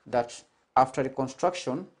that after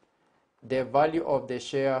reconstruction the value of the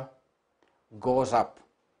share goes up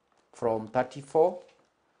from 34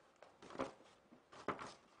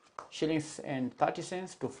 shillings and 30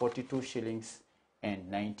 cents to 42 shillings and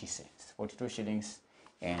 90 cents. 42 shillings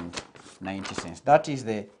and 90 cents. That is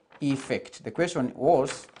the effect. The question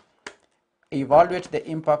was, evaluate the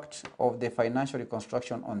impact of the financial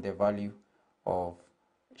reconstruction on the value of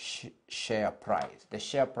share price. The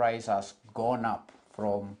share price has gone up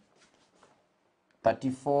from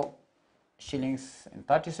 34 shillings and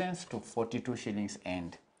 30 cents to 42 shillings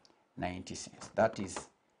and 90 cents. That is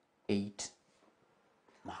 8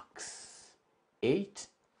 marks. 8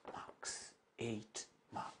 marks. 8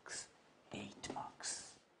 marks. 8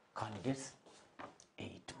 marks. Candidates,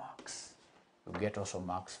 8 marks. You get also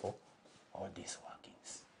marks for all these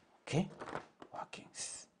workings. Okay?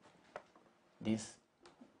 Workings. These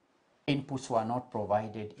inputs were not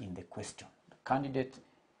provided in the question. The candidate,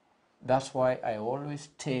 that's why I always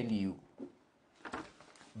tell you,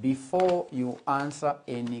 before you answer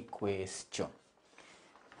any question,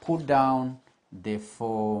 put down the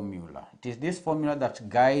formula. It is this formula that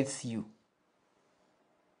guides you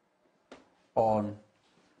on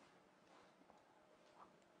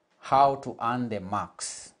how to earn the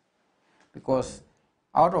marks, because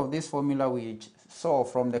out of this formula we saw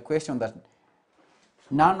from the question that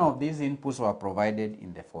none of these inputs were provided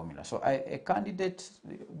in the formula. So a candidate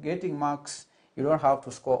getting marks, you don't have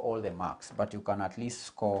to score all the marks, but you can at least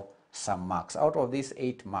score some marks. Out of these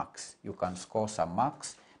 8 marks, you can score some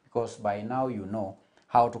marks, because by now you know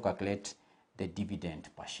how to calculate the dividend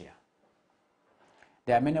per share.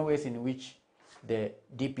 There are many ways in which the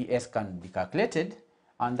DPS can be calculated,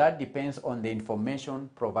 and that depends on the information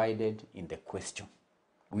provided in the question.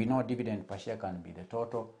 We know dividend per share can be the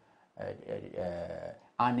total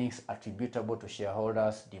earnings attributable to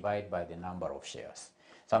shareholders divided by the number of shares.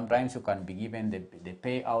 Sometimes you can be given the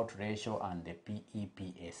payout ratio and the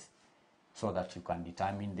PEPS, so that you can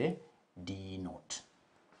determine the D note.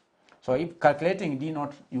 So if calculating D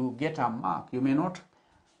note, you get a mark. You may not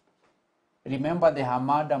remember the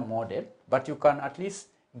Hamada model, but you can at least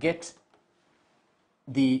get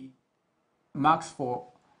the marks for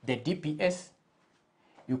the DPS.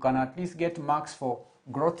 You can at least get marks for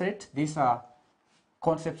growth rate. These are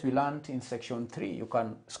concepts we learned in section 3. You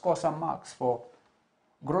can score some marks for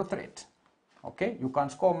growth rate. Okay, you can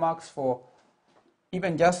score marks for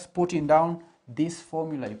even just putting down this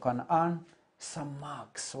formula. You can earn some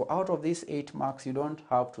marks. So out of these 8 marks, you don't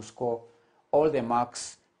have to score all the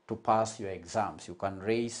marks to pass your exams. You can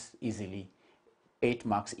raise easily 8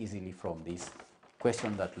 marks easily from this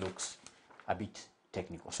question that looks a bit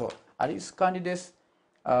technical. So at least candidates,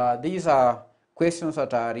 these are questions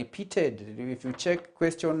that are repeated. If you check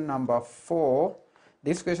question number 4,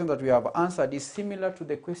 this question that we have answered is similar to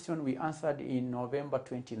the question we answered in November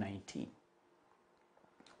 2019,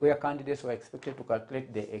 where candidates were expected to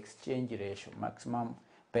calculate the exchange ratio, maximum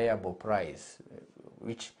payable price,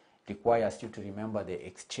 which requires you to remember the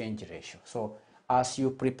exchange ratio. So as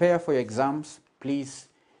you prepare for your exams, please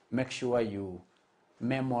make sure you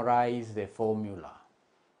memorize the formula.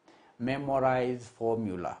 Memorize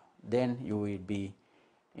formula. Then you will be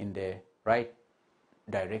in the right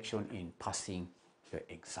direction in passing your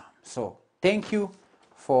exam. So thank you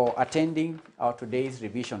for attending our today's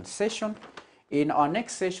revision session. In our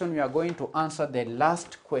next session, we are going to answer the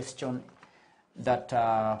last question that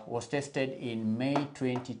was tested in May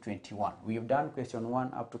 2021. We've done question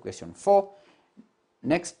 1 up to question 4.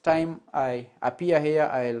 Next time I appear here,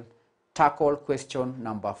 I'll tackle question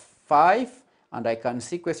number 5, and I can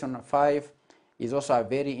see question 5 is also a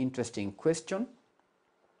very interesting question.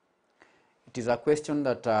 It is a question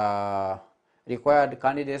that required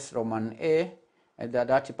candidates Roman A, and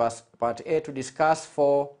that is part A, to discuss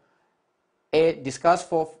four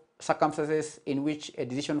circumstances in which a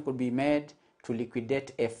decision could be made to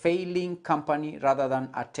liquidate a failing company rather than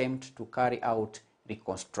attempt to carry out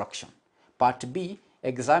reconstruction. Part B,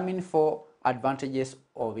 examine 4 advantages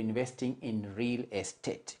of investing in real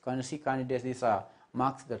estate. You can see, candidates, these are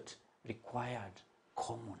marks that required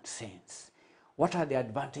common sense. What are the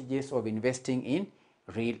advantages of investing in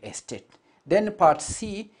real estate? Then part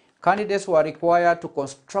C, candidates were required to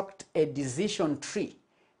construct a decision tree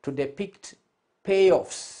to depict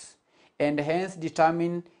payoffs and hence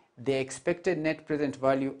determine the expected net present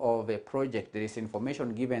value of a project. There is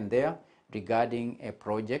information given there regarding a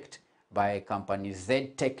project by company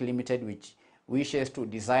Z Tech Limited, which wishes to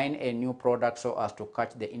design a new product so as to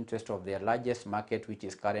catch the interest of their largest market, which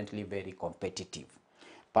is currently very competitive.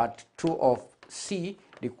 Part 2 of C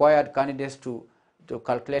required candidates to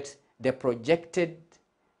calculate the project's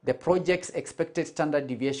expected standard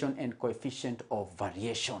deviation and coefficient of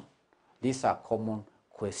variation. These are common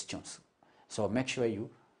questions. So make sure you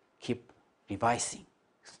keep revising,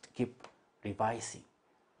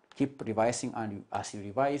 and as you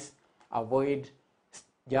revise, avoid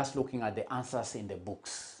just looking at the answers in the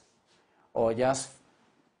books or just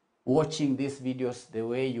watching these videos the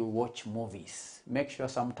way you watch movies. Make sure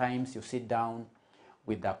sometimes you sit down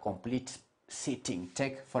with a complete sitting.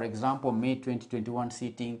 Take, for example, May 2021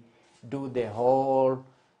 sitting, do the whole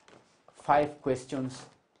 5 questions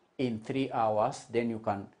in 3 hours, then you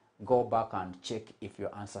can go back and check if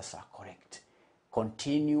your answers are correct.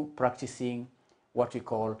 Continue practicing what we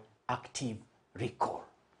call active recall,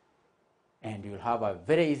 and you'll have a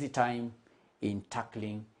very easy time in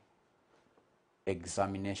tackling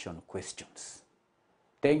examination questions.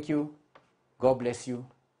 Thank you. God bless you.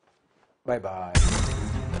 Bye-bye.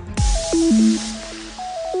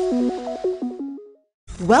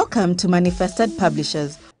 Welcome to Manifested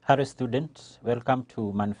Publishers. Hello students, welcome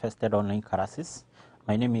to Manifested Online Classes.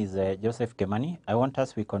 My name is Joseph Kemani. I want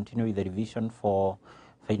us to continue with the revision for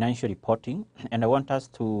financial reporting, and I want us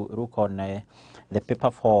to look on the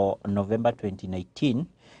paper for November 2019.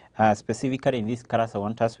 Specifically in this class, I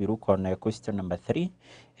want us to look on question number 3,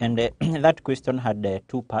 and that question had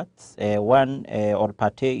 2 parts. One, or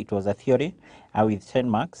part A, it was a theory with 10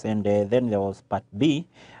 marks, and then there was part B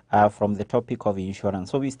from the topic of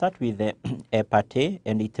insurance. So we start with part A,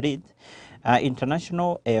 and it reads,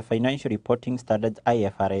 International Financial Reporting Standards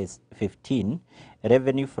IFRS 15,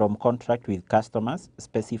 revenue from contract with customers,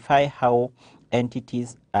 specify how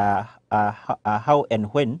entities how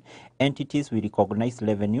and when entities will recognize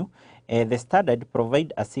revenue. The standard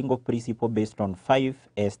provide a single principle based on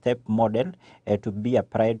 5-step model to be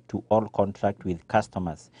applied to all contract with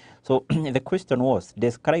customers. So the question was,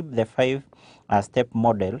 describe the 5-step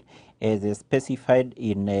model as specified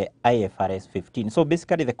in IFRS 15. So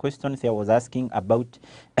basically the question here was asking about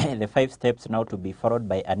the 5 steps now to be followed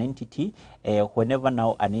by an entity whenever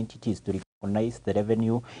now an entity is to recognize the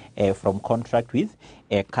revenue from contract with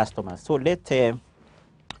customers. So let's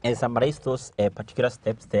summarize those particular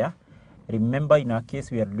steps there. Remember, in our case,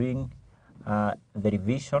 we are doing the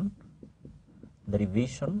revision.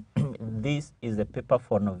 This is the paper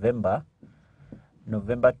for November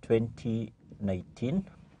 2019,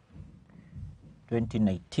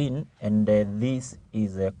 and this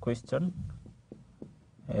is a question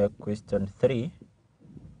 3.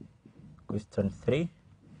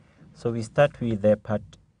 So we start with part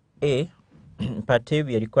A. Part A,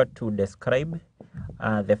 we are required to describe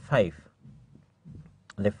the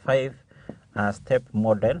 5-step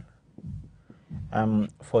model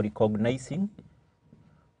for recognizing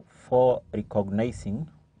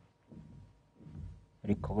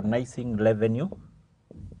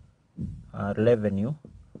revenue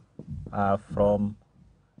from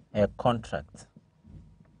a contract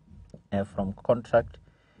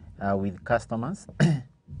with customers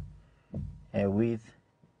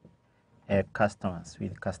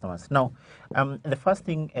customers. Now, the first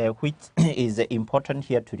thing which is important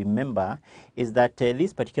here to remember is that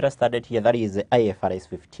this particular standard here, that is IFRS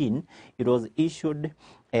 15, it was issued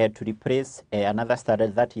to replace another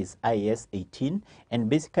standard, that is IAS 18, and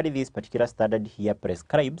basically this particular standard here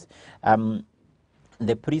prescribes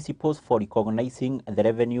the principles for recognizing the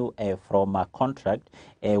revenue from a contract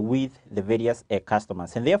with the various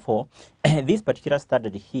customers. And therefore, this particular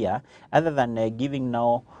standard here, other than giving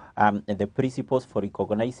now the principles for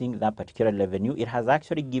recognizing that particular revenue, it has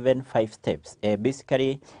actually given 5 steps,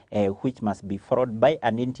 basically which must be followed by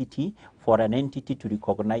an entity for an entity to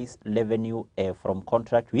recognize revenue from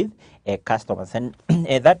contract with customers. And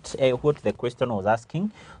that's what the question was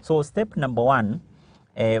asking. So step number 1,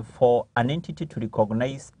 for an entity to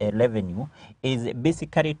recognize a revenue is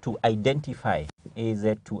basically to identify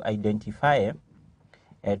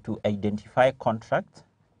contract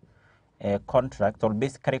or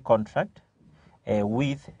basically contract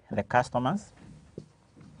with the customers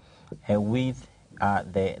with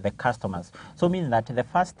the customers. So means that the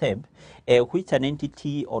first step which an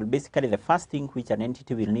entity, or basically the first thing which an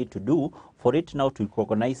entity will need to do for it now to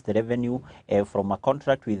recognize the revenue from a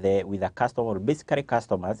contract with a customer, or basically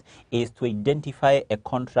customers, is to identify a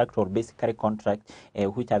contract, or basically contract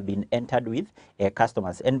which have been entered with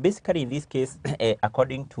customers. And basically in this case,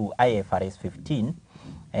 according to IFRS 15,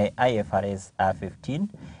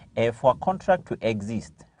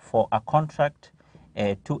 for a contract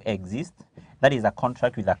to exist, that is a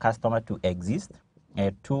contract with a customer to exist,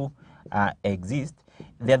 there are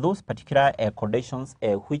those particular conditions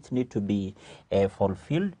which need to be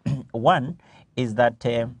fulfilled. One is that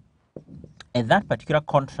that particular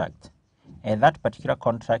contract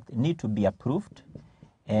need to be approved,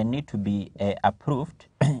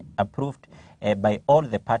 approved by all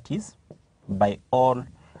the parties,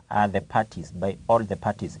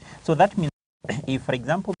 So that means, if, for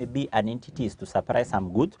example, maybe an entity is to supply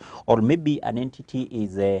some goods, or maybe an entity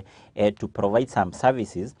is to provide some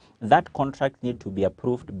services, that contract need to be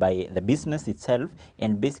approved by the business itself,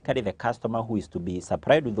 and basically the customer who is to be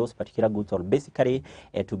supplied with those particular goods, or basically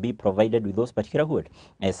to be provided with those particular goods,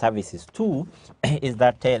 services. Two is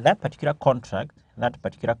that that particular contract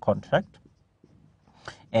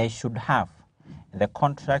should have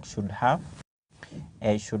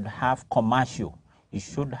commercial. It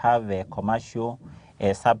should have a commercial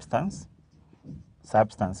substance.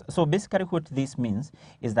 So basically what this means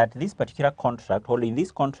is that this particular contract, or in this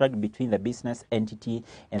contract between the business entity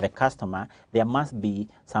and the customer, there must be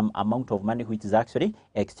some amount of money which is actually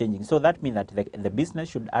exchanging. So that means that the business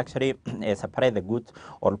should actually supply the goods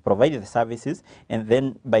or provide the services, and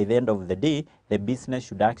then by the end of the day, the business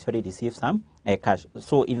should actually receive some cash.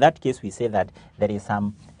 So in that case, we say that there is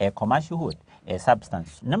some commercial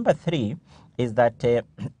substance. Number three is that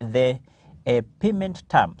the payment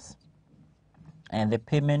terms, and the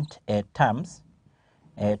payment terms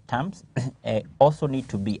also need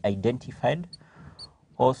to be identified.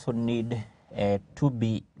 Also need to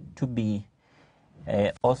be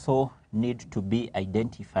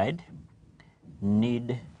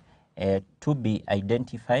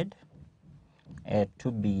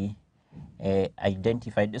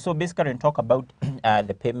identified. So basically, when we talk about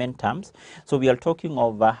the payment terms, so we are talking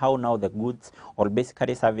of how now the goods, or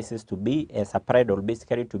basically services to be supplied, or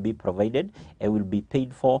basically to be provided, will be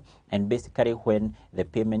paid for, and basically when the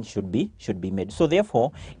payment should be made. So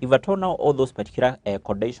therefore, if at all now all those particular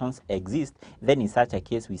conditions exist, then in such a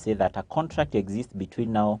case we say that a contract exists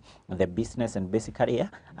between now the business and basically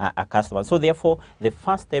a customer. So therefore, the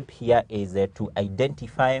first step here is to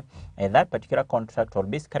identify that particular contract, or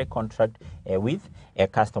basically contract with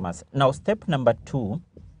customers. Now step number two,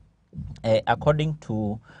 according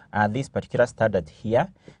to this particular standard here,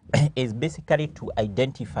 is basically to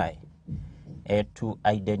identify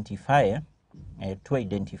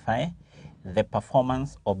the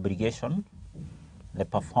performance obligation,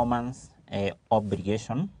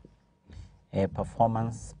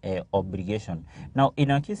 obligation. Now,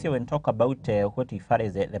 in our case here, when talk about what we refer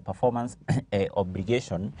as the performance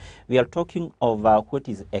obligation, we are talking of what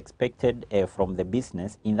is expected from the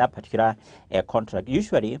business in that particular contract.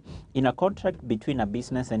 Usually, in a contract between a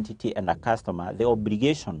business entity and a customer, the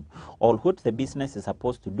obligation, or what the business is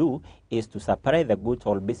supposed to do, is to supply the goods,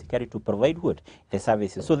 or basically to provide what the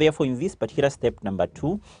services. So therefore, in this particular step number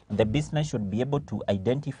two, the business should be able to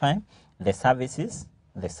identify the services,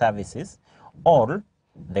 or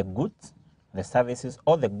the goods, the services,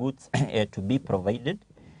 or the goods to be provided.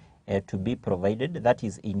 That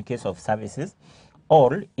is in case of services,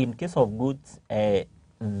 or in case of goods,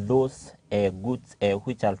 those goods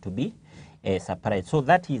which are to be supplied. So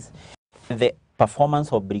that is the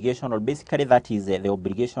performance obligation, or basically that is the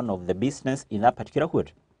obligation of the business in that particular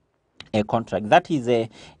good contract. That is the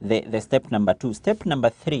step number two. Step number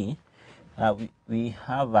three, we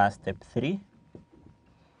have step three.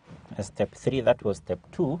 Step three, that was step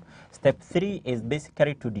two. Step three is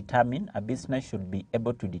basically to determine, a business should be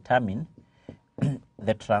able to determine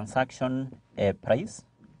the transaction price,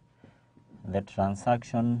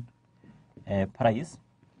 transaction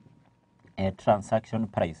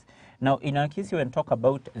price. Now, in our case, when we talk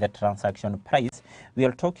about the transaction price, we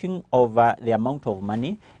are talking of the amount of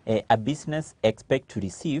money a business expects to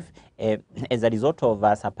receive as a result of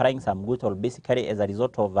supplying some goods, or basically as a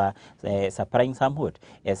result of supplying some goods,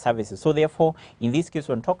 services. So therefore, in this case,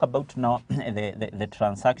 when we talk about now the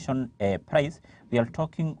transaction price, we are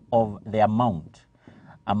talking of the amount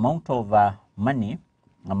of money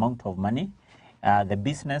the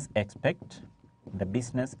business expect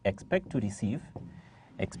to receive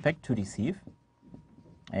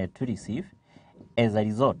as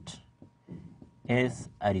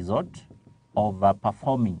a result of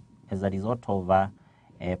performing, as a result of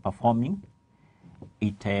performing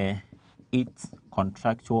its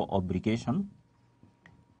contractual obligation,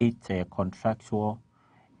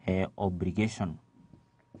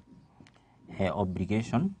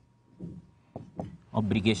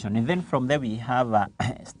 obligation, and then from there we have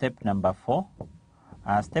step number 4.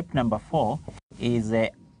 Step number 4 is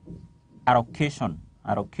allocation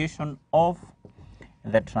of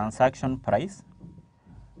the transaction price,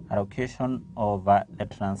 allocation of the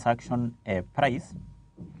transaction price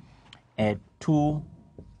to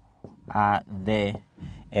the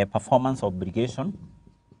performance obligation,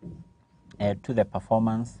 to the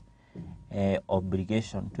performance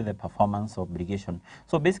obligation.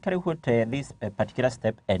 So basically what this particular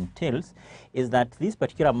step entails is that this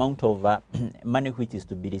particular amount of money which is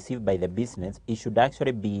to be received by the business, it should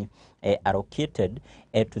actually be allocated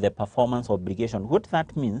to the performance obligation. What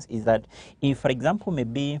that means is that if, for example,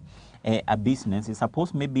 maybe a business is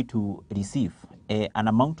supposed maybe to receive an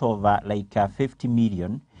amount of like 50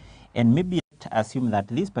 million, and maybe assume that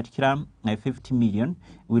this particular 50 million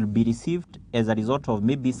will be received as a result of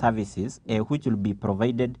maybe services which will be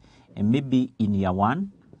provided maybe in year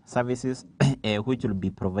 1, services which will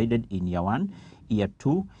be provided in year 1, year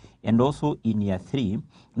 2, and also in year 3.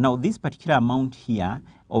 Now this particular amount here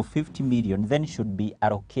of 50 million then should be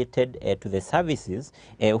allocated to the services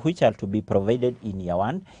which are to be provided in year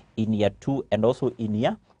 1, in year 2, and also in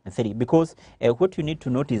year 3, because what you need to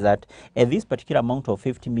note is that this particular amount of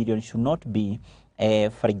 50 million should not be,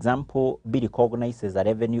 for example, be recognized as a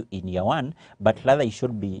revenue in year 1, but rather it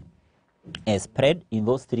should be spread in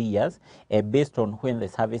those 3 years based on when the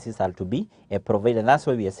services are to be provided. That's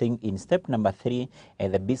why we are saying in step number 3,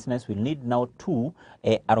 the business will need now to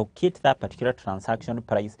allocate that particular transaction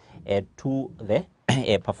price to the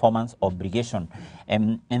performance obligation.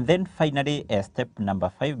 And then finally, step number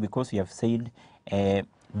 5, because we have said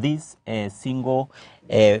this single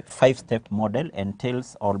 5-step model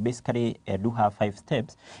entails, or basically do have 5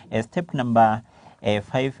 steps. Step number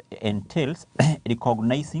 5 entails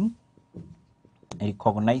recognizing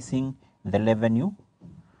the revenue,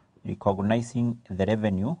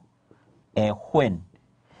 when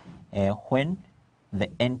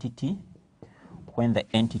the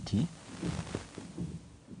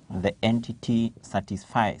entity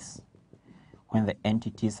satisfies,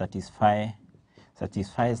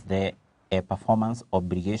 the performance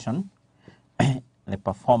obligation, the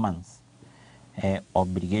performance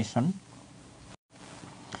obligation.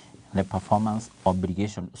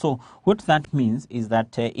 So what that means is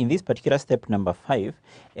that in this particular step number 5,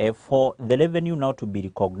 for the revenue now to be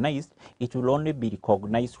recognized, it will only be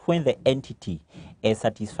recognized when the entity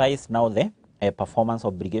satisfies now the performance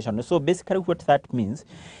obligation. So basically what that means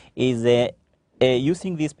is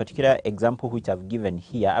using this particular example which I've given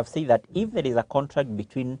here, I've said that if there is a contract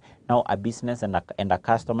between now a business and a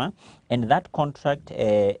customer, and that contract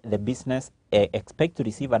the business expect to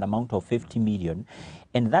receive an amount of 50 million,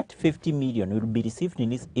 and that 50 million will be received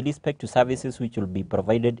in respect to services which will be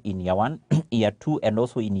provided in year 1, year 2, and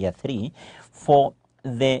also in year 3. For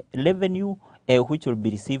the revenue which will be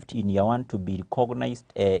received in year 1 to be recognized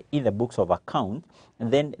in the books of account,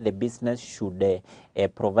 then the business should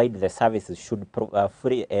provide the services, should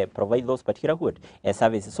provide those particular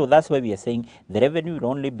services. So that's why we are saying the revenue will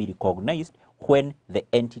only be recognized when the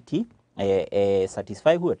entity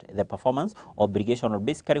satisfy the performance obligation, or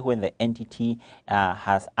basically when the entity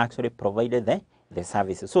has actually provided the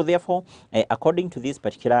services. So therefore, according to this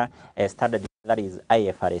particular standard, that is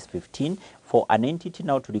IFRS 15, for an entity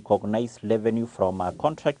now to recognize revenue from a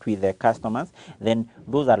contract with the customers, then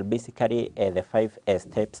those are basically the 5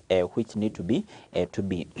 steps which need to be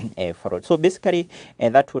followed. So basically,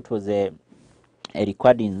 that's what was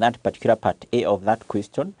required in that particular part A of that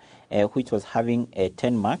question, which was having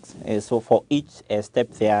 10 marks. So for each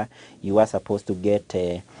step there, you are supposed to get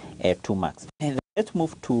 2 marks. And let's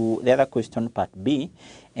move to the other question, part B,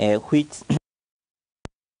 which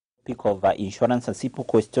topic of insurance, a simple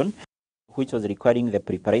question, which was requiring the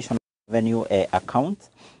preparation of revenue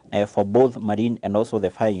account for both marine and also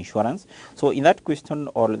the fire insurance. So in that question,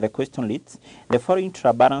 or the question reads, the following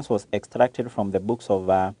trial balance was extracted from the books of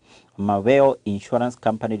Maveo Insurance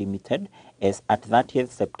Company Limited as at 30th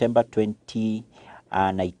September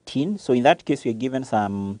 2019. So in that case, we are given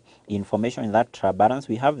some information in that trial balance.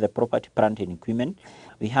 We have the property, plant and equipment.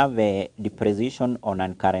 We have a depreciation on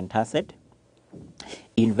a current asset,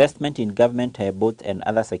 investment in government bonds and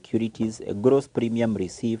other securities, gross premium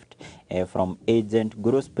received from agent,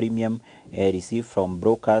 gross premium received from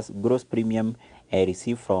brokers, gross premium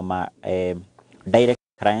received from direct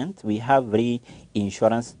clients. We have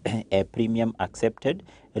reinsurance premium accepted,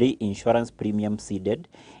 reinsurance premium ceded.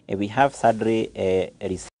 We have salary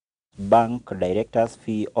bank directors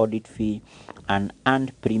fee, audit fee, and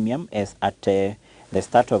earned premium as at the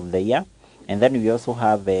start of the year. And then we also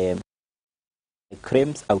have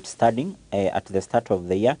claims outstanding at the start of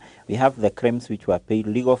the year. We have the claims which were paid,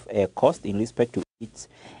 legal cost in respect to its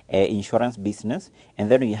insurance business.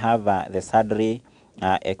 And then we have the salary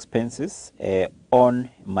expenses on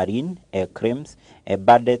marine claims,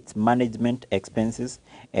 budget management expenses,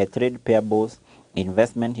 trade payables,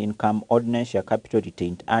 investment income, ordinary share capital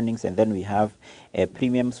retained earnings, and then we have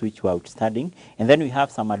premiums which were outstanding. And then we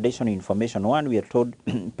have some additional information. One, we are told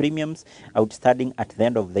premiums outstanding at the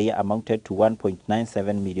end of the year amounted to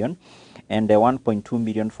 1.97 million and 1.2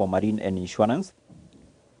 million for marine and insurance.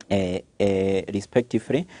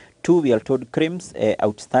 Respectively. Two, we are told claims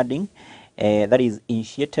outstanding, that is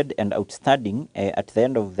initiated and outstanding at the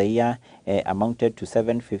end of the year amounted to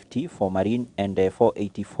 750 for marine and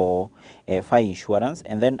 480 for fire insurance.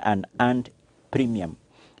 And then an earned premium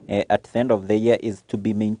at the end of the year is to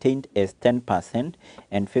be maintained as 10%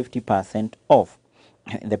 and 50% of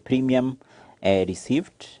the premium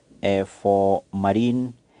received for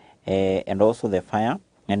marine and also the fire.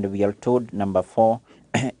 And we are told number 4,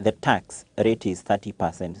 the tax rate is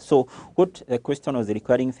 30%. So what the question was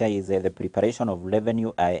requiring there is the preparation of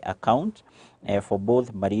revenue account for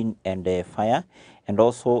both marine and fire, and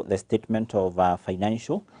also the statement of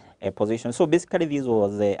financial position. So basically this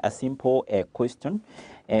was a simple question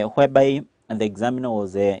whereby the examiner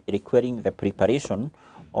was requiring the preparation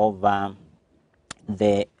of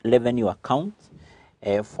the revenue account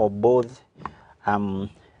for both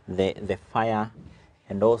the fire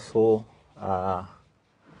and also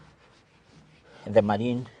the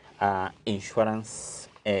marine insurance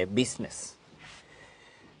business.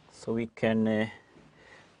 So we can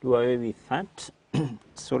do away with that.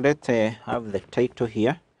 So let's have the title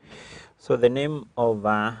here. So the name of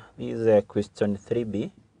this question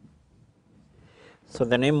 3B. So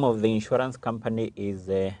the name of the insurance company is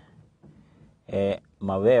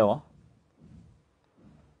Maveo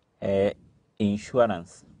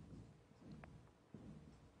Insurance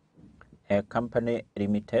Company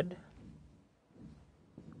Limited,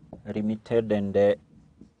 and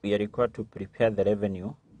we are required to prepare the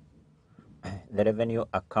revenue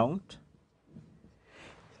account.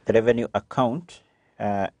 The revenue account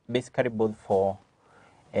basically both for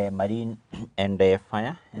marine and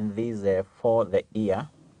fire, and these for the year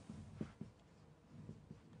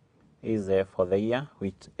is for the year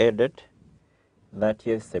which ended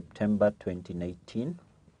 30th September 2019.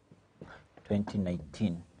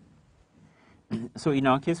 So in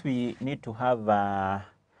our case, we need to have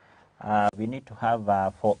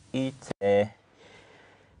for each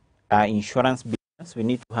insurance business, we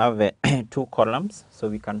need to have 2 columns. So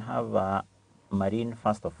we can have marine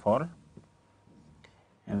first of all,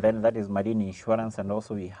 and then that is marine insurance, and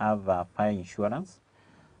also we have fire insurance.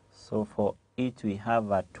 So for each we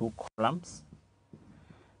have 2 columns,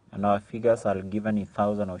 and our figures are given in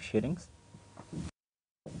thousands of shillings.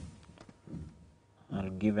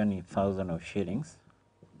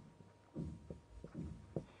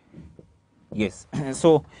 Yes.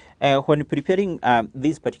 So when preparing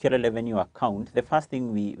this particular revenue account, the first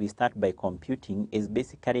thing we start by computing is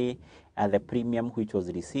basically the premium which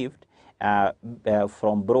was received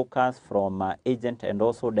from brokers, from agent, and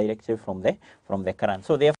also directly from the current.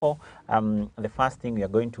 So therefore, the first thing we are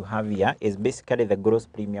going to have here is basically the gross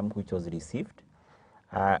premium which was received.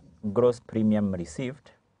 Gross premium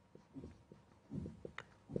received.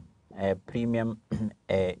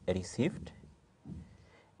 Received.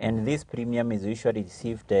 And this premium is usually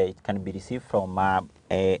received, it can be received from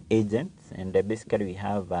agents, and basically we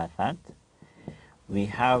have that. We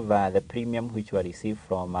have the premium which were received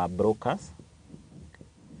from brokers.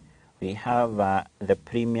 We have the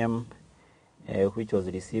premium which was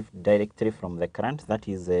received directly from the client, that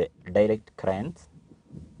is direct clients.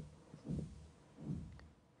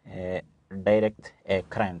 Direct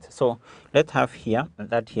client. So let's have here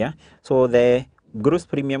that here. So the gross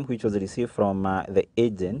premium which was received from the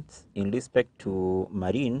agents in respect to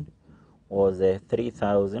marine was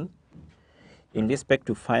 3,000. In respect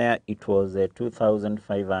to fire, it was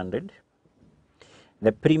 2,500.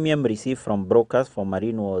 The premium received from brokers for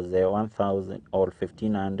marine was 1,000 or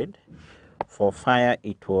 1,500. For fire,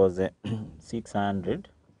 it was 600.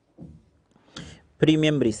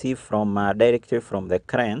 Premium received from directly from the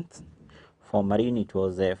client for marine, it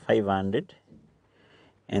was 500.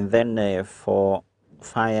 And then for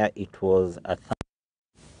fire, it was 1,000.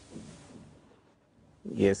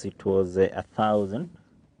 Yes, it was 1,000.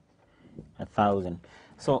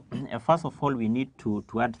 So first of all, we need to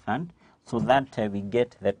add that so that we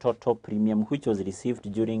get the total premium which was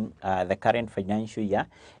received during the current financial year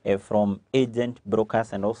from agent,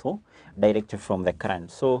 brokers, and also directly from the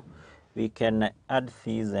current. So we can add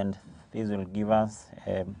these, and these will give us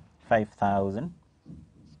 5,000.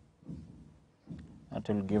 That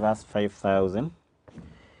will give us 5,000.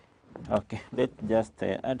 Okay, let's just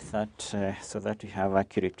add that so that we have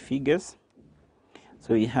accurate figures.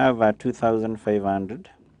 So we have 2,500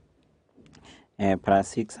 plus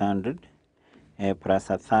 600 plus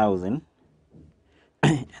 1,000.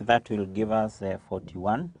 That will give us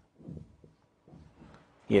 41.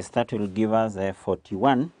 Yes, that will give us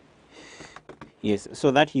 41. Yes, so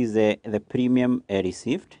that is the premium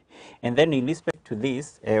received. And then in respect to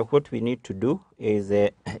this, what we need to do is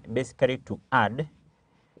basically to add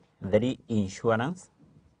the reinsurance,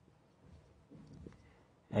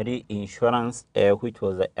 which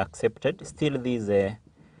was accepted. Still, this is a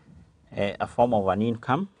form of an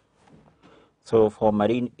income. So for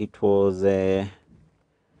marine, it was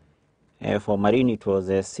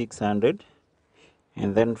 600,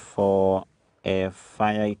 and then for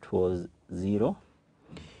fire it was 0.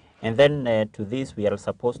 And then to this we are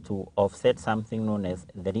supposed to offset something known as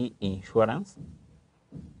the reinsurance,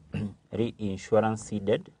 reinsurance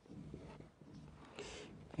ceded.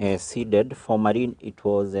 Ceded for marine it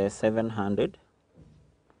was 700.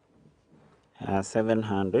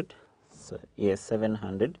 700. So, yes,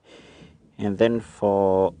 700. And then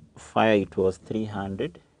for fire it was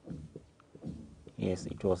 300. Yes,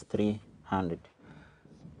 it was 300.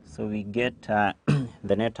 So we get the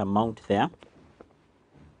net amount there.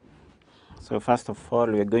 So first of all,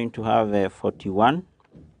 we are going to have 41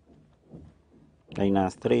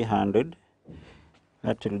 minus 300.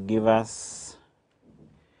 That will give us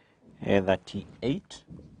 38.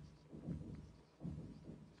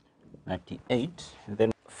 38. And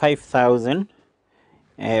then 5,000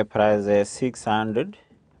 plus 600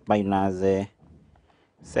 minus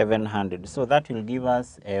 700. So that will give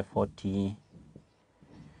us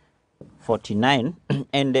 49.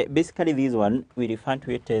 And basically this one, we refer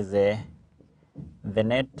to it as the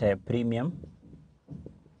net premium.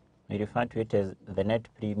 We refer to it as the net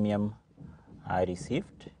premium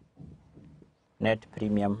received. Net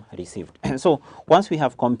premium received. So once we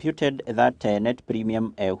have computed that net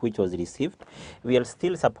premium which was received, we are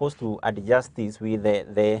still supposed to adjust this with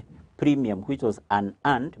the premium which was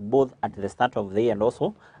unearned both at the start of the year and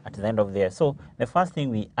also at the end of the year. So the first thing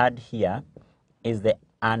we add here is the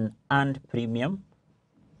unearned premium.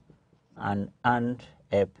 Unearned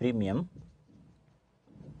premium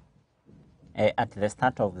at the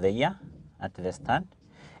start of the year. At the start.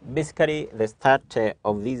 Basically, the start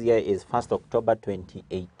of this year is 1st October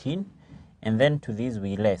 2018, and then to this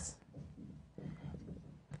we less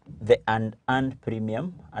the unearned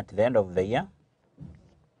premium at the end of the year.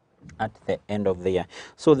 At the end of the year.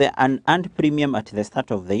 So the unearned premium at the start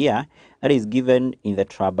of the year, that is given in the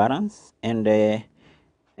trial balance, and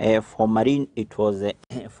for marine it was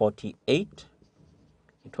 48.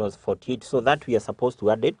 It was 48. So that we are supposed to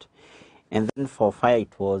add it, and then for fire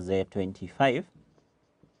it was 25.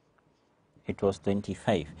 It was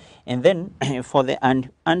 25. And then for the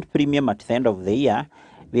unearned premium at the end of the year,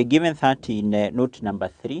 we are given that in note number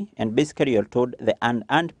 3, and basically you're told the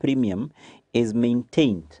unearned premium is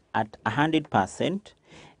maintained at 100%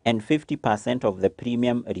 and 50% of the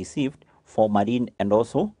premium received for marine and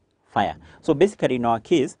also fire. So basically in our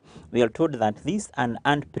case, we are told that this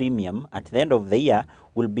unearned premium at the end of the year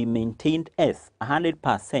will be maintained as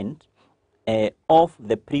 100% of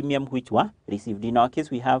the premium which were received. In our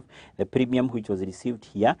case, we have the premium which was received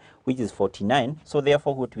here, which is 49. So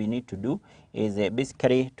therefore, what we need to do is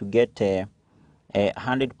basically to get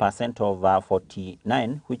 100% of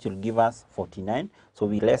 49, which will give us 49. So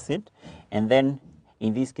we less it, and then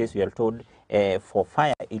in this case, we are told for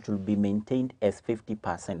fire it will be maintained as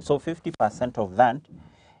 50%. So 50% of that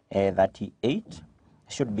 38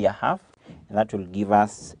 should be a half, and that will give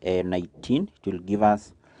us 19. It will give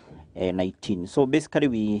us 19. So basically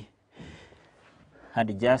we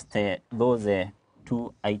adjust those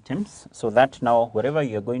two items so that now whatever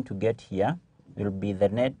you're going to get here will be the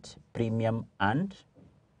net premium earned,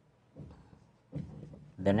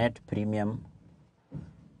 the net premium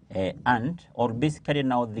earned, or basically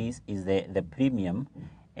now this is the premium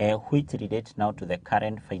which relates now to the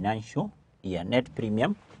current financial year, net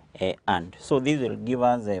premium earned. So this will give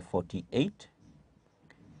us 48,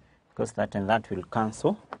 because that and that will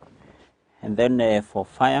cancel. And then for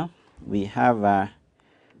fire, we have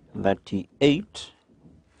 38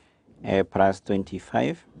 plus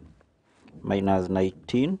 25 minus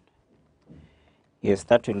 19. Yes,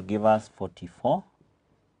 that will give us 44.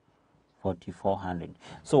 4,400.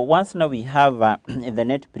 So once now we have the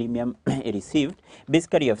net premium received,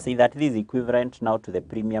 basically you have said that this is equivalent now to the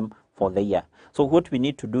premium for the year. So what we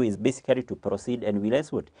need to do is basically to proceed and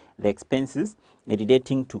realize what the expenses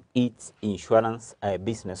relating to each insurance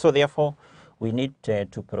business. So therefore we need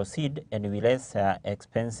to proceed and realize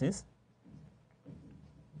expenses.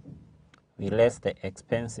 We less the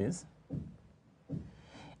expenses,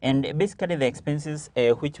 and basically the expenses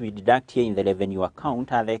which we deduct here in the revenue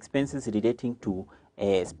account are the expenses relating to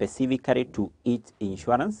specifically to each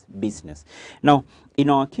insurance business. Now in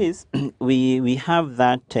our case we have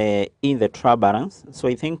that in the trial balance. So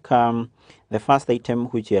I think the first item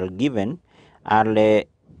which are given are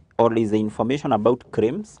or is the information about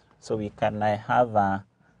claims. So we can have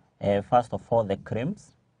first of all the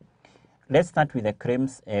claims. Let's start with the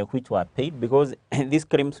claims which were paid, because these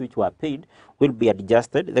claims which were paid will be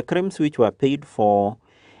adjusted. The claims which were paid for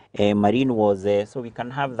marine was, so we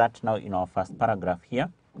can have that now in our first paragraph here,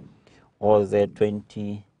 was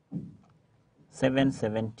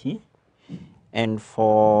 2770, and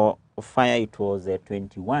for fire it was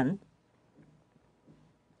 21.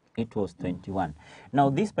 It was 21. Now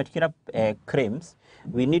these particular claims,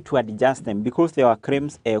 we need to adjust them because there are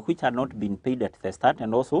claims which are not being paid at the start,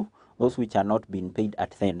 and also those which are not being paid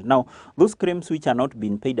at the end. Now those claims which are not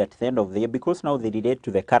being paid at the end of the year, because now they relate to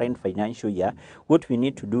the current financial year, what we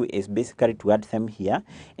need to do is basically to add them here.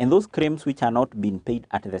 And those claims which are not being paid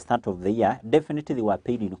at the start of the year, definitely they were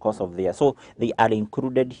paid in the course of the year, so they are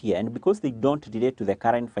included here. And because they don't relate to the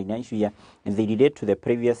current financial year and they relate to the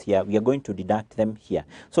previous year, we are going to deduct them here.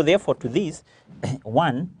 So therefore to this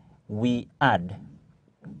one, we add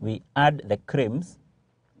the claims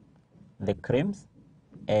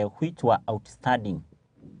which were outstanding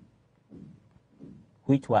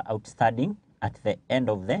at the end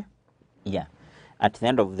of the year.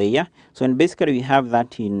 So and basically we have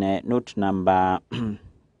that in note number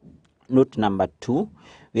note number 2.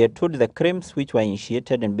 We are told the claims which were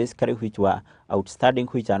initiated and basically which were outstanding,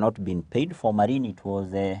 which are not being paid. For marine it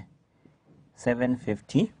was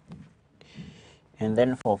 750, and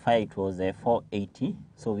then for fire it was 480.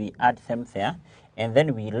 So we add them there, and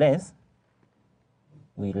then we less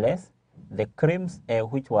the claims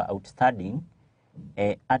which were outstanding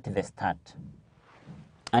at the start.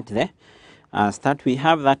 At the start, we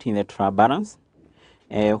have that in the trial balance,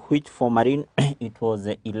 which for marine it was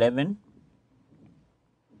 11.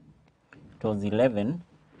 It was 11,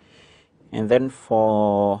 and then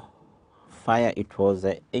for fire it was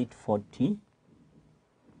 840.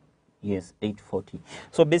 Yes, 840.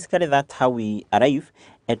 So basically that's how we arrive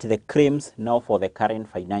at the claims now for the current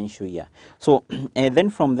financial year. So then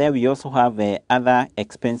from there we also have other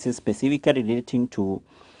expenses specifically relating to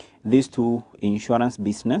these two insurance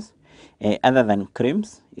business other than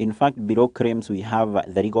claims. In fact, below claims we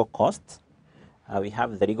have the legal costs. We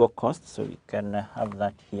have the legal costs, so we can have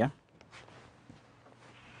that here.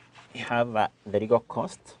 We have the legal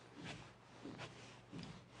costs.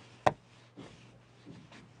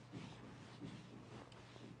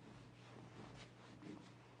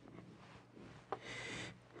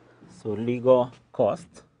 So legal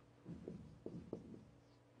cost,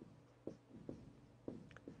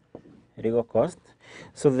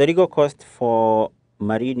 So the legal cost for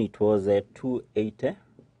marine it was 280,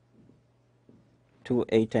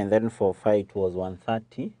 and then for fire it was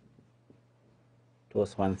 130. It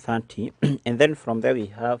was 130, and then from there we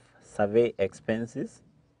have survey expenses.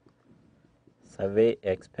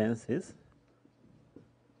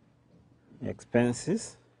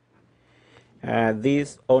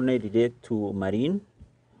 These only relate to marine.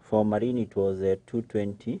 For marine it was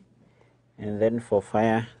 220, and then for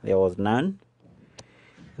fire there was none.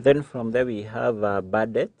 Then from there we have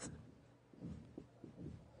bad debts.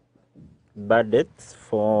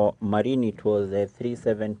 For marine it was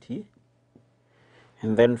 370,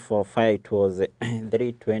 and then for fire it was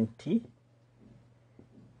 320.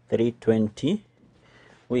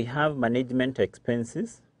 We have management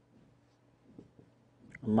expenses.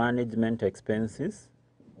 For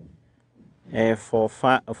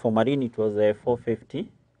marine it was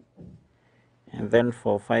 450, and then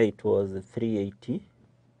for fire it was 380.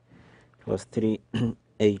 It was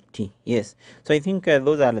 380. Yes. So I think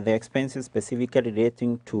those are the expenses specifically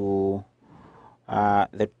relating to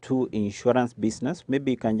the two insurance business.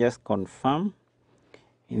 Maybe you can just confirm.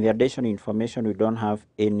 In the additional information, we don't have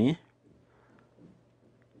any.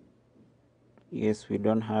 Yes, we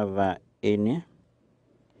don't have any.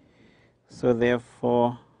 So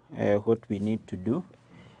therefore, what we need to do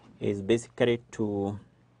is basically to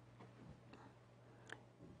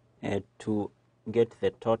get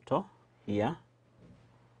the total here.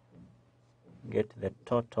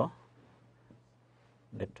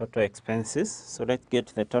 the total expenses. So let's get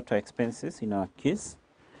the total expenses in our case.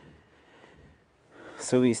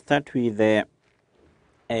 So we start with the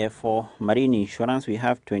for marine insurance we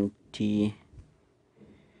have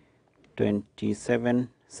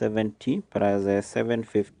 2770 plus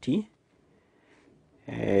 750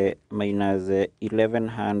 minus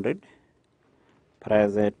 1100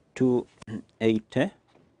 plus 280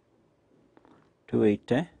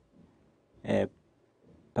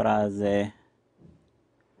 plus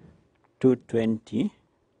 220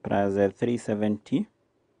 plus 370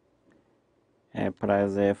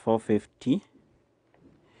 plus 450.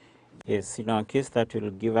 Yes, in our case that will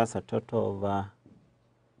give us a total of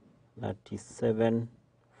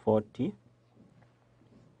 3740.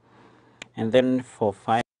 And then for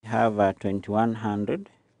 5 we have 2100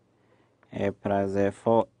 plus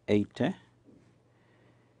 480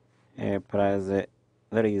 plus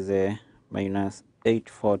there is minus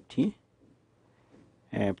 840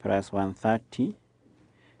 plus 130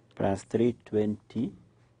 plus 320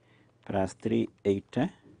 plus 380.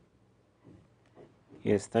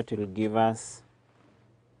 Yes, that will give us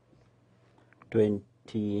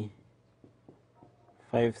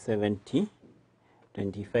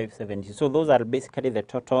 2570. So those are basically the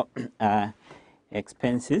total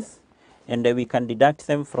expenses, and we can deduct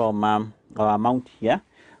them from our amount here.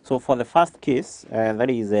 So for the first case, that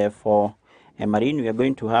is for a marine, we are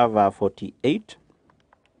going to have 48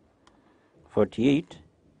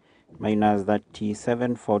 minus that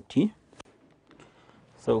 740,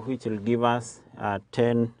 so which will give us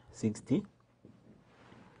 1060.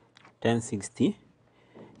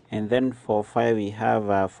 And then for 5 we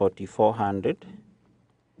have 4400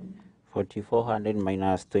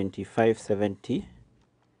 minus 2570.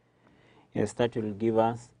 Yes, that will give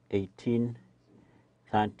us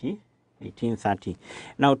 1830.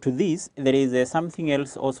 Now to this there is something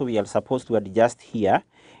else also we are supposed to adjust here,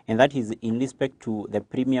 and that is in respect to the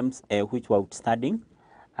premiums which were outstanding,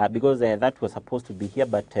 because that was supposed to be here,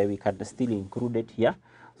 but we can still include it here.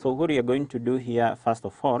 So what we are going to do here first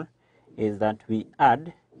of all is that we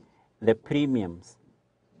add the premiums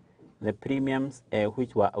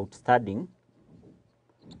which were outstanding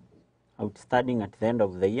at the end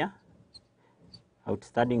of the year,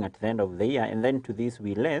 and then to this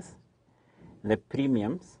we less the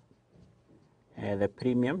premiums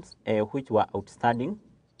which were outstanding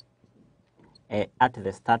at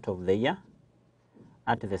the start of the year.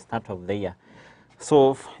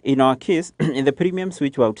 So in our case, in the premiums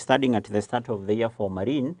which were outstanding at the start of the year for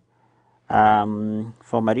marine,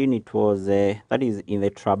 it was that is in the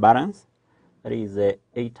trial balance, that is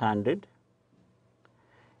 800,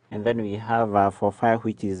 and then we have for fire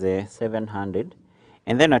which is 700,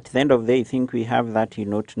 and then at the end of the day I think we have that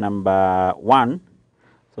in note number 1,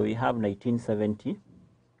 so we have 1970,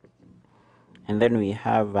 and then we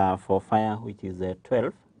have for fire which is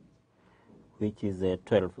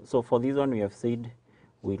 12. So for this one we have said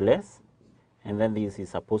we less, and then this is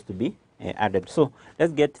supposed to be added. So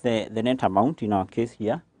let's get the net amount in our case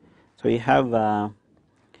here. So we have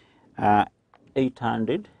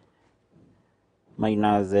 800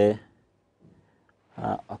 minus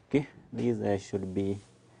okay, these should be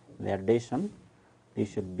the addition,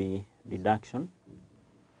 this should be deduction.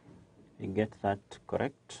 We get that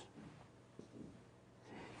correct?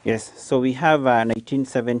 Yes, so we have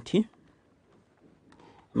 1970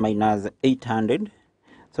 minus 800,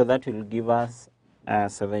 so that will give us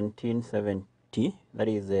 1770, that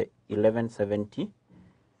is 1170,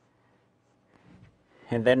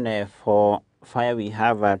 and then for fire we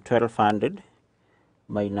have 1200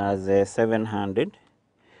 minus 700,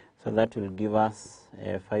 so that will give us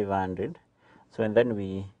 500. So and then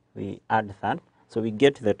we add that, so we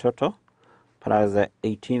get the total plus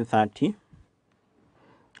 1830,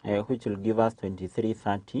 which will give us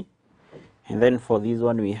 2330. And then for this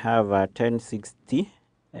one we have 1060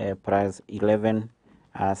 plus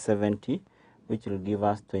 1170, which will give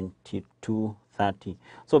us 2230.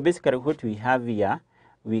 So basically what we have here,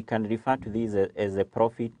 we can refer to this as a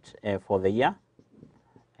profit for the year,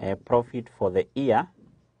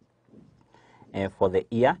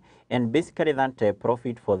 and basically that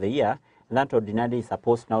profit for the year, that ordinarily is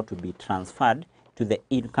supposed now to be transferred to the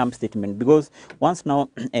income statement, because once now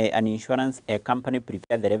an insurance company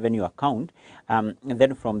prepare the revenue account, and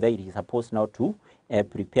then from there it is supposed now to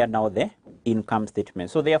prepare now the income statement.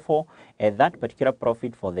 So therefore, that particular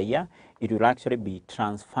profit for the year, it will actually be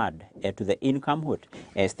transferred to the income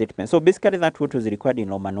statement. So basically that's what was required in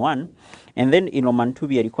Roman 1. And then in Roman 2,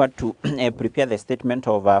 we are required to prepare the statement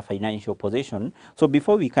of financial position. So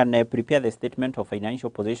before we can prepare the statement of financial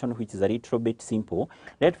position, which is a little bit simple,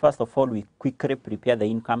 let first of all we quickly prepare the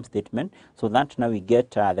income statement, so that now we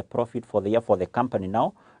get the profit for the year for the company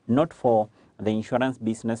now, not for the insurance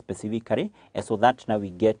business specifically, so that now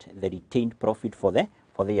we get the retained profit for the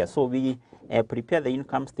year. So we prepare the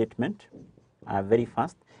income statement very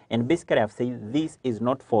fast, and basically I've said this is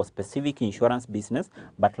not for specific insurance business,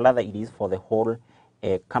 but rather it is for the whole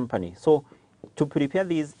company. So to prepare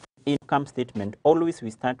this income statement, always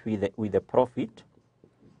we start with the profit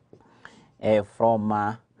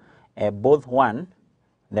from both one,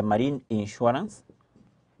 the marine insurance,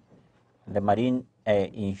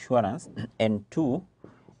 and two,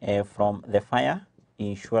 from the fire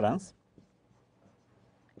insurance.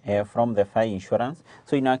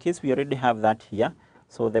 So in our case, we already have that here.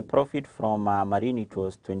 So the profit from marine, it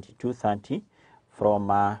was 2230. From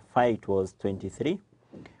fire, it was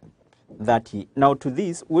 2330. Now to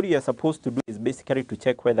this, what we are supposed to do is basically to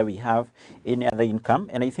check whether we have any other income.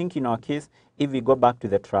 And I think in our case, if we go back to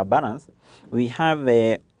the trial balance, we have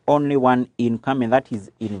only one income, and that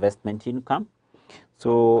is investment income.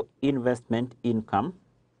 So investment income.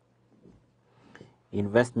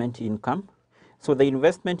 So the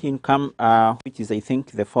investment income, which is I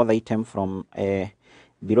think the fourth item from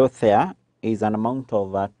below there, is an amount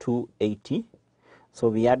of 280. So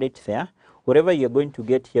we add it there. Whatever you're going to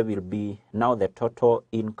get here will be now the total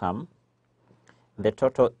income. The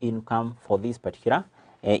total income for this particular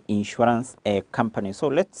insurance company. So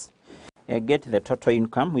let's get the total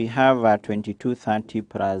income. We have 2230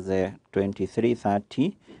 plus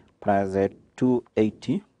 2330 plus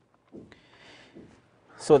 280.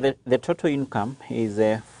 So the total income is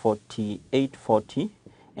 4840,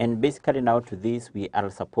 and basically now to this we are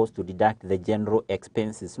supposed to deduct the general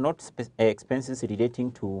expenses, not expenses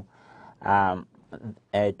relating to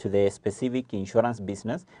the specific insurance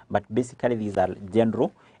business, but basically these are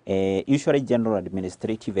general, usually general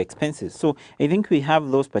administrative expenses. So I think we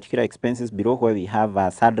have those particular expenses below where we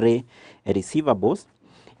have salary receivables.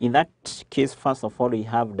 In that case, first of all, we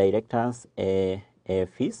have directors'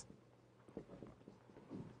 fees.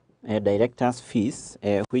 Directors' fees,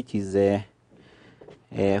 which is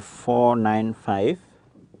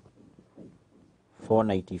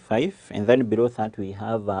 495, and then below that we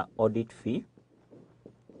have audit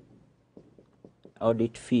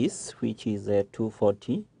fees, which is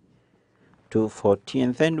 240,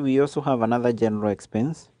 and then we also have another general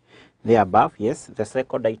expense there above. Yes, the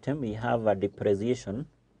second item, we have a depreciation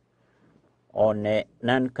on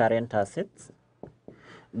non-current assets.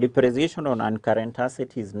 Depreciation on non-current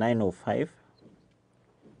asset is 905.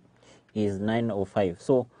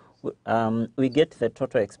 So we get the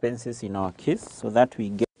total expenses in our case, so that we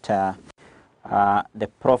get the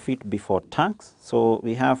profit before tax. So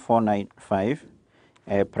we have 495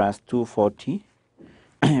 plus 240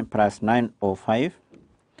 plus 905.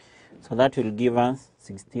 So that will give us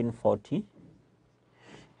 1640.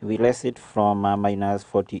 We less it from minus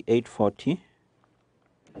 4840.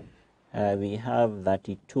 We have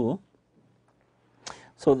 32.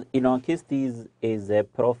 So in our case, this is a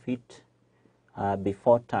profit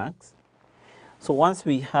before tax. So once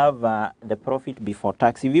we have the profit before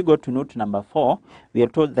tax, if you go to note number 4, we are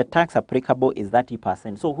told the tax applicable is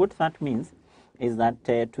 30%. So what that means is that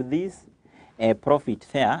to this profit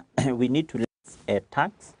there, we need to less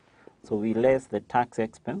tax. So we less the tax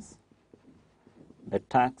expense. The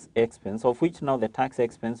tax expense, of which now the tax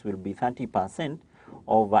expense will be 30%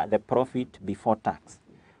 of the profit before tax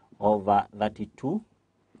of 32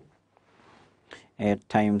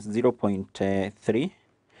 times 0.3,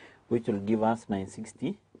 which will give us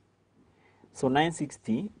 960. So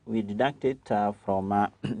 960, we deduct it from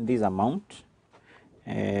this amount,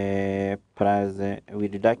 plus we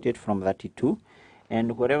deduct it from 32,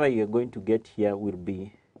 and whatever you're going to get here will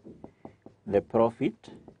be the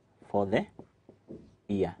profit for the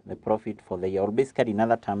year. The profit for the year, or basically in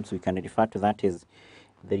other terms, we can refer to that as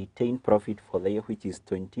the retained profit for the year, which is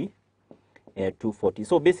 240.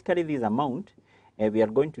 So basically this amount, we are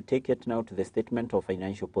going to take it now to the statement of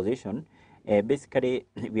financial position. Basically,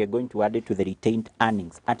 we are going to add it to the retained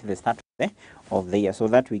earnings at the start of the year, so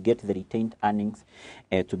that we get the retained earnings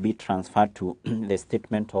to be transferred to the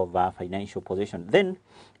statement of financial position. Then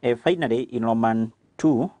finally, in Roman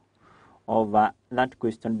 2 of that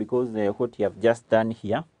question, because what you have just done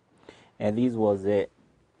here, this was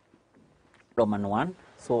Roman 1.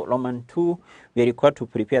 So Roman 2, we are required to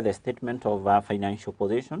prepare the statement of our financial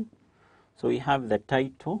position. So we have the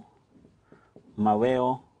title,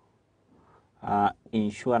 Maweo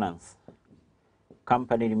Insurance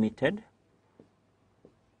Company Limited,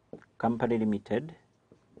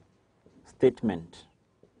 statement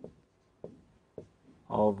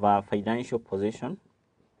of financial position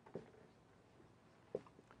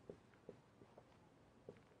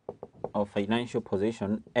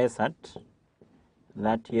as at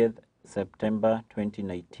 30th September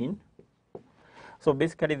 2019. So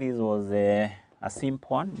basically this was a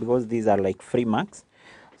simple one because these are like 3 marks.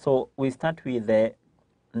 So we start with the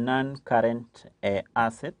non-current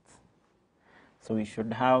assets. So we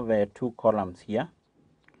should have 2 columns here.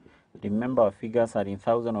 Remember our figures are in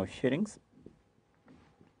thousands of shillings.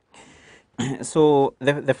 So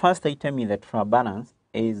the first item in the trial balance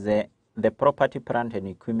is the property, plant and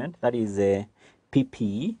equipment, that is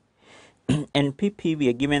PPE. And PPE, we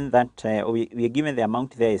are given that we are given the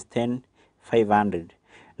amount there is 10,500.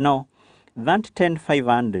 Now that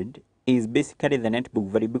 10,500 is basically the net book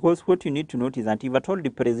value, because what you need to note is that if at all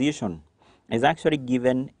depreciation is actually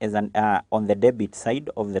given as an on the debit side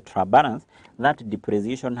of the trial balance, that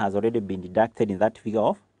depreciation has already been deducted in that figure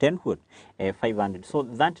of 10,500. So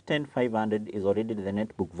that 10,500 is already the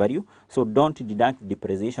net book value. So don't deduct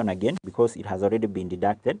depreciation again because it has already been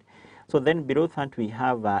deducted. So then below that we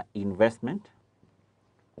have investment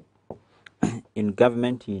in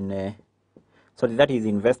government that is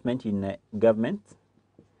investment in government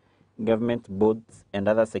boards and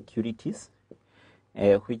other securities,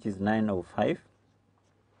 which is 905.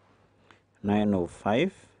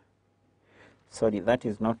 Sorry, that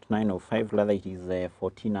is not 905, rather it is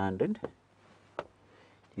 1400.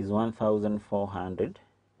 It is 1400.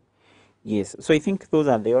 Yes, so I think those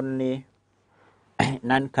are the only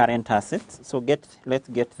non-current assets. So let's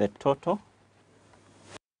get the total.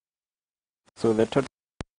 So the total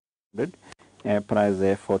price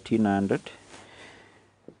 1400,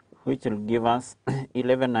 which will give us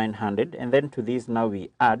 11,900, and then to this now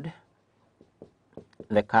we add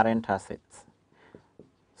the current assets.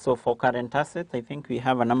 So for current assets, I think we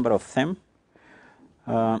have a number of them.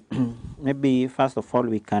 Maybe first of all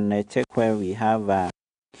we can check where we have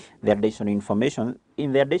the additional information.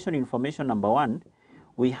 In the additional information number 1,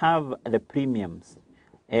 we have the premiums,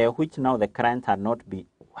 which now the client had not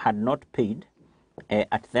paid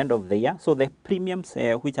at the end of the year. So the premiums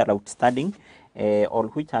which are outstanding or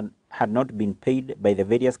which had not been paid by the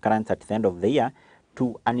various clients at the end of the year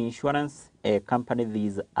to an insurance company,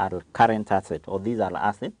 these are current assets, or these are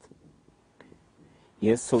assets.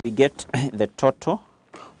 Yes, so we get the total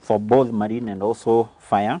for both marine and also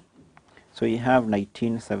fire. So we have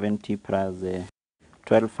 1970 plus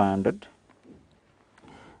 1200.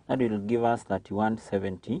 That will give us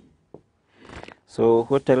 3170. So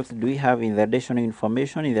what else do we have in the additional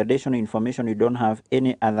information? In the additional information, we don't have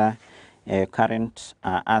any other current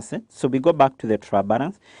assets. So we go back to the trial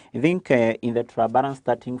balance. I think in the trial balance,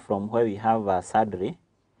 starting from where we have salary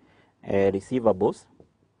receivables,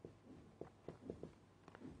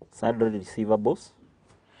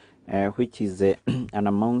 which is an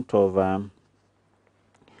amount of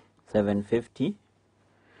 750.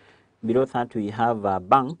 Below that we have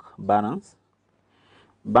bank balance.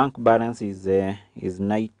 Bank balance is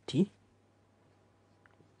 90.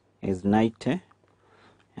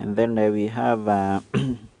 And then we have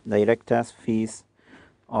directors' fees,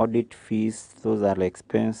 audit fees, those are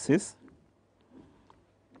expenses.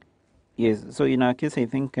 Yes, so in our case, I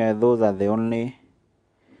think those are the only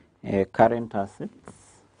current assets.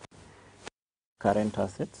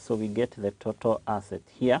 So we get the total asset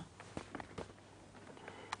here.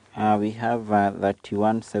 We have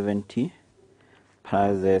 3170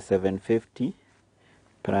 plus 750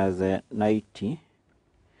 plus 90.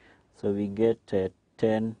 So we get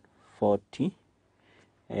 1040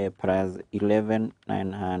 plus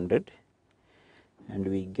 11,900, and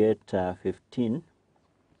we get 15.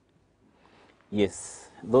 Yes,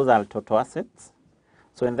 those are total assets.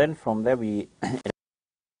 So and then from there we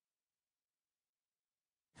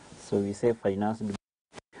so we say finance.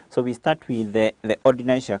 So we start with the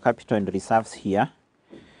ordinary share capital and reserves here.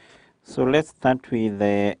 So let's start with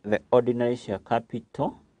the ordinary share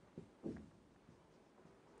capital.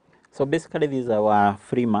 So basically these are our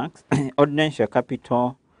 3 marks. Ordinary share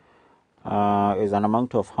capital is an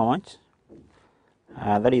amount of how much?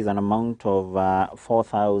 That is an amount of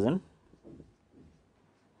 4,000.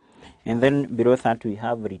 And then below that we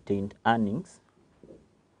have retained earnings.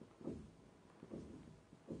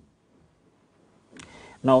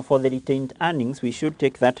 Now for the retained earnings, we should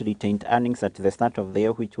take that retained earnings at the start of the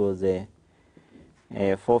year, which was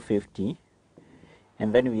 450.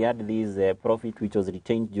 and then we add this profit which was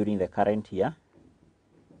retained during the current year,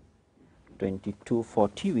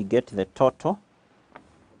 2240, we get the total.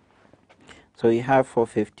 So we have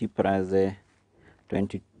 450 plus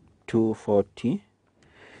 2240,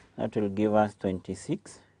 that will give us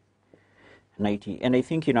 2690. And I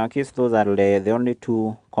think in our case those are the only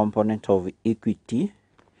two components of equity.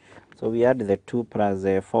 So we add the 2 plus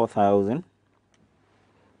 4000,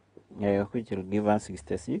 which will give us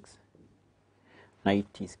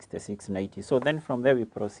 6690. So then from there we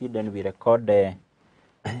proceed and we record the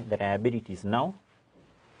liabilities now.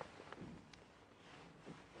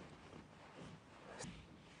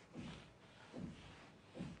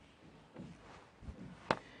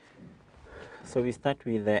 So we start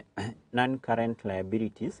with the non-current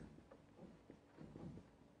liabilities.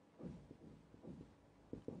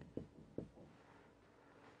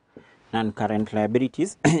 Non-current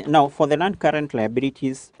liabilities. Now for the non-current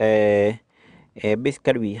liabilities,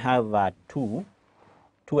 basically we have two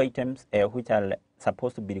items which are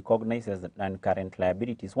supposed to be recognized as non-current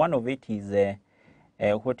liabilities. One of it is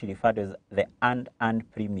what we refer to as the unearned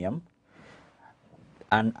premium.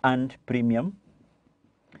 Unearned premium.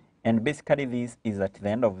 And basically this is at the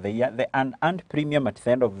end of the year. The unearned premium at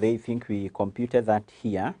the end of the year, I think we computed that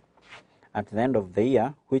here. At the end of the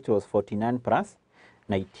year, which was 49 plus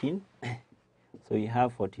 19. So we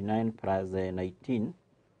have 49 plus 19.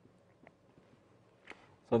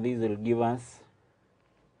 So this will give us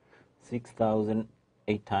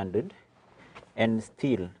 6,800. And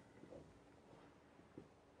still,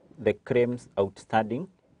 the claims outstanding,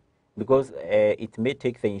 because it may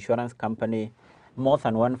take the insurance company more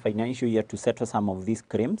than one financial year to settle some of these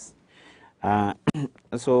claims.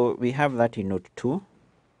 So we have that in note 2.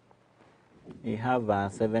 We have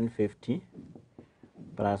 750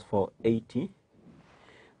 plus 480.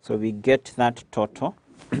 So we get that total.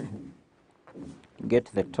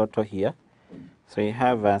 Get the total here. So we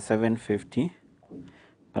have 750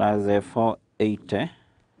 plus 480.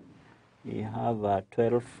 We have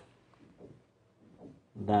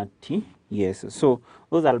 1230. Yes, so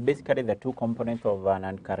those are basically the two components of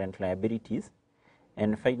non-current liabilities.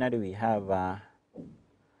 And finally we have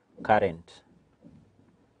current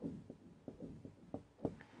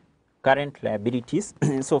liabilities.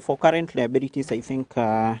 So for current liabilities, I think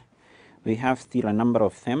we have still a number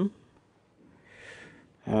of them.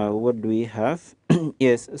 What do we have?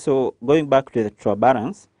 Yes, so going back to the trade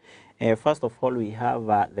balance, first of all we have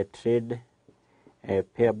the trade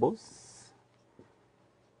payables.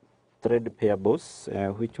 Trade payables,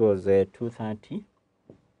 which was 230.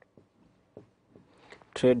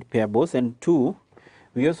 Trade payables, and 2,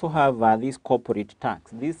 we also have this corporate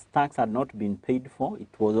tax. This tax had not been paid for; it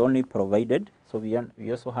was only provided. So we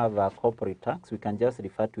also have corporate tax. We can just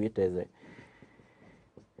refer to it as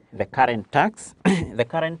the current tax. The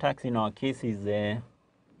current tax in our case is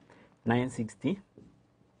 960.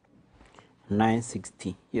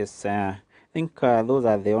 960. Yes, I think those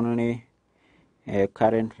are the only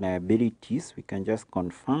current liabilities. We can just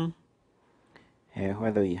confirm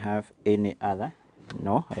whether we have any other.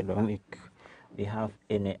 No, I don't think we have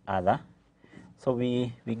any other. So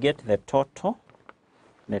we get the total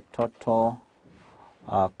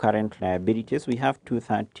current liabilities. We have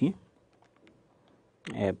 230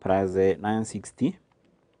 plus 960,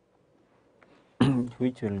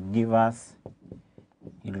 which will give us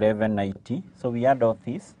 1190. So we add all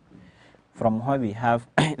this from where we have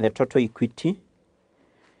the total equity.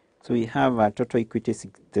 So we have a total equity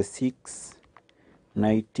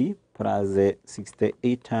 6690 plus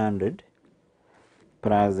 6800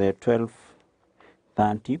 plus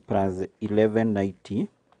 1230 plus 1190.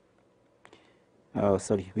 Oh,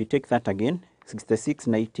 sorry, we take that again.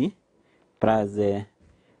 6690 plus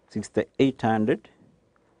 6800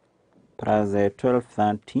 plus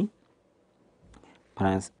 1230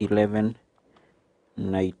 plus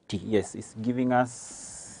 1190. Yes, it's giving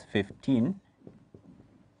us 15.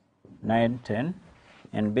 9, 10,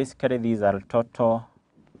 and basically these are total,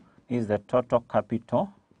 is the total capital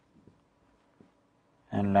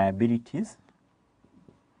and liabilities.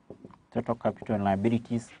 Total capital and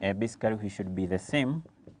liabilities, basically we should be the same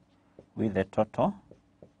with the total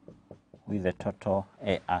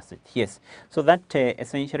asset. Yes, so that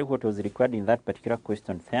essentially what was required in that particular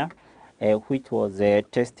question there, which was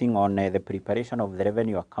testing on the preparation of the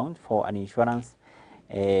revenue account for an insurance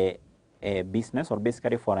business, or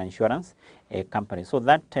basically for an insurance company. So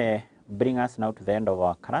that brings us now to the end of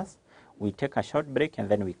our class. We take a short break and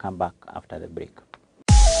then we come back after the break.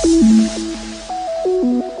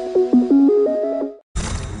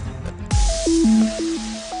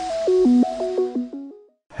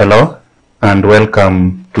 Hello and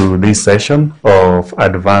welcome to this session of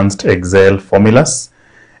Advanced Excel Formulas.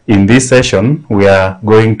 In this session, we are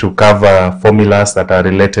going to cover formulas that are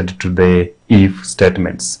related to the if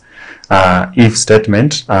statements. If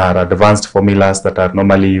statements are advanced formulas that are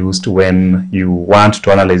normally used when you want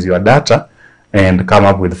to analyze your data and come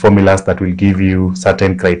up with formulas that will give you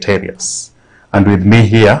certain criteria. And with me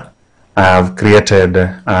here, I have created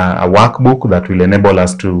a workbook that will enable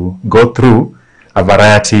us to go through a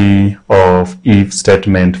variety of if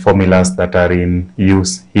statement formulas that are in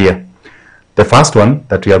use here. The first one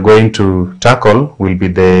that we are going to tackle will be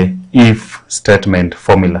the if statement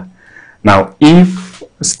formula. Now, if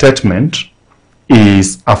statement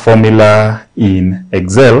is a formula in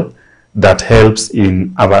Excel that helps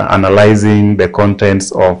in analyzing the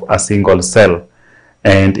contents of a single cell,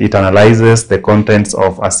 and it analyzes the contents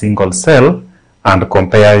of a single cell and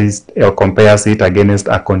compares it against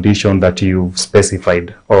a condition that you've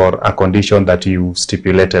specified or a condition that you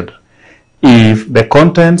stipulated. If the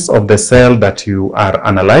contents of the cell that you are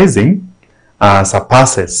analyzing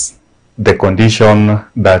surpasses the condition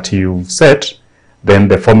that you've set, then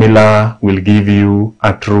the formula will give you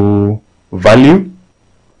a true value,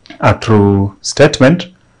 a true statement,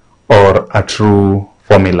 or a true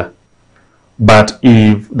formula. But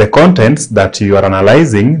if the contents that you are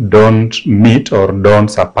analyzing don't meet or don't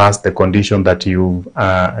surpass the condition that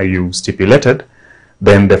you stipulated,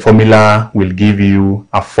 then the formula will give you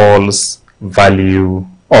a false value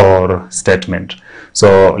or statement.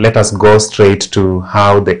 So let us go straight to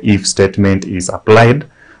how the if statement is applied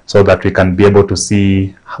so that we can be able to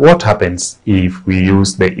see what happens if we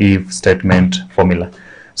use the if statement formula.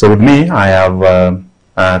 So with me, I have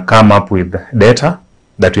come up with data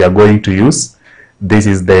that we are going to use. This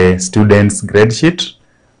is the student's grade sheet.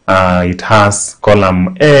 It has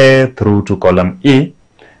column A through to column E.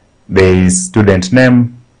 There is student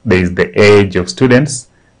name, there is the age of students,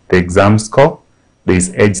 the exam score, there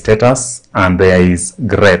is age status, and there is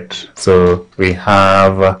grade. So we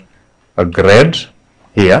have a grade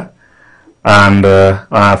here. And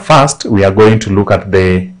first, we are going to look at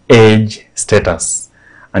the age status.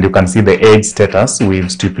 And you can see the age status, we've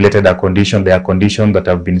stipulated a condition. There are conditions that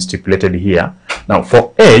have been stipulated here. Now,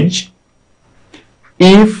 for age,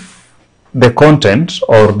 if the content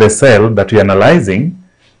or the cell that we are analyzing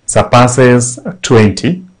surpasses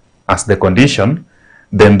 20 as the condition,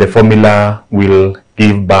 then the formula will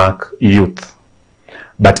give back youth.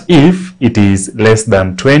 But if it is less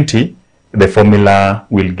than 20, the formula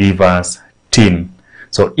will give us teen.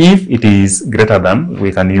 So if it is greater than,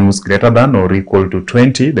 we can use greater than or equal to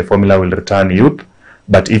 20, the formula will return youth.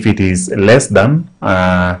 But if it is less than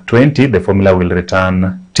 20, the formula will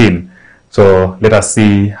return teen. So let us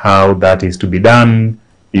see how that is to be done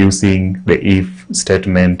using the if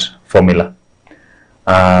statement formula.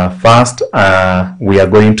 First, we are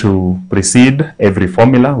going to precede every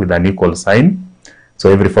formula with an equal sign.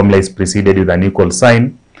 So every formula is preceded with an equal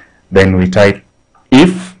sign. Then we type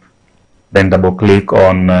if, then double click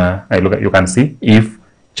on, you can see if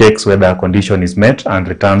checks whether a condition is met and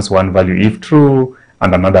returns one value if true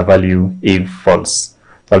and another value if false.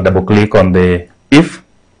 So I'll double click on the if.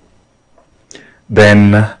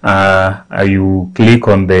 Then you click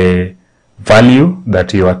on the value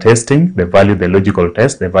that you are testing, the logical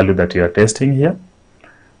test, the value that you are testing here,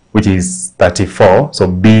 which is 34. So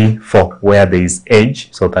B4, where there is age,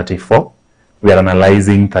 so 34. We are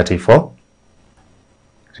analyzing 34.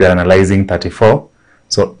 We are analyzing 34.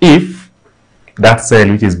 So if that cell,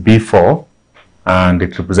 which is B4, and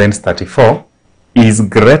it represents 34, is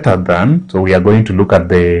greater than, so we are going to look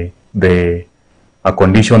at a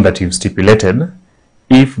condition that you've stipulated.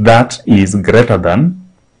 If that is greater than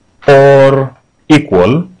or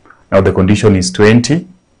equal, now the condition is 20,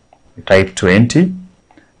 we type 20.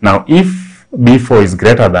 Now if B4 is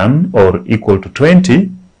greater than or equal to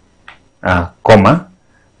 20, comma,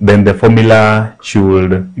 then the formula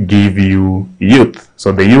should give you youth.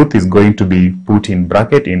 So the youth is going to be put in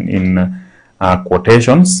bracket in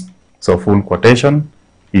quotations. So full quotation,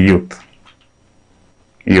 youth.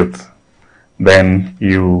 Then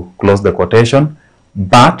you close the quotation.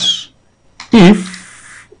 But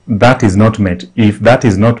if that is not met,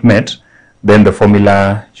 then the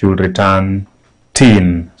formula should return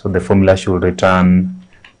teen. So the formula should return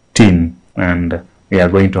teen, and we are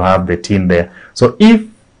going to have the teen there. So if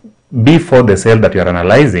before the cell that you are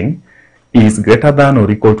analyzing is greater than or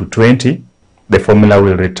equal to 20, the formula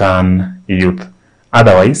will return youth.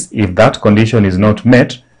 Otherwise, if that condition is not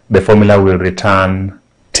met, the formula will return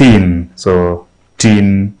teen. So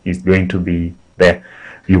teen is going to be there.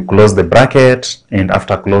 You close the bracket, and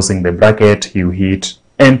after closing the bracket, you hit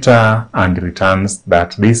enter, and it returns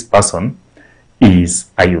that this person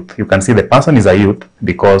is a youth. You can see the person is a youth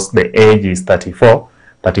because the age is 34.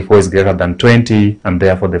 34 is greater than 20, and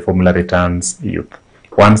therefore the formula returns youth.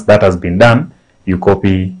 Once that has been done, you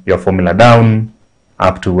copy your formula down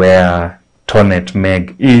up to where Tonet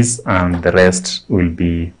Meg is, and the rest will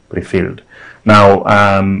be pre-filled. Now,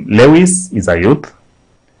 Lewis is a youth.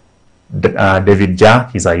 David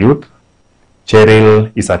Jack is a youth.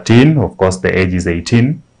 Cheryl is a teen. Of course, the age is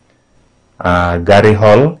 18. Gary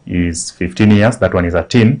Hall is 15 years. That one is a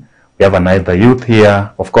teen. We have another youth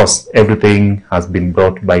here. Of course, everything has been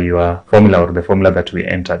brought by your formula or the formula that we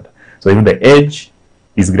entered. So if the age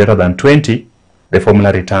is greater than 20, the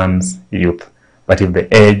formula returns youth. But if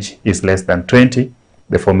the age is less than 20,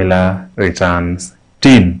 the formula returns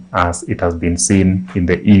teen, as it has been seen in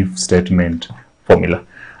the if statement formula.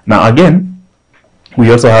 Now again, we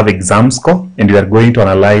also have exam score, and we are going to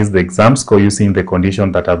analyze the exam score using the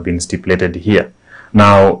condition that have been stipulated here.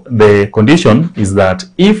 Now, the condition is that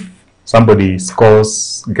if somebody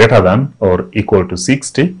scores greater than or equal to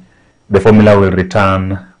 60, the formula will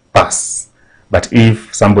return pass. But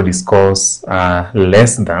if somebody scores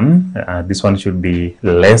less than, this one should be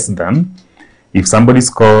less than. If somebody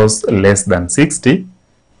scores less than 60,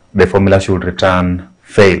 the formula should return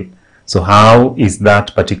fail. So how is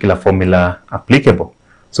that particular formula applicable?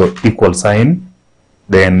 So equal sign,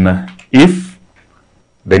 then if,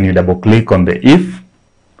 then you double click on the if.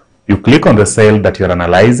 You click on the cell that you're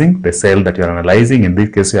analyzing, in this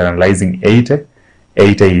case you're analyzing 80.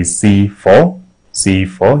 80 is C4,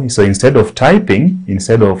 C4. So instead of typing,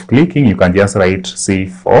 instead of clicking, you can just write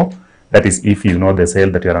C4. That is if you know the cell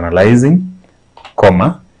that you're analyzing,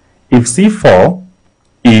 comma. If C4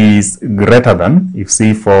 is greater than,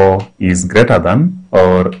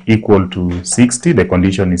 or equal to 60, the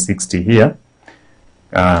condition is 60 here,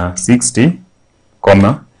 60,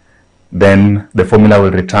 comma, then the formula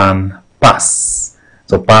will return pass.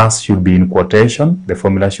 So pass should be in quotation. The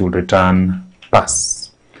formula should return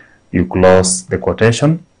pass. You close the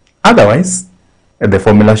quotation. Otherwise, the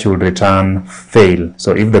formula should return fail.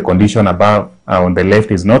 So if the condition above on the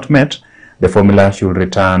left is not met, the formula should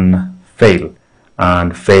return fail.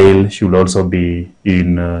 And fail should also be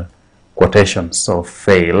in quotation. So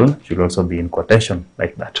fail should also be in quotation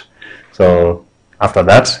like that. So after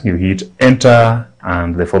that, you hit enter,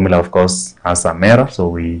 and the formula, of course, has some error. So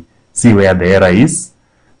we see where the error is.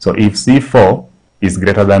 So if C4 is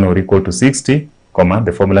greater than or equal to 60, comma,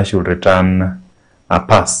 the formula should return a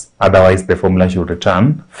pass. Otherwise, the formula should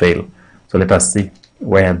return fail. So let us see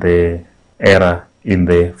where the error in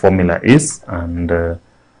the formula is. And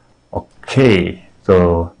okay,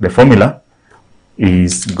 so the formula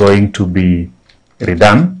is going to be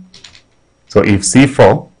redone. So if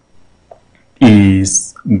C4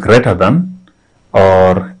 is greater than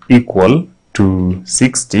or equal to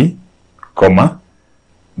 60, comma,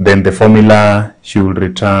 then the formula should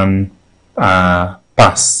return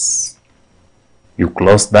pass. You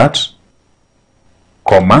close that,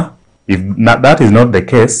 comma. If that is not the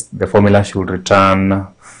case, the formula should return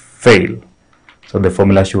fail. So the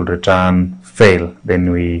formula should return fail.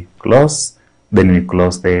 Then we close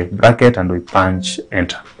the bracket and we punch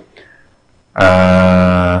enter.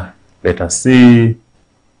 Let us see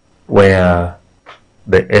where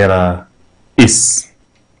the error is.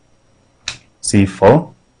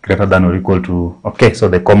 C4 greater than or equal to, okay, so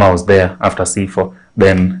the comma was there after C4,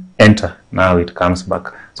 then enter. Now it comes back.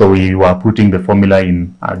 So we were putting the formula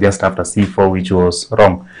in just after C4, which was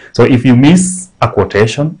wrong. So if you miss a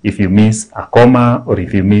quotation, if you miss a comma, or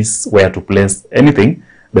if you miss where to place anything,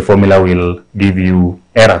 the formula will give you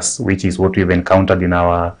errors, which is what we've encountered in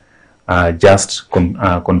our just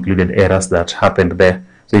concluded errors that happened there.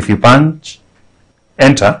 So if you punch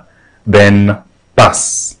enter, then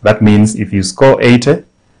pass. That means if you score 80,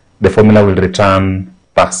 the formula will return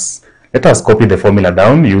pass. Let us copy the formula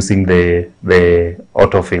down using the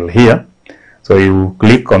autofill here. So you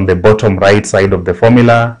click on the bottom right side of the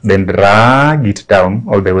formula, then drag it down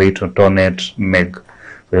all the way to Tonet Meg.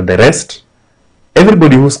 So the rest,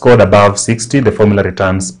 everybody who scored above 60, the formula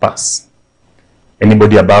returns pass.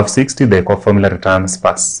 Anybody above 60, the formula returns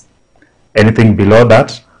pass. Anything below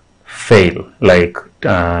that, fail. Like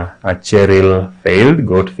a Cheryl failed,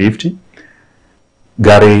 got 50.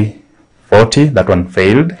 Gary 40, that one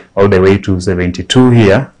failed, all the way to 72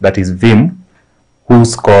 here. That is Vim, who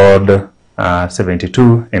scored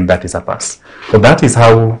 72, and that is a pass. So that is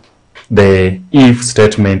how the if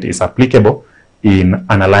statement is applicable in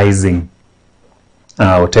analyzing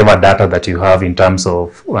whatever data that you have in terms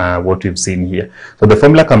of what we've seen here. So the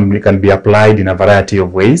formula can be applied in a variety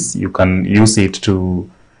of ways. You can use it to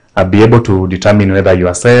be able to determine whether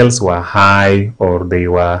your sales were high or they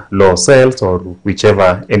were low sales, or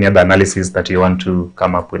whichever any other analysis that you want to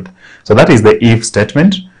come up with. So that is the if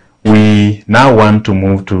statement. We now want to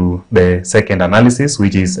move to the second analysis,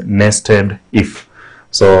 which is nested if.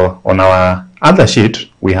 So on our other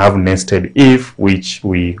sheet, we have nested if, which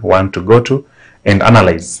we want to go to and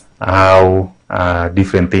analyze how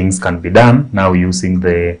different things can be done now using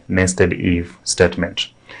the nested if statement.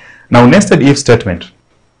 Now, nested if statement,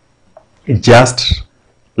 just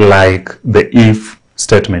like the if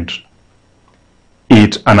statement,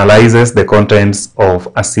 it analyzes the contents of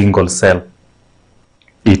a single cell.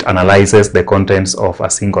 It analyzes the contents of a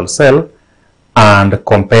single cell and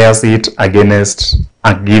compares it against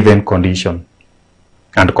a given condition,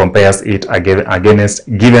 and compares it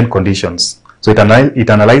against given conditions. So it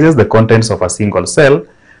analyzes the contents of a single cell,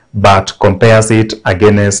 but compares it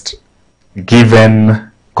against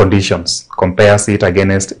given conditions, compares it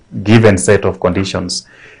against given set of conditions,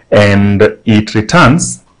 and it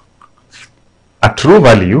returns a true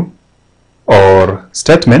value or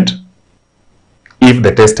statement if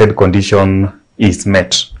the tested condition is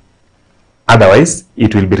met. Otherwise,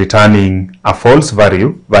 it will be returning a false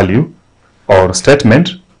value or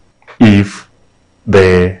statement if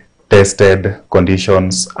the tested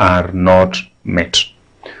conditions are not met.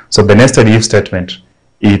 So the nested if statement,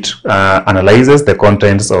 it analyzes the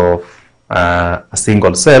contents of a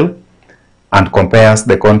single cell and compares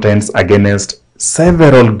the contents against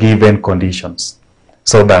several given conditions,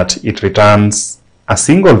 so that it returns a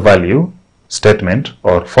single value statement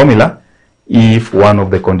or formula if one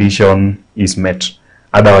of the condition is met.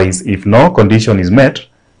 Otherwise, if no condition is met,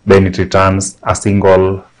 then it returns a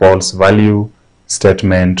single false value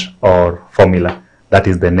statement or formula. That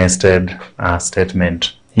is the nested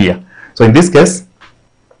statement here. So in this case,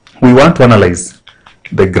 we want to analyze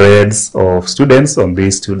the grades of students on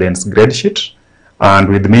this student's grade sheet. And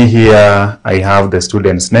with me here, I have the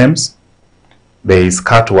students' names. There is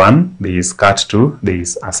CAT 1, there is CAT 2, there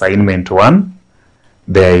is assignment 1,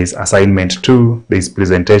 there is assignment 2, there is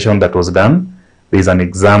presentation that was done, there is an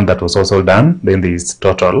exam that was also done, then there is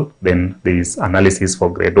total, then there is analysis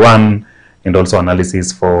for grade 1, and also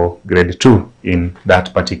analysis for grade 2 in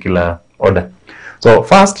that particular order. So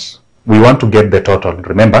first, we want to get the total.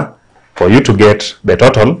 Remember, for you to get the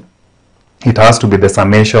total, it has to be the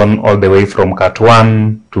summation all the way from CAT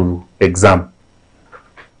 1 to exam.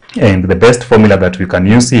 And the best formula that we can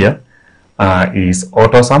use here is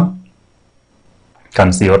AutoSum. You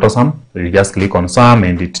can see AutoSum. You just click on sum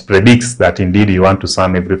and it predicts that indeed you want to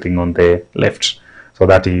sum everything on the left. So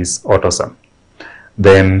that is AutoSum.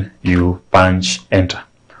 Then you punch enter.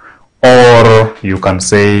 Or you can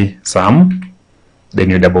say sum. Then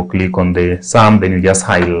you double click on the sum. Then you just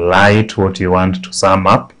highlight what you want to sum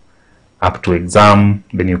up to exam.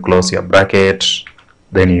 Then you close your bracket.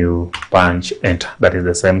 Then you punch enter. That is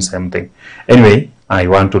the same thing. Anyway, I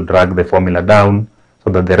want to drag the formula down so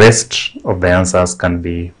that the rest of the answers can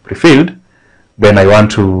be pre-filled. Then I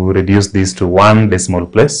want to reduce this to 1 decimal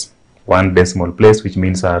place. 1 decimal place, which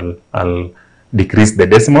means I'll decrease the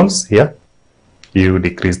decimals here. You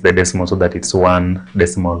decrease the decimal so that it's 1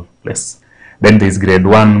 decimal place. Then there is grade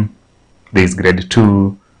 1, there is grade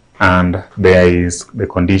 2, and there is the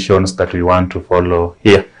conditions that we want to follow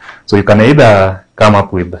here. So you can either come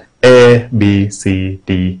up with A, B, C,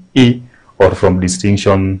 D, E, or from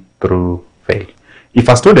distinction through fail. If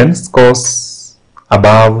a student scores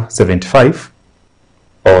above 75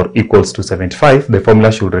 or equals to 75, the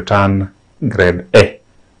formula should return grade A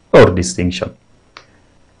or distinction.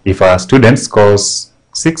 If a student scores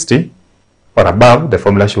 60 or above, the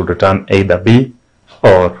formula should return either B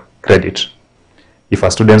or credit. If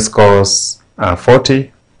a student scores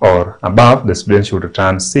 40 or above, the student should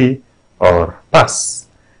return C or pass.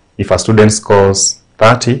 If a student scores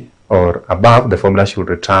 30 or above, the formula should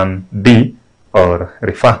return D or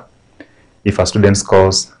refer. If a student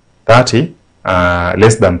scores 30,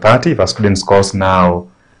 less than 30, if a student scores now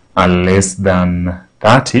less than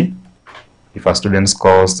 30, if a student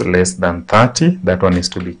scores less than 30, that one is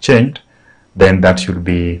to be changed, then that should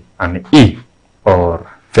be an E or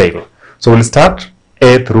fail. So we'll start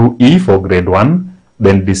A through E for grade 1,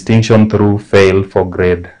 then distinction through fail for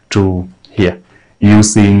grade 2 here,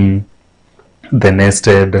 using the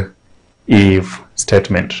nested if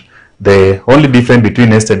statement. The only difference between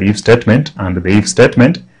nested if statement and the if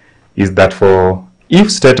statement is that for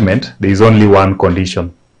if statement, there is only one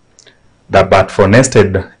condition. But for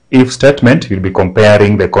nested if statement, you'll be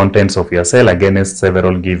comparing the contents of your cell against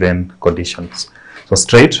several given conditions. So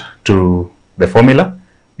straight to the formula,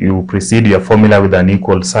 you precede your formula with an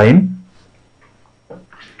equal sign.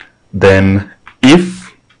 Then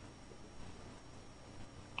if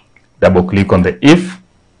double click on the if.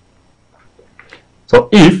 So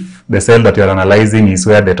if the cell that you are analyzing is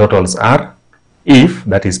where the totals are, if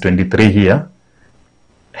that is 23 here,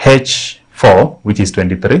 H4, which is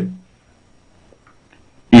 23,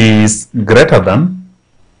 is greater than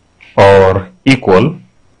or equal,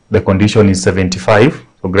 the condition is 75,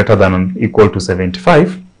 so greater than or equal to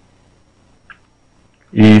 75.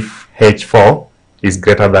 If H4 is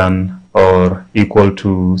greater than or equal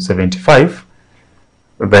to 75,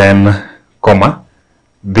 then comma,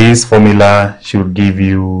 this formula should give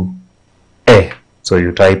you A. So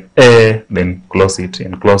you type A, then close it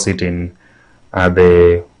in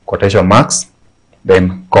the quotation marks,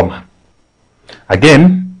 then comma.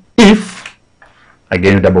 Again, if,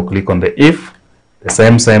 again you double click on the if, the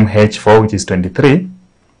same H4, which is 23,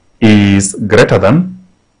 is greater than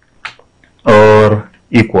or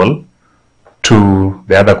equal to,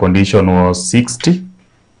 the other condition was 60,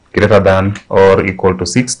 greater than or equal to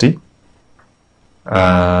 60,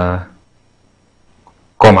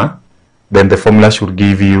 comma, then the formula should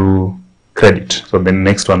give you credit. So the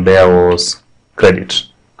next one there was credit.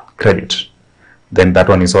 Then that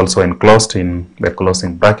one is also enclosed in the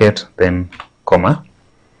closing bracket, then comma.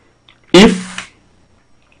 If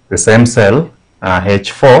the same cell,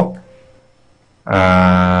 H4,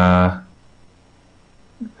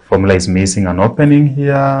 formula is missing an opening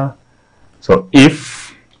here. So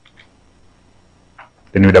if,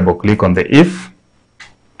 then you double click on the if,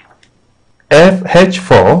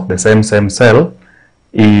 H4, the same cell,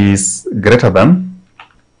 is greater than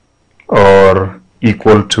or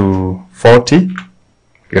equal to 40,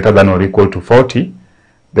 greater than or equal to 40,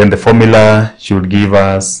 then the formula should give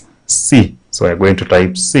us C. So we're going to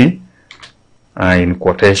type C in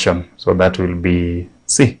quotation. So that will be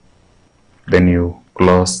C. Then you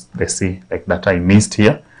close the C like that. I missed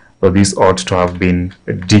here. So this ought to have been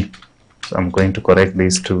D. So I'm going to correct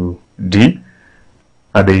this to D.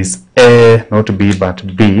 There is A, not B,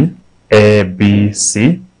 but B. A, B,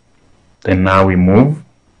 C. Then now we move.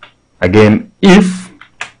 Again, if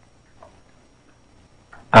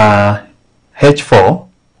H4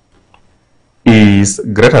 is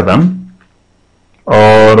greater than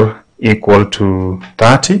or equal to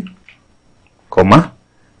 30, comma,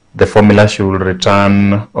 the formula should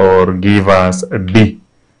return or give us a D.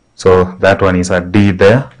 So that one is a D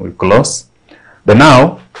there. We close. Then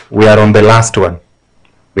now we are on the last one.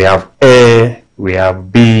 We have A, we have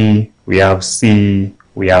B, we have C,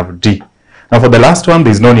 we have D. Now for the last one,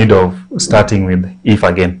 there is no need of starting with if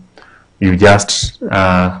again. You just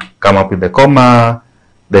come up with the comma,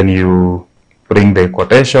 then you bring the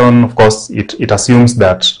quotation. Of course, it assumes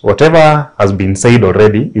that whatever has been said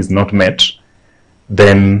already is not met.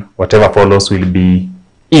 Then whatever follows will be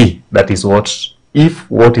E. That is what, if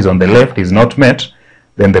what is on the left is not met,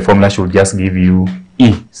 then the formula should just give you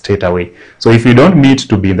E straight away. So if you don't meet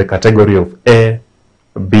to be in the category of A,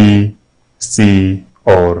 B, C,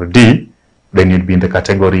 or D, then you'd be in the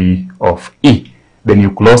category of E. Then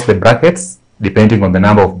you close the brackets depending on the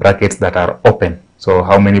number of brackets that are open. So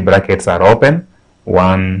how many brackets are open?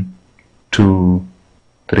 1, 2,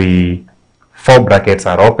 3, 4 brackets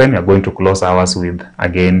are open. You're going to close ours with,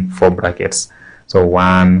 again, 4 brackets. So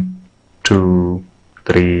 1, 2,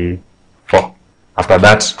 3, 4. After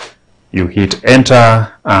that, you hit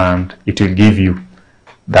enter and it will give you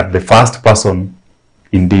that the first person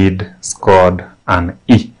indeed scored an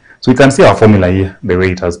E. So you can see our formula here, the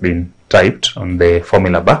way it has been typed on the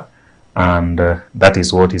formula bar, and that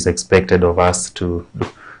is what is expected of us to do.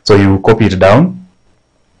 So you copy it down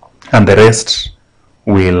and the rest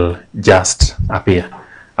will just appear.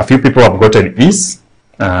 A few people have gotten E's,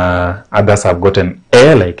 others have gotten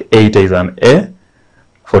A, like 8 is an A,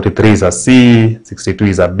 43 is a C, 62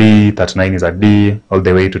 is a B, 39 is a D, all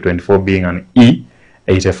the way to 24 being an E,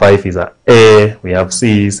 85 is a A, we have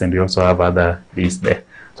C's, and we also have other D's there.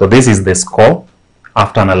 So this is the score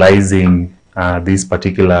after analyzing these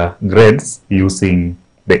particular grades using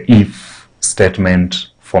the if statement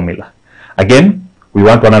formula. Again, we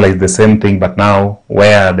want to analyze the same thing, but now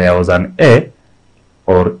where there was an A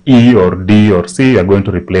or E or D or C, we are going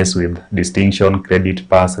to replace with distinction, credit,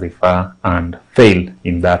 pass, refer, and fail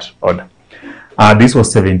in that order. This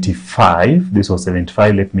was 75. This was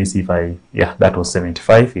 75. Let me see if that was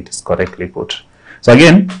 75. It is correctly put. So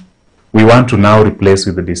again, we want to now replace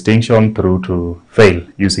with the distinction through to fail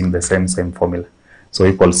using the same formula. So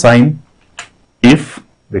equal sign, if,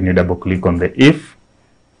 then you double click on the if.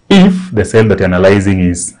 If the cell that you're analyzing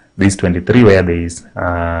is this 23 where there is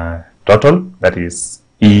total, that is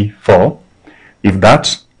E4, if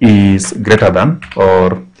that is greater than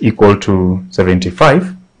or equal to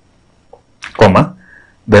 75, comma,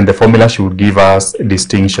 then the formula should give us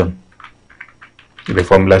distinction. the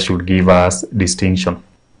formula should give us distinction.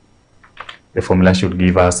 The formula should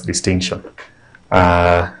give us distinction.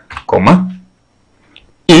 Comma.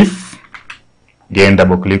 If, again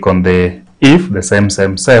double click on the if the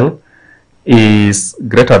same cell is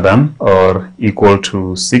greater than or equal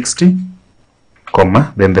to 60,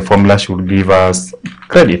 comma, then the formula should give us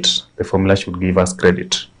credit. The formula should give us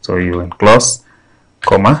credit. So you enclose,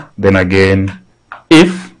 comma, then again,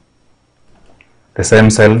 if the same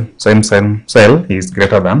cell is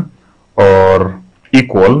greater than or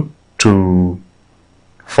equal to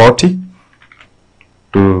 40,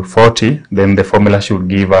 then the formula should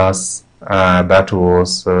give us that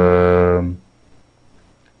was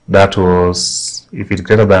if it's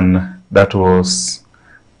greater than, that was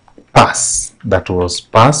pass,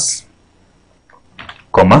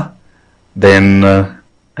 comma, then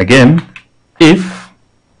again, if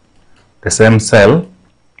the same cell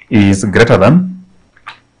is greater than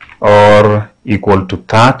or equal to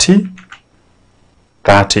 30,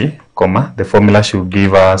 comma, the formula should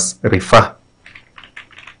give us refer.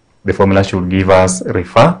 The formula should give us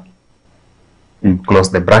refer. You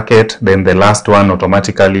close the bracket, then the last one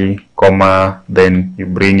automatically, comma, then you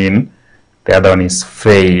bring in, the other one is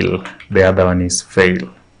fail. The other one is fail.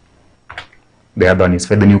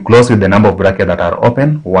 Then you close with the number of brackets that are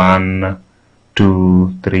open. 1,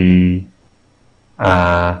 2, 3,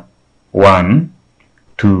 1,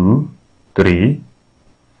 2, 3,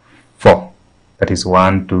 4. That is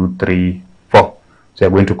 1, 2, 3, 4. So you're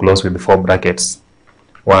going to close with the 4 brackets.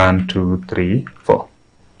 1, 2, 3, 4.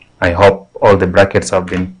 I hope all the brackets have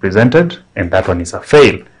been presented, and that one is a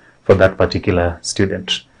fail for that particular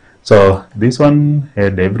student. So this one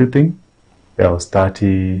had everything. There was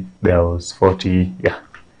 30, there was 40, yeah.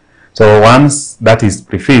 So once that is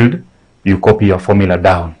pre-filled, you copy your formula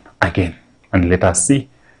down again, and let us see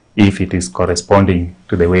if it is corresponding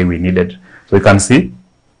to the way we needed. So you can see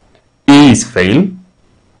E is fail,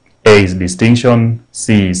 A is distinction,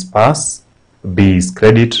 C is pass, B is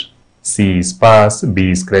credit, C is pass,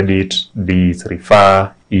 B is credit, D is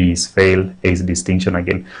refer, E is fail, A is distinction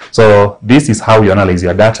again. So this is how you analyze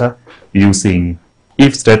your data using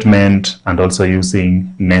if statement and also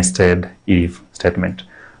using nested if statement.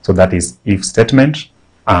 So that is if statement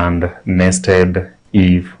and nested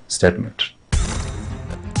if statement.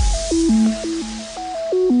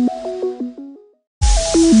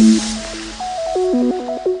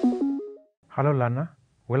 Hello learner,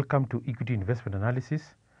 welcome to Equity Investment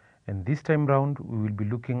Analysis, and this time round we will be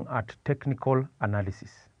looking at technical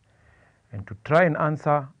analysis. And to try and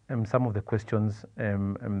answer some of the questions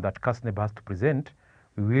that CASNEB has to present,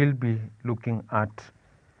 we will be looking at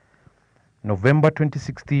November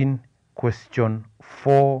 2016 question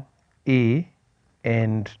 4A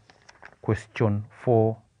and question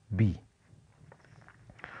 4B.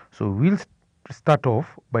 So we'll start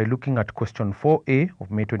off by looking at question 4A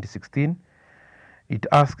of May 2016. It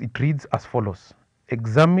reads as follows: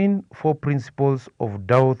 examine 4 principles of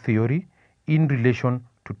Dow theory in relation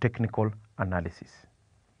to technical analysis.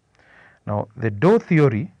 Now, the Dow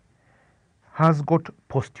theory has got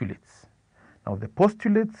postulates. Now, the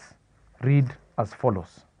postulates read as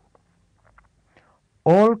follows: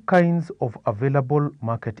 all kinds of available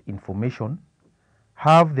market information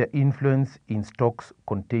have their influence in stocks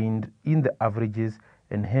contained in the averages,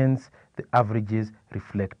 and hence the averages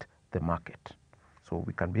reflect the market. So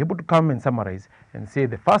we can be able to come and summarize and say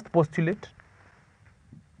the first postulate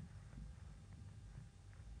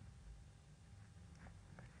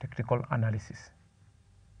technical analysis.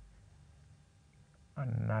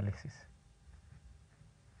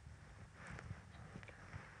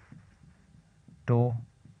 Dow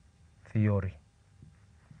theory.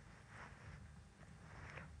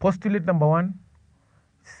 Postulate number 1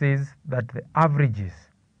 says that the averages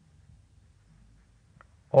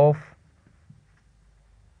of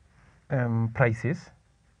prices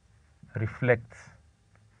reflects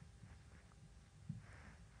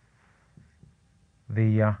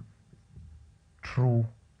their true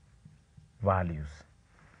values,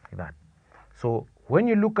 like that. So when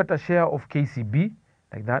you look at a share of KCB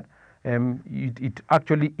like that, it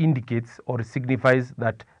actually indicates or signifies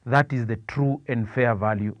that that is the true and fair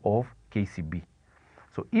value of KCB.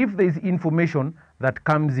 So if there is information that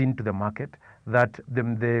comes into the market that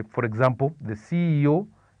for example, the CEO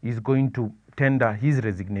is going to tender his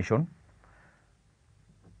resignation,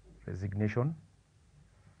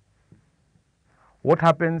 what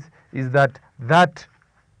happens is that that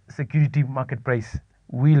security market price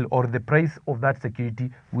will, or the price of that security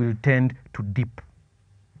will tend to dip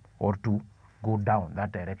or to go down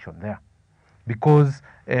that direction there, because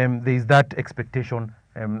there is that expectation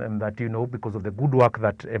that, you know, because of the good work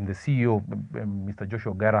that the CEO, Mr.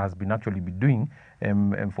 Joshua Gara, has been actually be doing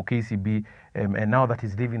for KCB, and now that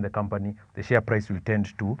he's leaving the company, the share price will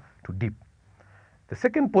tend to dip. The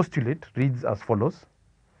second postulate reads as follows,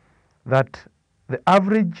 that the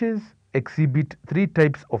averages exhibit three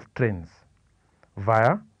types of trends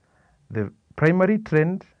via the primary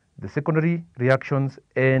trend, the secondary reactions,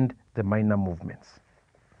 and the minor movements.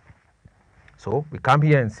 So we come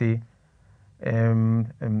here and see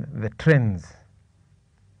the trends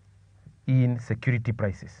in security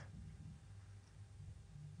prices.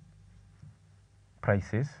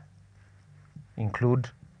 Prices include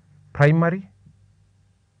primary,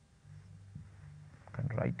 I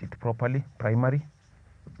can write it properly, primary,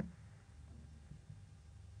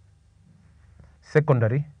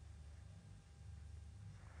 secondary,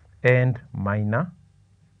 and minor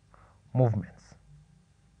movements.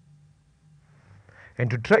 And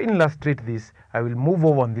to try and illustrate this, I will move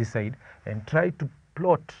over on this side and try to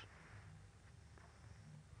plot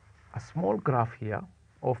a small graph here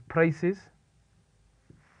of prices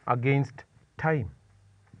against time,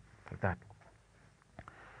 like that.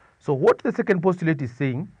 So what the second postulate is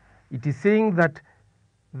saying, it is saying that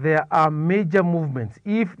there are major movements.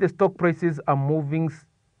 If the stock prices are moving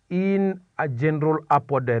in a general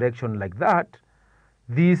upward direction like that,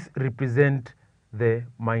 these represent the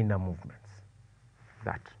minor movements.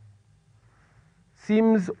 That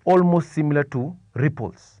seems almost similar to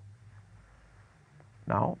ripples.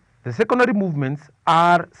 Now, the secondary movements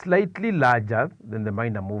are slightly larger than the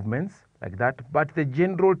minor movements, like that, but the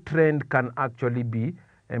general trend can actually be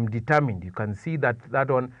determined. You can see that that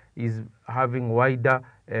one is having wider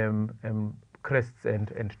crests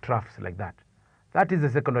and troughs, like that. That is the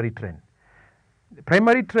secondary trend. The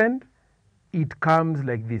primary trend, it comes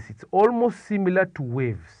like this. It's almost similar to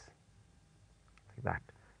waves, like that.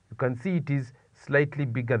 You can see it is slightly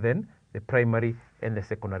bigger than the primary and the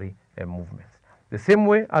secondary movements. The same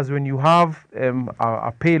way as when you have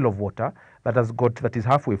a pail of water that is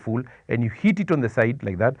halfway full, and you hit it on the side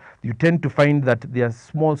like that, you tend to find that there are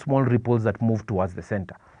small ripples that move towards the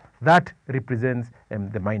center. That represents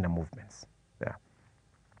the minor movements. Yeah.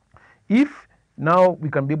 If now we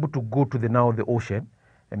can be able to go to the ocean,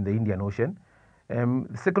 the Indian Ocean,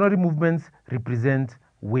 the secondary movements represent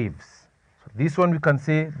waves. So this one we can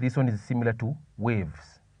say this one is similar to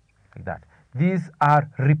waves, like that. These are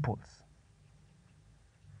ripples,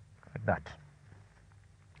 like that.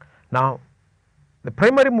 Now, the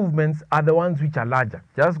primary movements are the ones which are larger.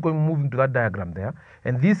 Just moving to that diagram there,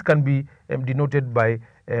 and this can be denoted by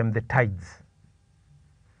the tides,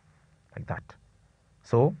 like that.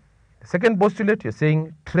 So, the second postulate, you're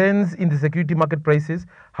saying trends in the security market prices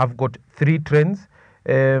have got three trends: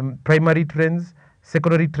 primary trends,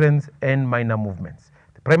 secondary trends, and minor movements.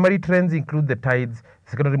 The primary trends include the tides,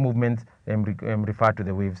 secondary movements refer to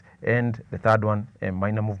the waves, and the third one,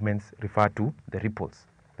 minor movements, refer to the ripples.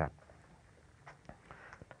 That.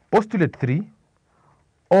 Postulate 3,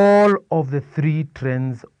 all of the three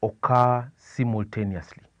trends occur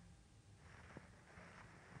simultaneously.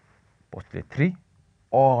 Postulate 3,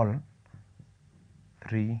 all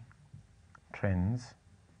three trends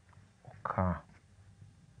occur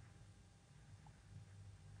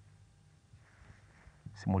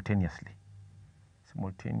simultaneously,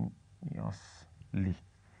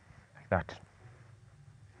 like that.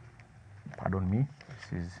 Pardon me,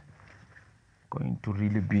 this is going to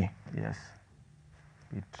really be, yes,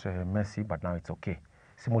 a bit messy, but now it's okay.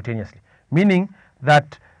 Simultaneously, meaning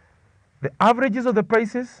that the averages of the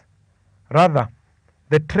prices, rather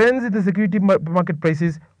the trends in the security market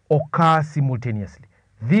prices, occur simultaneously.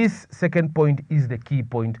 This second point is the key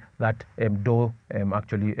point that Doe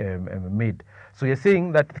actually made. So you're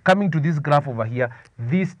saying that coming to this graph over here,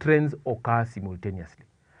 these trends occur simultaneously.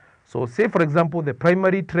 So say, for example, the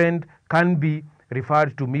primary trend can be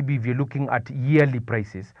referred to maybe if you're looking at yearly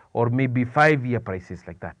prices or maybe 5-year prices,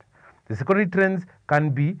 like that. The secondary trends can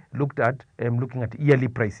be looked at looking at yearly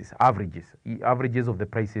prices, averages of the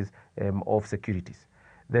prices of securities.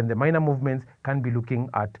 Then the minor movements can be looking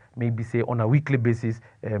at maybe say on a weekly basis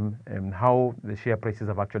how the share prices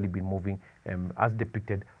have actually been moving as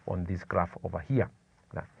depicted on this graph over here.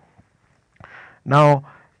 Now,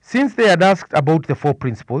 since they had asked about the 4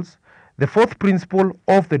 principles, the 4th principle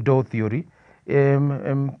of the Doe theory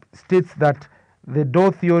states that the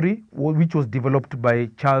Doe theory, which was developed by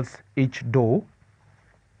Charles H. Doe,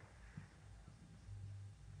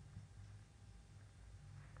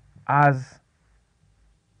 as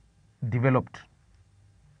developed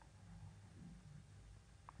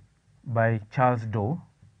by Charles Doe,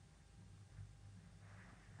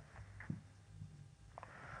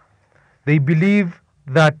 they believe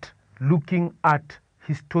that looking at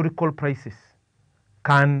historical prices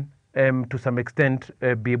can, to some extent,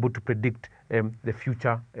 be able to predict the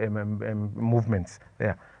future movements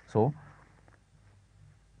there. So,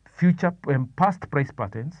 future past price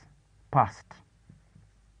patterns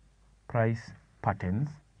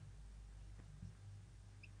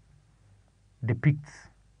depicts,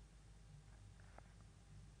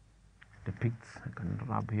 I can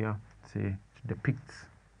rub here, say depicts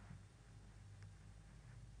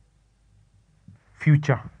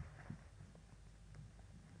future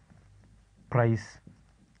price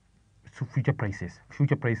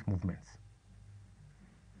movements.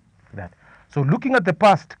 That. So looking at the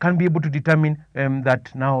past can be able to determine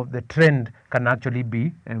that now the trend can actually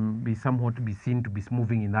be somewhat be seen to be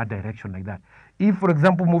moving in that direction like that. If, for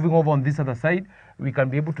example, moving over on this other side, we can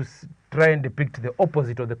be able to try and depict the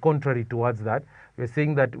opposite or the contrary towards that. We're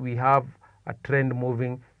saying that we have a trend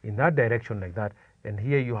moving in that direction like that, and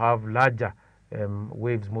here you have larger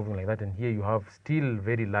waves moving like that, and here you have still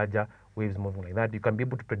very larger waves moving like that. You can be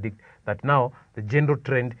able to predict that now the general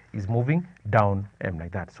trend is moving down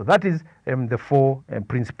like that. So that is the four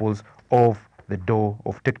principles of the DOE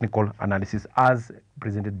of technical analysis as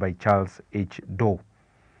presented by Charles H. Doe.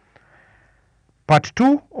 Part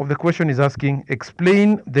 2 of the question is asking,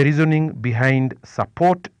 explain the reasoning behind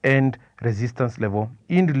support and resistance level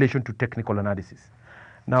in relation to technical analysis.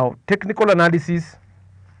 Now, technical analysis,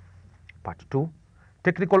 part 2,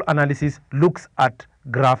 technical analysis looks at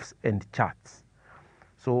graphs and charts.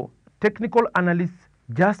 So technical analysts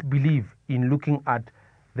just believe in looking at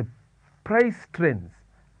the price trends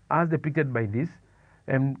as depicted by this,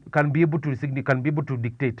 and can be able to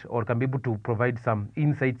dictate or can be able to provide some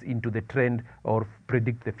insights into the trend or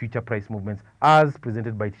predict the future price movements as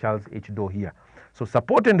presented by Charles H. Doe here. So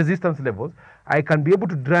support and resistance levels, I can be able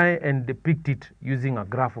to try and depict it using a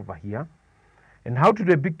graph over here. And how to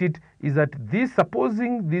depict it is that this,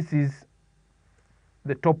 supposing this is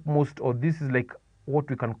the topmost, or this is like what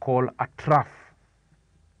we can call a trough,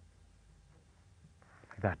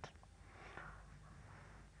 like that.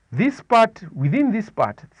 This part, within this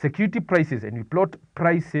part, security prices, and we plot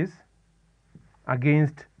prices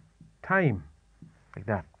against time, like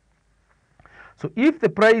that. So if the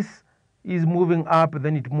price is moving up,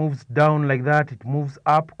 then it moves down like that, it moves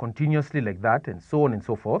up continuously like that, and so on and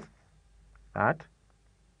so forth. That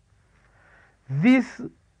this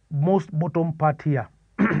most bottom part here,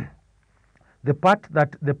 the part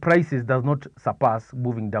that the prices does not surpass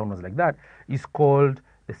moving downwards like that, is called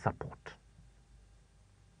the support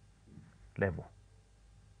level.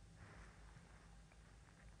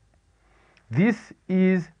 This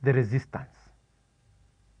is the resistance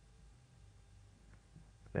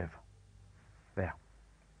level there.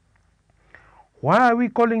 Why are we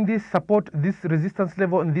calling this support, this resistance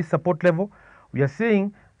level and this support level? We are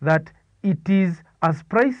saying that it is as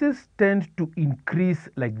prices tend to increase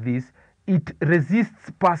like this, it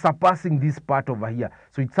resists surpassing this part over here.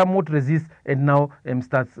 So it somewhat resists and now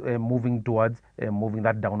starts moving towards moving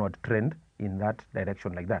that downward trend in that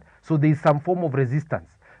direction like that. So there is some form of resistance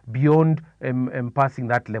beyond passing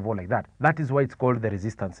that level like that. That is why it's called the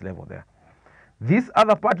resistance level there. This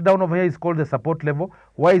other part down over here is called the support level.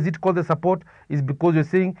 Why is it called the support? Is because you're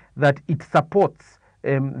saying that it supports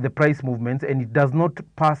the price movements and it does not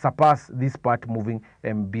surpass this part moving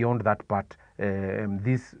beyond that part,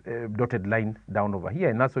 this dotted line down over here.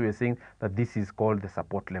 And that's why we're saying that this is called the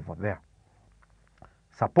support level there.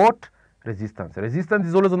 Support, resistance. Resistance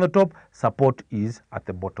is always on the top, support is at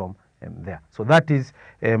the bottom there. So that is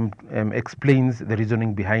explains the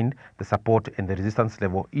reasoning behind the support and the resistance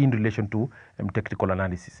level in relation to technical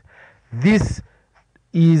analysis. This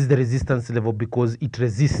is the resistance level because it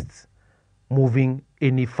resists moving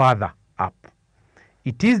any further up.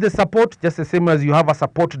 It is the support, just the same as you have a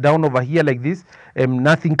support down over here like this,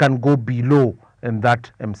 nothing can go below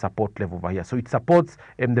that support level over here. So it supports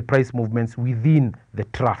the price movements within the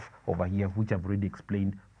trough over here, which I've already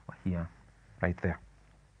explained over here, right there.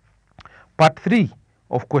 Part 3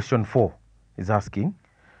 of question 4 is asking,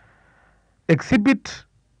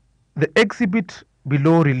 the exhibit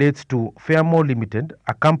below relates to Fairmore Limited,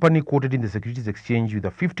 a company quoted in the Securities Exchange with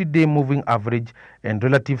a 50-day moving average and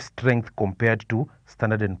relative strength compared to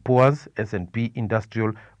Standard & Poor's S&P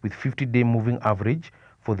Industrial with 50-day moving average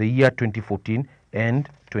for the year 2014 and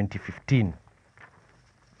 2015.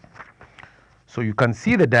 So you can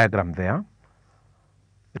see the diagram there,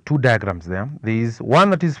 the two diagrams there. There is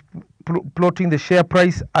one that is plotting the share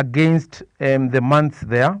price against the months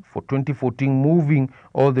there for 2014 moving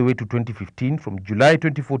all the way to 2015, from July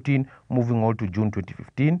 2014 moving all to June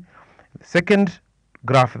 2015. The second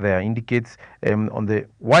graph there indicates on the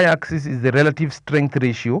y-axis is the relative strength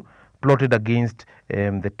ratio plotted against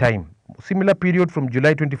the time. Similar period from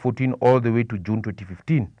July 2014 all the way to June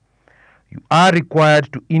 2015. You are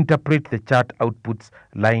required to interpret the chart outputs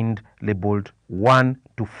lined labeled 1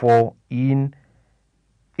 to 4 in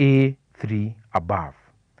A3 above.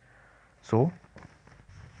 So,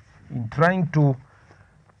 in trying to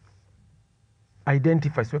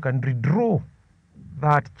identify, so I can redraw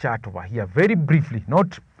that chart over here very briefly,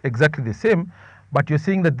 not exactly the same, but you're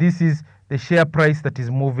saying that this is the share price that is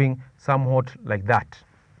moving somewhat like that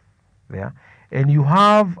there, and you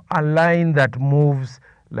have a line that moves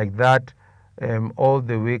like that all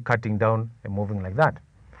the way cutting down and moving like that.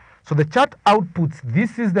 So the chart outputs,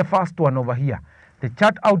 this is the first one over here, the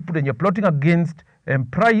chart output, and you're plotting against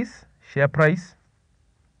price, share price,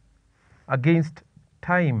 against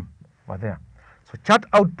time over there. So chart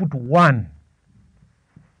output 1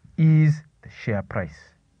 is the share price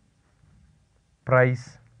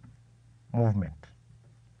movement.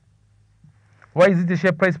 Why is it the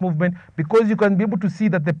share price movement? Because you can be able to see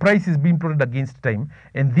that the price is being plotted against time,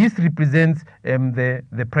 and this represents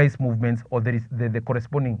the price movements, or the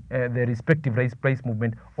corresponding the respective price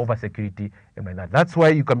movement over security and like that. That's why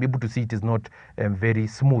you can be able to see it is not very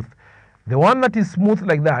smooth. The one that is smooth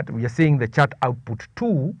like that, we are saying the chart output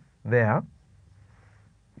 2 there.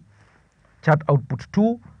 Chart output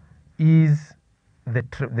 2 is the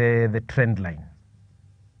trend line.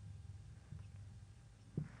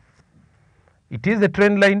 It is a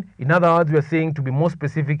trend line. In other words, we are saying, to be more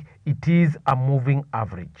specific, it is a moving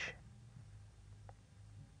average.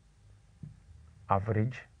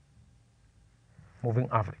 Moving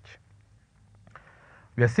average.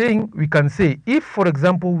 We are saying, we can say, if for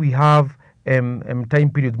example we have time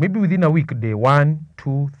periods, maybe within a week, day 1,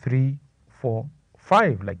 2, 3, 4,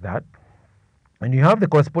 5, like that, and you have the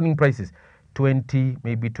corresponding prices, 20,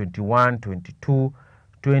 maybe 21, 22,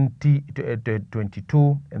 20,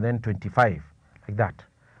 22, and then 25, like that.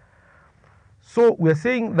 So we are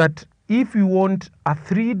saying that if we want a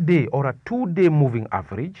 3-day or a 2-day moving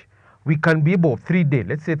average, we can be able, 3-day,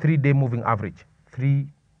 let's say 3-day moving average,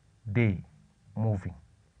 3-day moving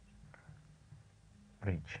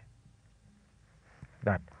average.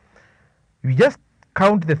 That we just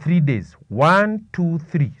count the 3 days, 1, 2,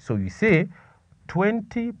 3. So you say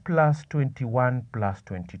 20 plus 21 plus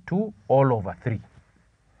 22 all over 3.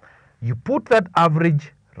 You put that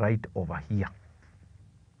average right over here.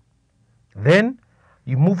 Then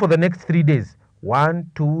you move for the next 3 days,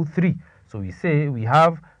 1, 2, 3. So we say we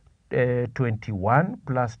have 21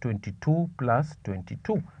 plus 22 plus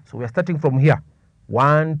 22. So we are starting from here,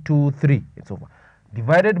 1, 2, 3. It's over.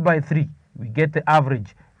 Divided by 3, we get the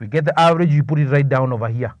average. We get the average, you put it right down over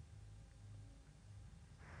here.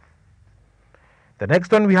 The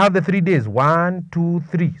next one, we have the 3 days, 1, 2,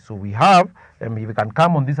 3. So we have, if we can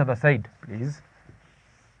come on this other side, please.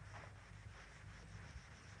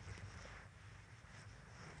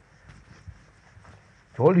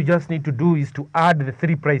 So all you just need to do is to add the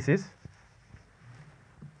 3 prices.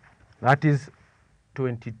 That is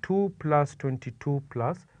 22 plus 22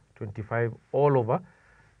 plus 25 all over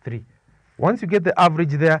 3. Once you get the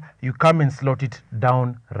average there, you come and slot it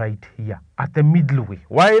down right here at the middle way.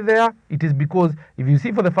 Why there? It is because if you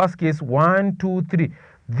see for the first case, 1, 2, 3,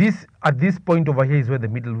 this at this point over here is where the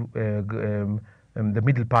middle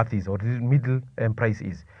path is, or the middle price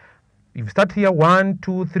is. If you start here, 1,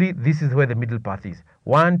 2, 3, this is where the middle path is.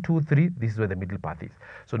 1, 2, 3, this is where the middle path is.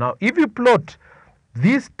 So now if you plot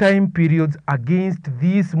these time periods against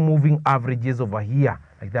these moving averages over here,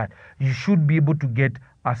 like that, you should be able to get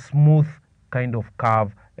a smooth kind of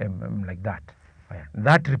curve like that.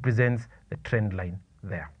 That represents the trend line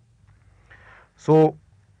there. So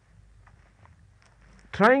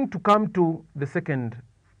trying to come to the second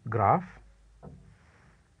graph,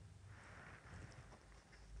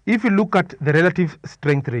 if you look at the relative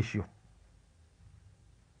strength ratio,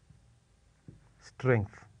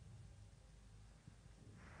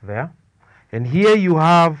 there, and here you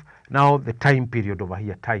have now the time period over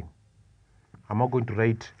here, time. I'm not going to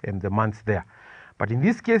write the months there, but in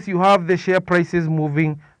this case you have the share prices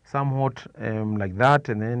moving somewhat like that,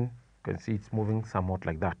 and then you can see it's moving somewhat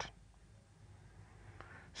like that.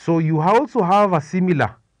 So you also have a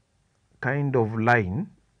similar kind of line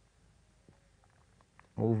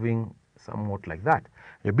moving somewhat like that.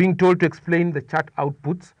 You're being told to explain the chart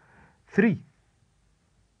outputs 3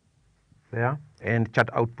 there and chart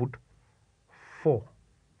output 4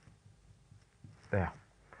 there.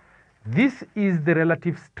 This is the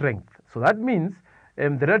relative strength. So that means the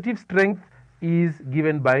relative strength is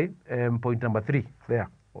given by point number 3 there,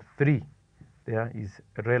 or 3 there is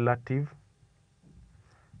relative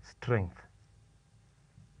strength.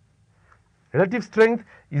 Relative strength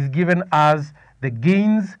is given as the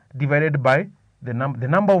gains divided by the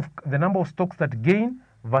number of stocks that gain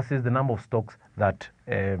versus the number of stocks that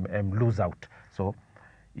lose out. So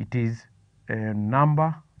it is a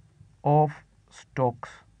number of stocks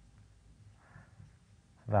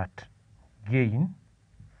that gain.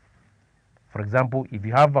 For example, if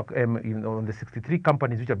you have on the 63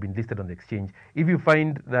 companies which have been listed on the exchange, if you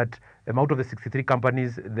find that out of the 63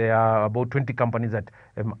 companies, there are about 20 companies that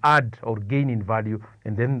add or gain in value,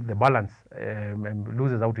 and then the balance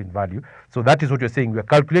loses out in value. So that is what you're saying. We are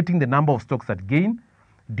calculating the number of stocks that gain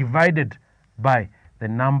divided by the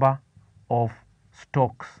number of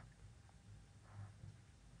stocks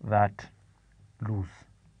that lose.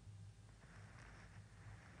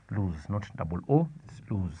 Lose, not double O, it's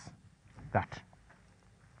lose.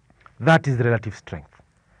 That is the relative strength.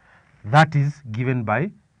 That is given by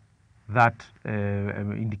that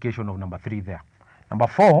indication of number 3 there. Number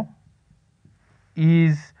 4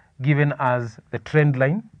 is given as the trend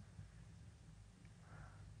line.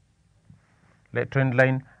 The trend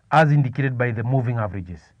line as indicated by the moving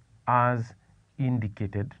averages. As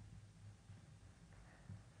indicated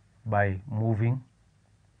by moving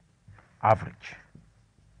average.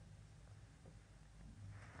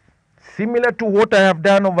 Similar to what I have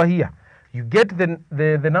done over here. You get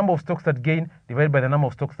the number of stocks that gain divided by the number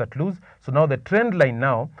of stocks that lose. So now the trend line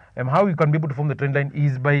now, how you can be able to form the trend line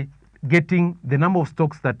is by getting the number of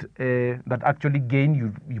stocks that that actually gain,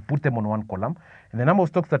 you put them on one column, and the number of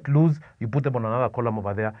stocks that lose, you put them on another column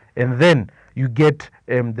over there, and then you get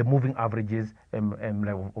the moving averages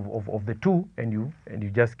of the two, and you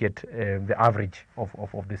just get the average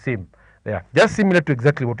of the same. There, just similar to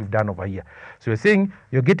exactly what we've done over here. So you're saying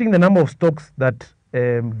you're getting the number of stocks that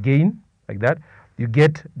gain like that. You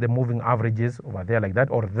get the moving averages over there like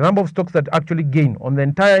that, or the number of stocks that actually gain on the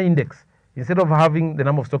entire index. Instead of having the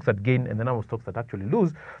number of stocks that gain and the number of stocks that actually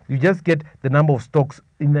lose, you just get the number of stocks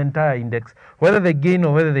in the entire index. Whether they gain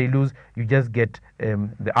or whether they lose, you just get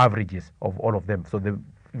the averages of all of them. So if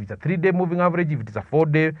it's a 3-day moving average, if it is a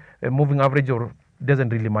 4-day moving average, or doesn't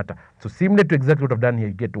really matter. So similar to exactly what I've done here,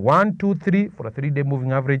 you get 1, 2, 3 for a 3-day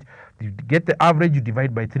moving average. You get the average, you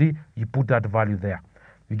divide by 3, you put that value there.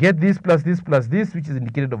 You get this plus this plus this, which is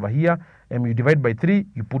indicated over here, and you divide by 3,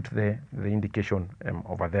 you put the indication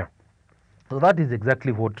over there. So that is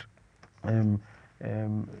exactly what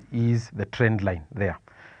is the trend line there.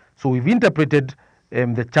 So we've interpreted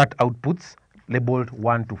the chart outputs labeled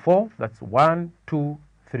 1 to 4. That's 1, 2,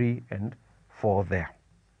 3, and 4 there.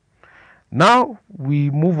 Now we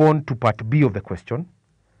move on to part B of the question.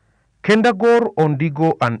 Kendagor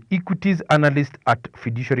Ondigo, an equities analyst at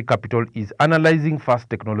Fiduciary Capital, is analyzing Fast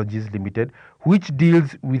Technologies Limited, which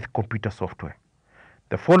deals with computer software.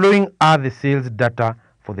 The following are the sales data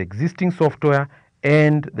for the existing software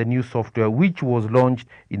and the new software which was launched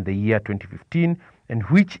in the year 2015 and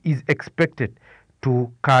which is expected to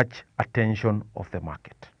catch attention of the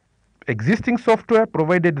market. Existing software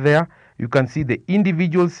provided there, you can see the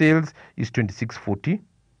individual sales is 2640,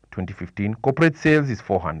 2015. Corporate sales is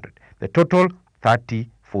 400. The total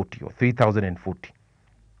 3040 or 3040.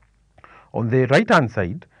 On the right hand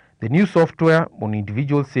side, the new software on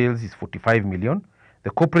individual sales is 45 million.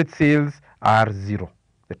 The corporate sales are 0.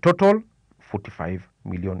 The total 45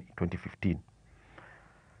 million in 2015.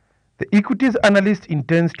 The equities analyst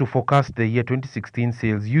intends to forecast the year 2016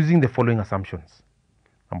 sales using the following assumptions.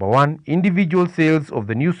 Number 1, individual sales of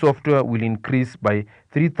the new software will increase by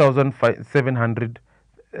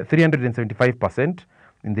 375%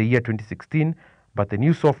 in the year 2016, but the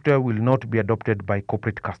new software will not be adopted by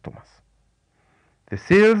corporate customers. The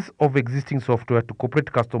sales of existing software to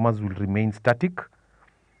corporate customers will remain static.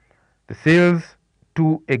 The sales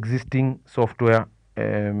to existing software,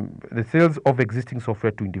 the sales of existing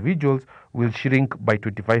software to individuals will shrink by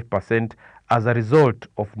 25% as a result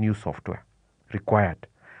of new software required.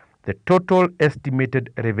 The total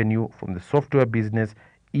estimated revenue from the software business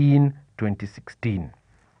in 2016.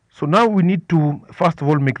 So now we need to first of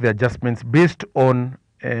all make the adjustments based on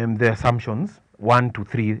the assumptions 1 to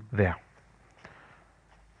 3 there.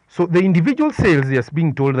 So the individual sales, yes,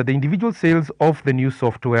 being told that the individual sales of the new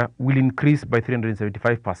software will increase by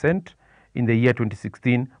 375% in the year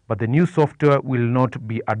 2016, but the new software will not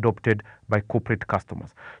be adopted by corporate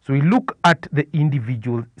customers. So we look at the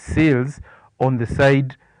individual sales on the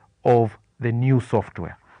side of the new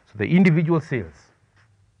software. So the individual sales,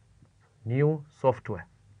 new software.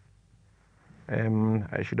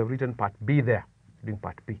 I should have written part B there, doing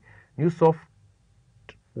part B. New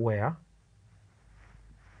software.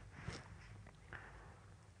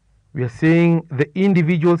 We are saying the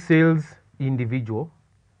individual sales, individual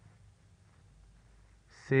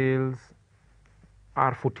sales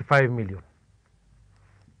are 45 million.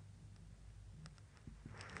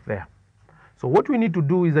 There. So what we need to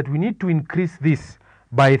do is that we need to increase this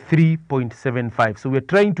by 3.75. So we are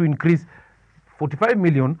trying to increase 45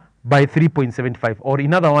 million by 3.75, or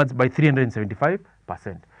in other words, by 375%.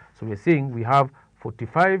 So we are saying we have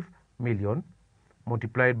 45 million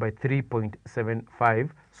multiplied by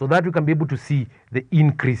 3.75, so that we can be able to see the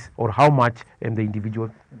increase, or how much the individual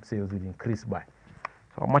sales will increase by.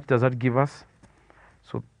 So how much does that give us?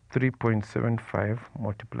 So 3.75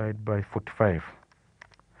 multiplied by 45.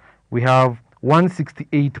 We have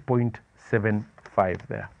 168.75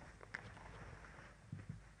 there.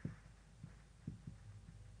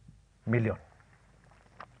 Million.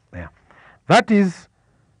 Yeah. That is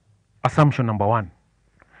assumption number one.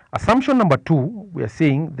 Assumption number two, we are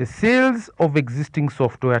saying the sales of existing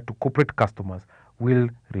software to corporate customers will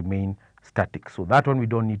remain static. So that one we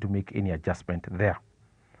don't need to make any adjustment there.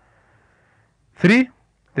 3,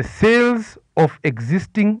 the sales of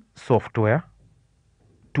existing software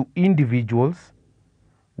to individuals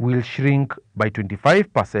will shrink by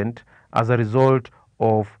 25% as a result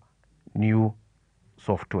of new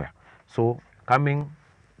software. So coming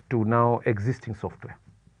to now existing software.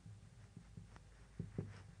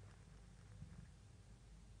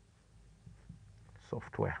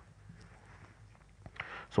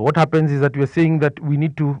 So what happens is that we are saying that we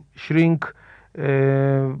need to shrink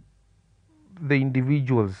the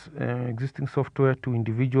individuals, existing software to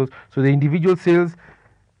individuals. So the individual sales,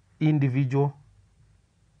 individual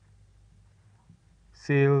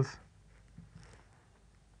sales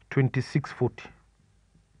 2640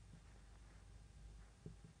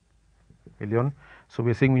 million. So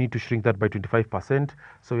we are saying we need to shrink that by 25%.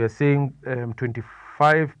 So we are saying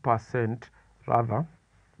 25% rather,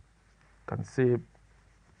 can say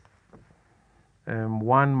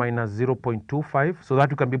 1 minus 0.25, so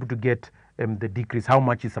that we can be able to get the decrease, how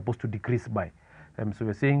much is supposed to decrease by. So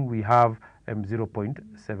we are saying we have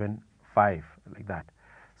 0.75 like that.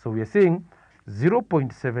 So we are saying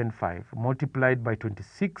 0.75 multiplied by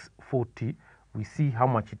 2640, we see how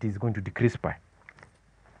much it is going to decrease by.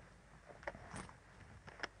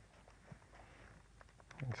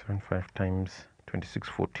 75 times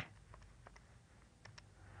 2640.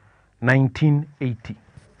 1980.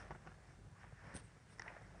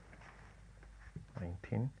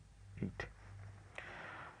 1980.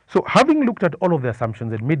 So having looked at all of the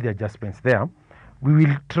assumptions and made the adjustments there, we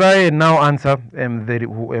will try and now answer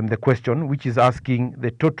the question, which is asking the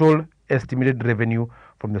total estimated revenue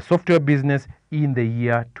from the software business in the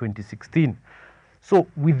year 2016. So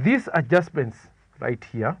with these adjustments right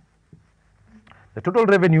here, the total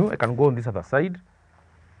revenue, I can go on this other side.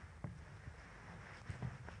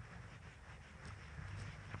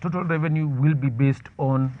 Total revenue will be based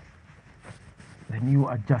on the new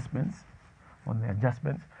adjustments.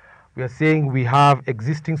 We are saying we have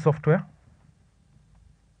existing software.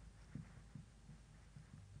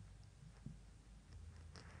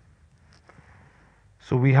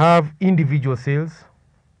 So we have individual sales.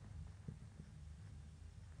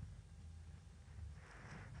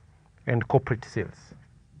 And corporate sales.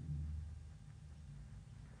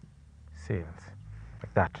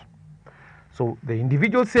 Like that. So the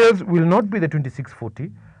individual sales will not be the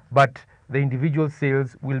 2640, but the individual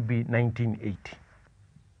sales will be 1980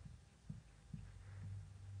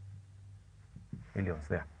 millions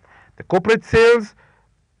there. The corporate sales,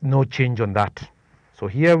 no change on that. So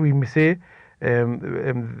here we may say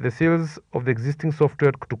the sales of the existing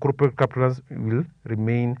software to corporate customers will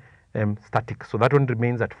remain static. So that one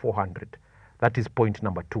remains at 400. That is point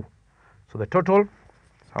number 2. So the total is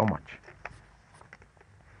how much?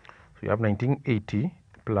 So you have 1980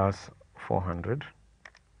 plus 400,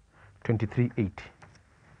 2380.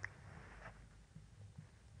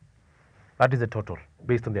 That is the total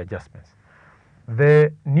based on the adjustments.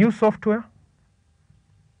 The new software,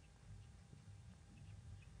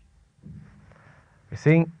 we're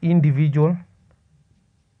saying individual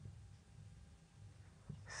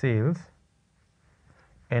sales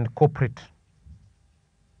and corporate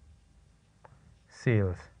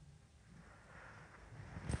sales.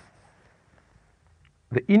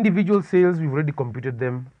 The individual sales, we've already computed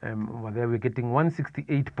them over there. We're getting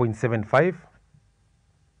 168.75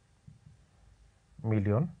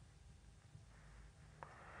 million.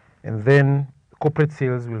 And then corporate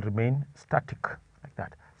sales will remain static like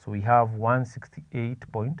that. So we have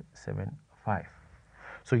 168.75.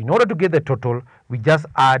 So in order to get the total, we just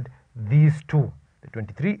add these two, the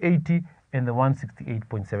 2380 and the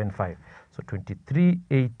 168.75. So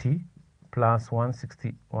 2380 plus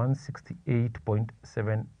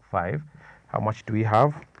 168.75. How much do we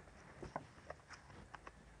have?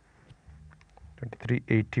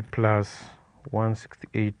 2380 plus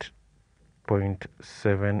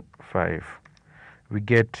 168.75. We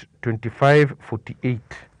get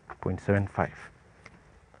 2548.75.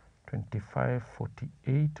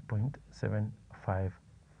 2548.75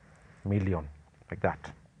 million, like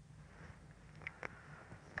that.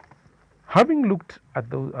 Having looked at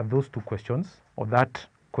those two questions, or that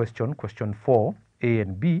question 4, A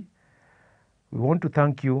and B, we want to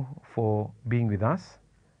thank you for being with us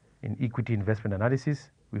in Equity Investment Analysis.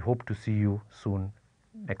 We hope to see you soon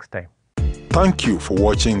next time. Thank you for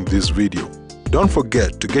watching this video. Don't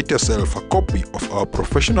forget to get yourself a copy of our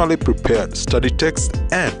professionally prepared study text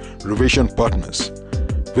and revision partners.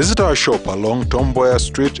 Visit our shop along Tom Mboya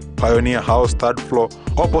Street, Pioneer House, 3rd floor,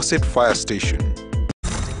 opposite Fire Station.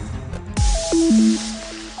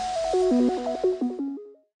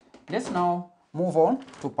 Let's now move on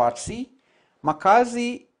to part C.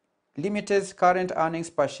 Makazi Limited's current earnings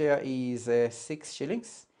per share is 6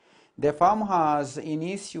 shillings. The firm has in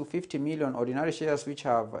issue 50 million ordinary shares which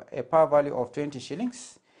have a par value of 20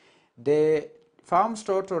 shillings. The firm's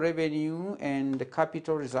total revenue and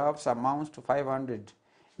capital reserves amounts to 500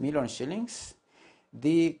 million shillings.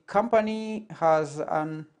 The company has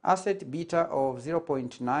an asset beta of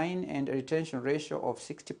 0.9 and a retention ratio of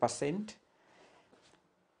 60%.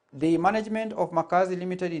 The management of Makazi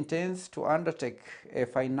Limited intends to undertake a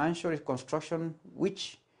financial reconstruction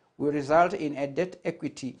which will result in a debt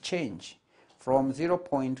equity change from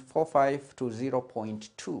 0.45 to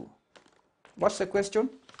 0.2. What's the question?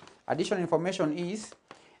 Additional information is,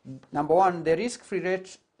 number one, the risk-free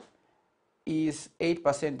rate is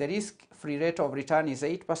 8%. The risk-free rate of return is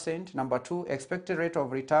 8%. Number two, expected rate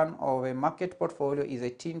of return of a market portfolio is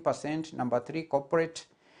 18%. Number three, corporate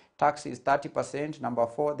tax is 30%. Number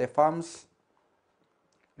four, the firm's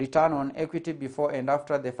return on equity before and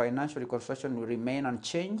after the financial reconstruction will remain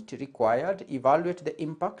unchanged. Required, evaluate the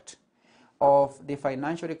impact of the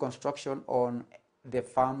financial reconstruction on the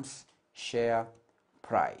firm's share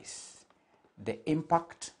price. The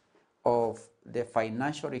impact of the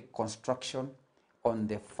financial reconstruction on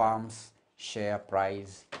the firm's share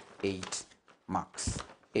price, 8 marks.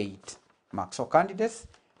 8 marks. So candidates,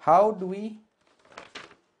 how do we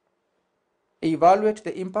evaluate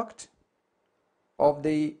the impact of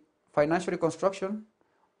the financial reconstruction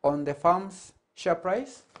on the firm's share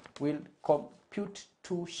price? We'll compute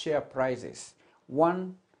two share prices,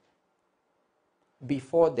 one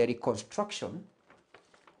before the reconstruction,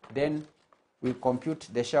 then we'll compute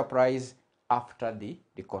the share price after the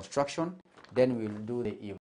reconstruction, then we'll do the